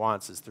needs and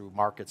wants, is through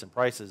markets and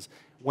prices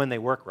when they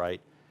work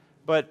right.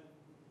 But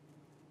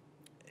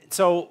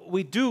so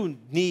we do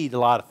need a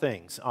lot of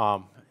things.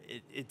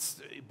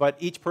 But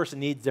each person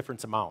needs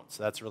different amounts.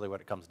 That's really what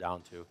it comes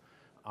down to.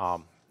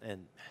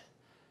 And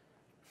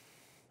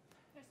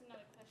There's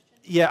another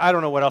question. yeah, I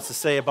don't know what else to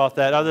say about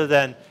that other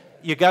than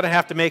you got to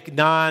have to make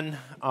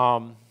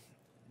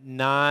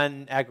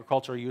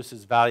non-agricultural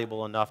uses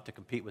valuable enough to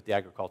compete with the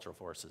agricultural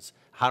forces.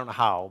 I don't know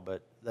how,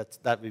 but that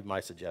would be my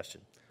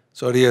suggestion.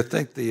 So do you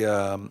think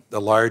the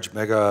large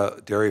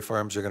mega dairy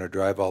farms are going to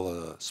drive all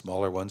the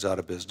smaller ones out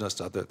of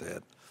business, other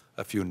than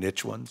a few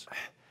niche ones?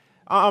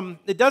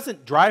 It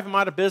doesn't drive them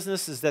out of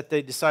business, is that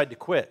they decide to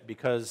quit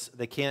because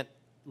they can't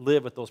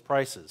live with those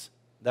prices.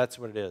 That's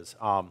what it is.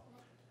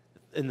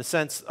 In the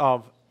sense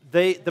of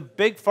the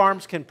big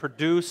farms can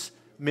produce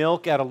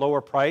milk at a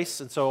lower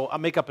price, and so I'll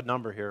make up a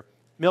number here.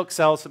 Milk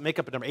sells, make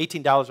up a number,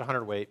 $18 a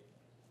hundredweight.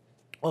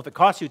 Well, if it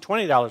costs you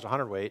 $20 a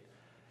hundredweight,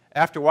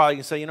 after a while you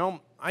can say, you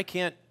know,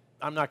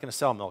 I'm not going to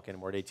sell milk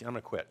anymore at 18. I'm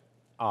going to quit.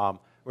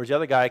 Whereas the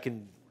other guy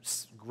can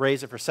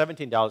raise it for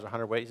 $17 a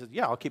hundredweight. He says,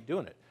 yeah, I'll keep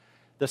doing it.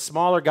 The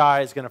smaller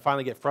guy is going to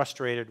finally get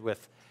frustrated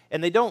with,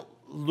 and they don't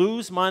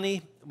lose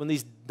money when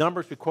these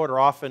numbers we quote are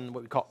often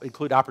what we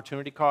include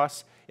opportunity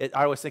costs.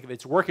 I always think of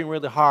it's working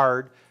really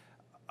hard,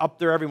 up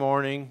there every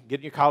morning,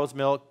 getting your cow's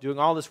milk, doing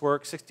all this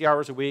work, 60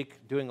 hours a week,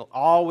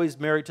 always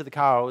married to the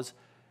cows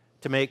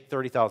to make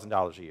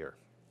 $30,000 a year.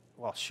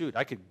 Well, shoot,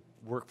 I could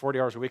work 40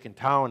 hours a week in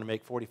town and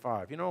make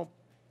 45. You know,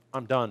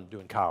 I'm done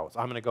doing cows.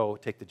 I'm going to go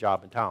take the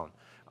job in town.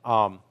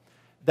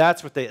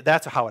 That's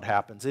how it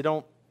happens. They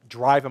don't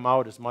drive them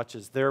out as much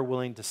as they're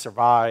willing to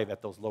survive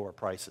at those lower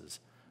prices.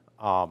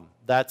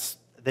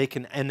 They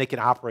can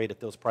operate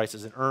at those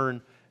prices and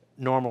earn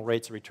normal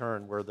rates of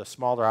return, where the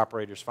smaller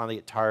operators finally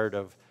get tired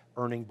of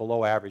earning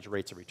below average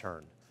rates of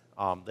return.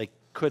 They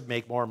could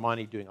make more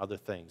money doing other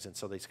things, and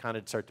so they kind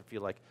of start to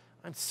feel like,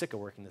 I'm sick of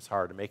working this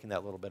hard and making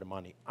that little bit of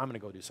money. I'm going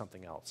to go do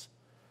something else.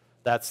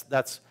 That's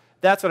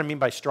what I mean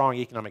by strong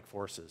economic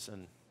forces.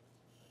 And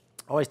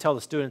I always tell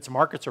the students,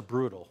 markets are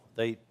brutal.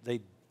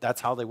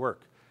 That's how they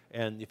work.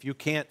 And if you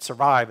can't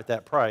survive at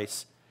that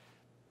price,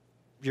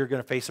 you're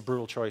going to face some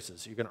brutal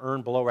choices. You're going to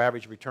earn below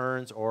average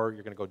returns, or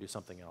you're going to go do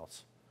something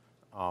else.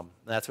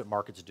 That's what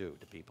markets do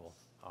to people.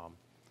 I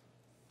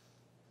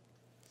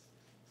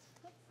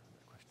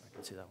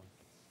can see that one.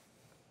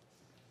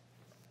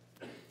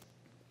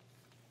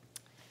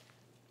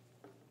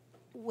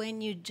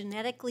 When you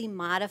genetically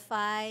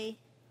modify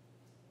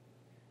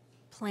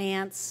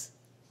plants,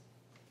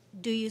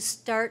 do you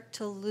start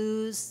to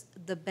lose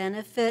the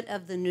benefit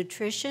of the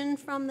nutrition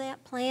from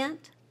that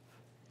plant?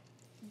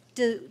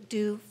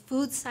 Do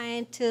food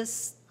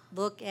scientists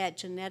look at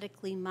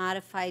genetically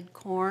modified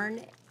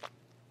corn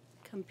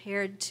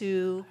compared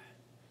to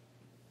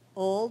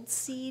old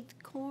seed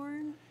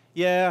corn?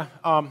 Yeah,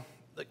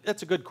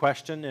 that's a good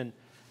question, and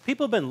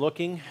people have been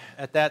looking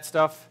at that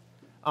stuff.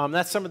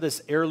 That's some of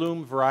this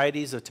heirloom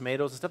varieties of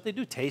tomatoes and stuff. They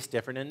do taste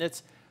different, and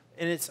it's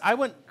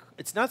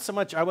not so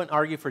much I wouldn't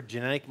argue for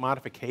genetic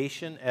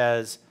modification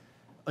as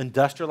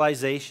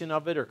industrialization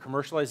of it or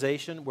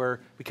commercialization,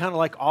 where we kind of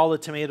like all the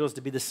tomatoes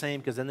to be the same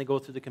because then they go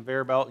through the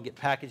conveyor belt and get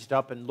packaged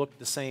up and look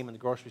the same in the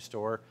grocery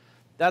store.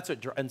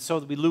 And so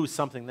we lose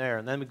something there,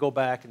 and then we go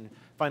back and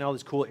find all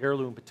these cool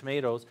heirloom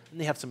tomatoes, and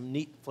they have some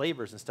neat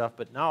flavors and stuff,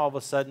 but now all of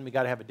a sudden we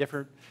got to have a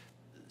different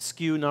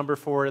SKU number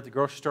for it at the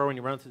grocery store when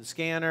you run it through the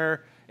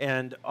scanner,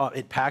 and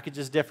it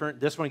packages different.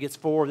 This one gets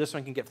 4, this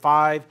one can get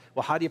 5.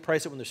 Well, how do you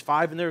price it when there's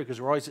 5 in there?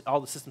 Because we're always all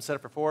the systems set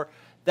up for 4.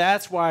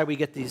 That's why we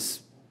get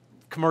these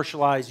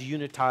commercialized,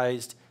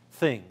 unitized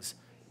things.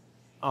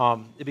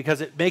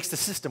 Because it makes the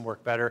system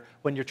work better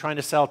when you're trying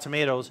to sell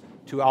tomatoes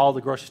to all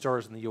the grocery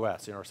stores in the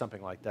U.S., or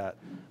something like that.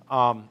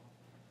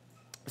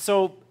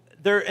 So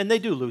and they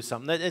do lose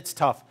something. It's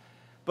tough,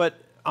 but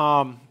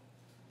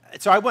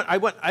So I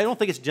don't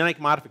think it's genetic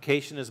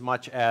modification as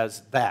much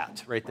as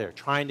that right there,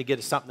 trying to get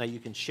to something that you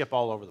can ship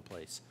all over the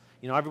place.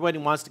 You know, everybody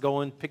wants to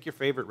go and pick your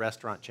favorite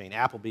restaurant chain,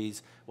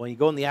 Applebee's. When you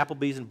go in the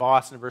Applebee's in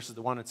Boston versus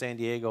the one in San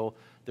Diego,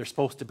 they're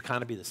supposed to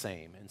kind of be the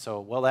same. And so,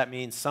 well, that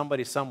means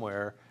somebody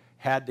somewhere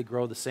had to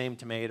grow the same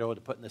tomato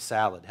to put in the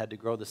salad, had to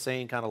grow the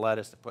same kind of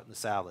lettuce to put in the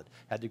salad,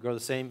 had to grow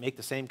make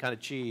the same kind of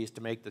cheese to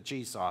make the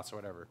cheese sauce or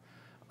whatever.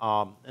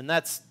 And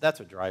that's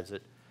what drives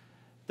it.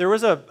 There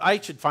was I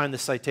should find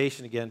this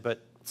citation again,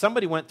 but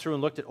somebody went through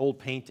and looked at old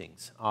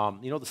paintings.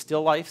 You know, the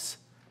still lifes,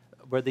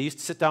 where they used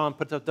to sit down and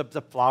put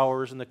the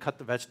flowers and they cut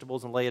the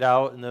vegetables and lay it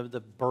out, and the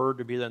bird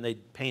would be there, and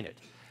they'd paint it.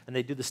 And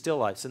they'd do the still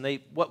lifes. And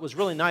what was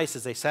really nice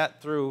is they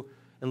sat through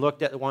and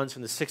looked at the ones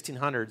from the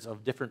 1600s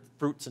of different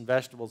fruits and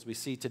vegetables we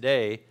see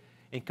today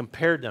and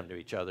compared them to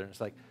each other. And it's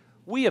like,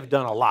 we have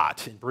done a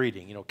lot in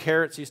breeding. You know,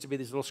 carrots used to be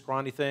these little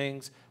scrawny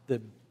things.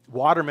 The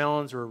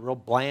watermelons were real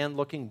bland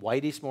looking,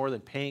 whitish more than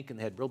pink, and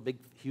they had real big,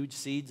 huge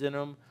seeds in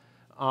them.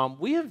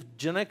 We have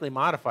genetically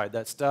modified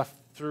that stuff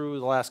through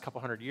the last couple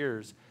hundred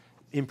years,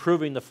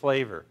 improving the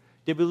flavor.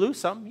 Did we lose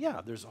some?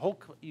 Yeah, there's a whole,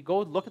 you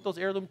go look at those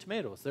heirloom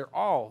tomatoes. They're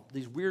all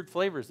these weird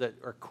flavors that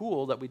are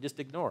cool that we just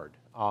ignored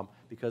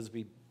because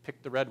we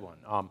picked the red one.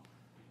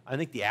 I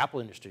think the apple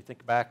industry,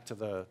 think back to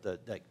the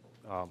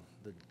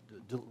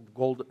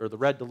gold or the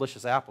red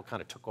delicious apple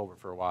kind of took over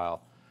for a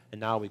while.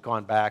 And now we've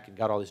gone back and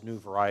got all these new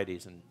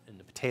varieties, and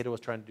the potato is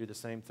trying to do the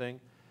same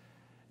thing.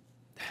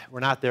 We're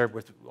not there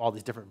with all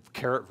these different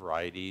carrot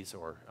varieties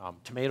or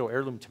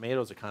heirloom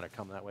tomatoes are kind of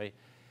come that way.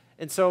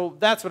 And so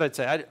that's what I'd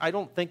say. I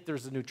don't think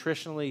there's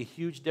nutritionally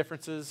huge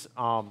differences,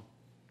 and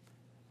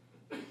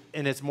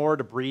it's more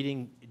to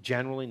breeding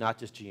generally, not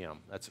just GM.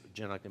 That's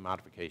genetic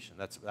modification.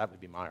 That would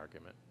be my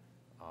argument.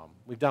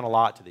 We've done a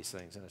lot to these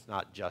things, and it's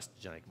not just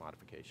genetic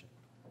modification.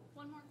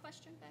 One more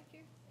question back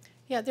here.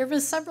 Yeah, there have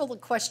been several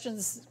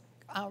questions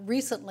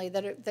recently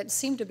that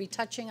seem to be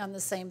touching on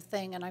the same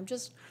thing, and I'm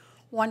just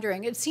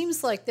wondering, it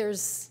seems like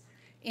there's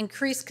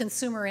increased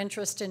consumer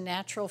interest in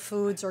natural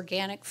foods,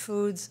 organic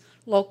foods,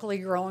 locally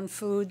grown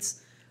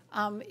foods.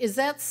 Is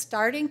that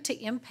starting to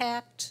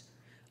impact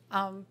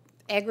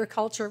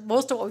agriculture?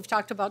 Most of what we've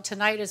talked about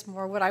tonight is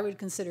more what I would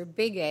consider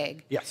big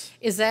ag. Yes.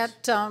 Is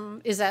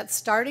that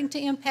starting to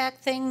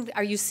impact things?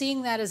 Are you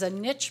seeing that as a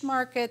niche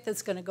market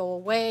that's going to go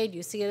away? Do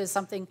you see it as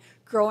something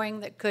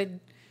growing that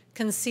could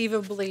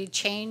conceivably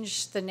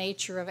change the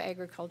nature of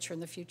agriculture in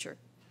the future?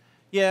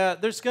 Yeah,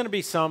 there's going to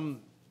be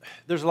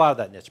there's a lot of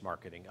that niche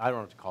marketing. I don't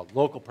know what to call it,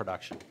 local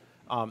production.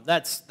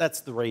 That's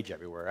the rage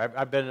everywhere.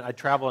 I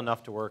travel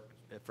enough to work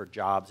for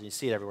jobs, and you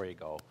see it everywhere you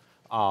go.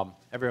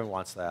 Everyone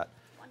wants that.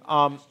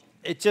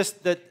 It's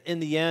just that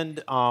in the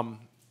end,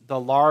 the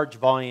large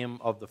volume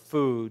of the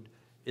food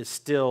is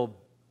still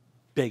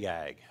big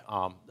ag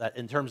that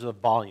in terms of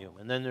volume.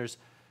 And then there's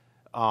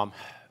a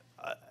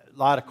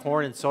lot of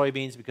corn and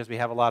soybeans because we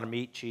have a lot of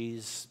meat,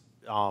 cheese,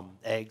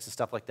 eggs, and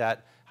stuff like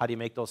that. How do you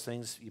make those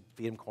things? You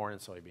feed them corn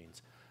and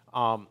soybeans.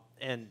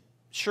 And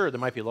sure, there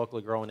might be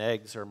locally grown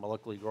eggs or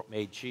locally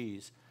made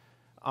cheese.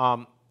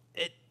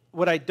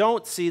 What I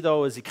don't see,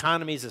 though, is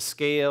economies of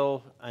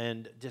scale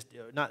and just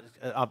not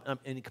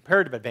any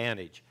comparative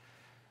advantage.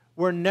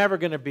 We're never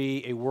going to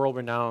be a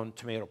world-renowned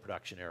tomato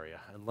production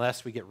area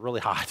unless we get really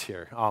hot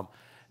here.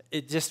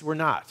 We're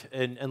not,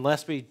 and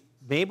unless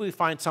maybe we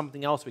find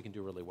something else we can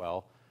do really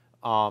well.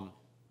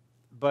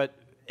 But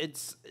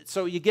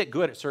so you get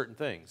good at certain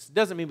things. It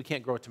doesn't mean we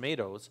can't grow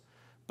tomatoes,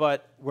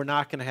 but we're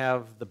not going to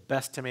have the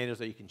best tomatoes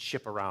that you can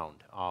ship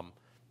around.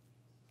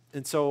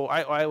 And so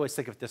I always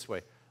think of it this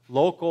way.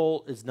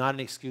 Local is not an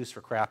excuse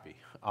for crappy.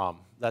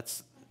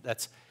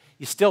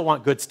 You still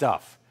want good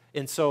stuff.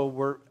 And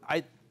so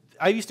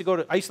I used to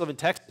live in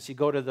Texas. You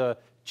go to the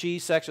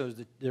cheese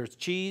section, there's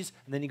cheese,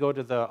 and then you go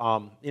to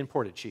the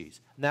imported cheese.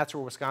 And that's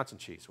where Wisconsin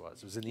cheese was.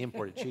 It was in the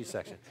imported cheese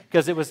section.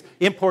 Because it was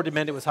imported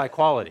meant it was high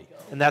quality.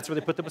 And that's where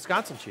they put the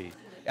Wisconsin cheese.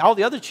 All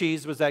the other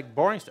cheese was that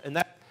boring stuff. And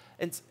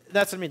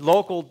that's what I mean.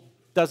 Local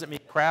doesn't mean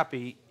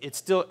crappy.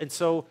 And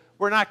so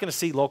we're not going to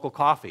see local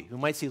coffee. We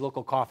might see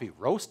local coffee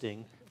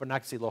roasting, but we're not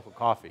going to see local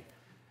coffee.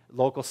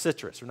 Local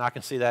citrus, we're not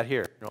going to see that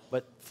here.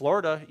 But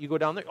Florida, you go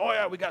down there, oh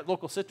yeah, we got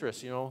local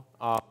citrus,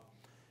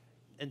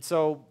 And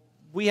so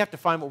we have to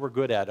find what we're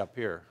good at up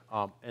here.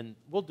 And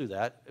we'll do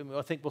that. And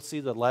I think we'll see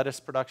the lettuce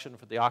production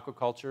for the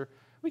aquaculture.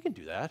 We can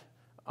do that.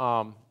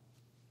 And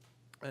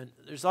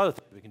there's other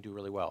things we can do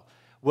really well.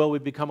 Will we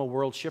become a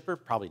world shipper?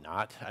 Probably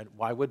not.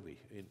 Why would we?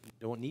 We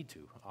don't need to.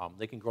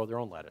 They can grow their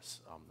own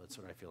lettuce. That's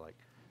what I feel like.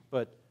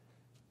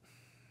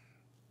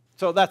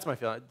 So that's my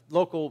feeling.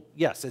 Local,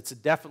 yes, it's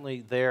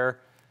definitely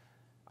there.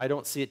 I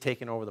don't see it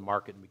taking over the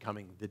market and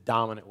becoming the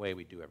dominant way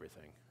we do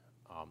everything.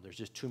 There's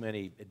just too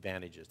many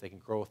advantages. They can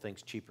grow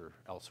things cheaper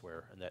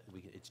elsewhere, and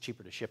it's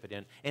cheaper to ship it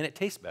in, and it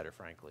tastes better,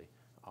 frankly,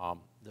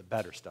 the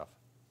better stuff.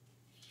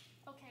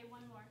 Okay,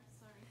 one more,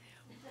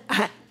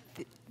 sorry.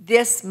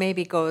 This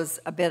maybe goes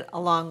a bit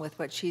along with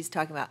what she's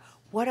talking about.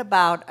 What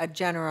about a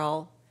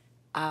general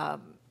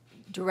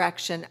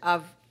direction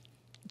of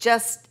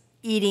just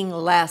eating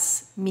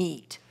less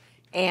meat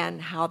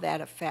and how that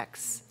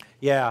affects?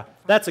 Yeah,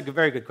 that's a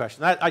very good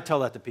question. I tell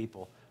that to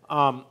people.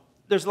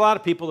 There's a lot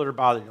of people that are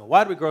bothered.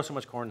 Why do we grow so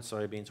much corn and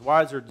soybeans?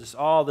 Why is there just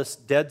all this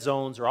dead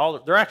zones?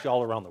 They're actually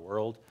all around the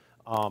world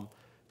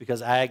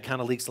because ag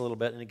kind of leaks a little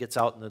bit and it gets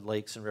out in the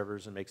lakes and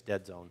rivers and makes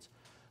dead zones.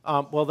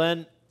 Well,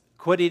 then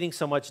quit eating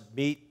so much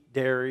meat,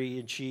 dairy,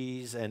 and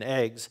cheese and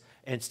eggs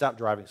and stop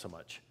driving so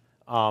much.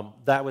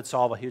 That would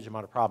solve a huge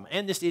amount of problem.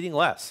 And just eating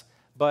less.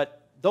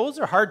 But those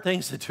are hard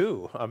things to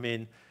do. I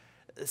mean,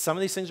 some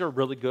of these things are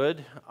really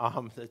good.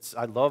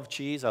 I love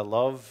cheese. I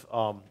love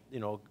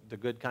the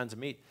good kinds of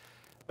meat.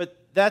 But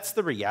that's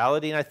the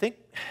reality, and I think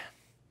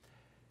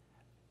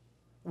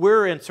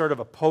we're in sort of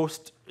a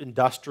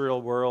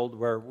post-industrial world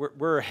where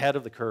we're ahead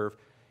of the curve.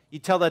 You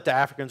tell that to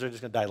Africans, they're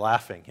just going to die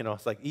laughing.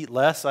 It's like, eat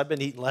less? I've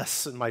been eating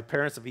less, and my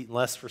parents have eaten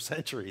less for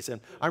centuries,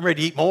 and I'm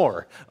ready to eat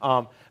more.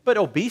 But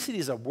obesity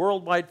is a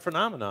worldwide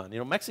phenomenon.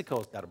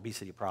 Mexico's got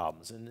obesity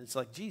problems, and it's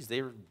like, geez,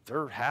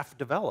 they're half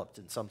developed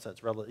in some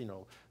sense,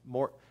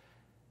 more.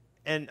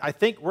 And I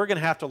think we're going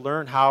to have to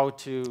learn how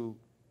to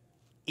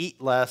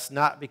eat less,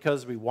 not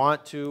because we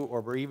want to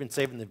or we're even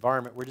saving the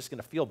environment. We're just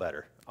going to feel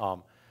better.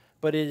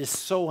 But it is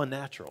so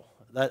unnatural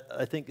that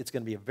I think it's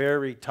going to be a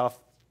very tough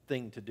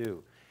thing to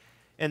do.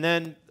 And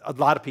then a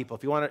lot of people,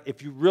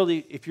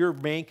 if your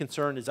main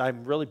concern is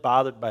I'm really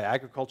bothered by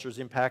agriculture's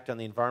impact on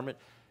the environment,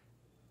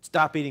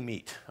 stop eating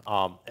meat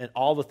and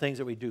all the things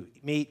that we do,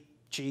 meat,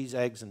 cheese,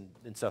 eggs, and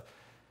stuff.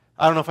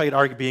 I don't know if I could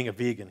argue being a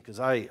vegan because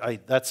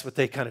that's what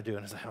they kind of do,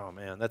 and it's like, oh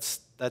man,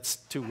 that's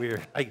too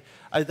weird.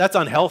 That's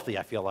unhealthy,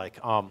 I feel like.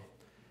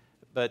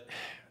 But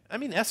I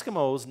mean,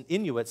 Eskimos and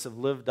Inuits have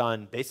lived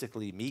on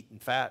basically meat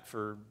and fat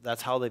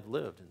that's how they've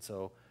lived, and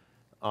so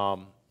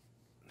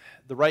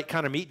the right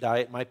kind of meat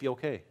diet might be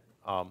okay.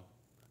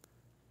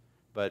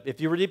 But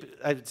if you really,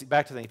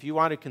 back to the thing, if you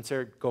want to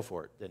consider, go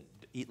for it. Then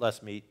eat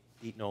less meat,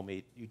 eat no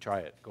meat. You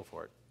try it, go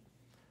for it.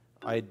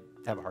 I'd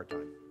have a hard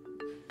time.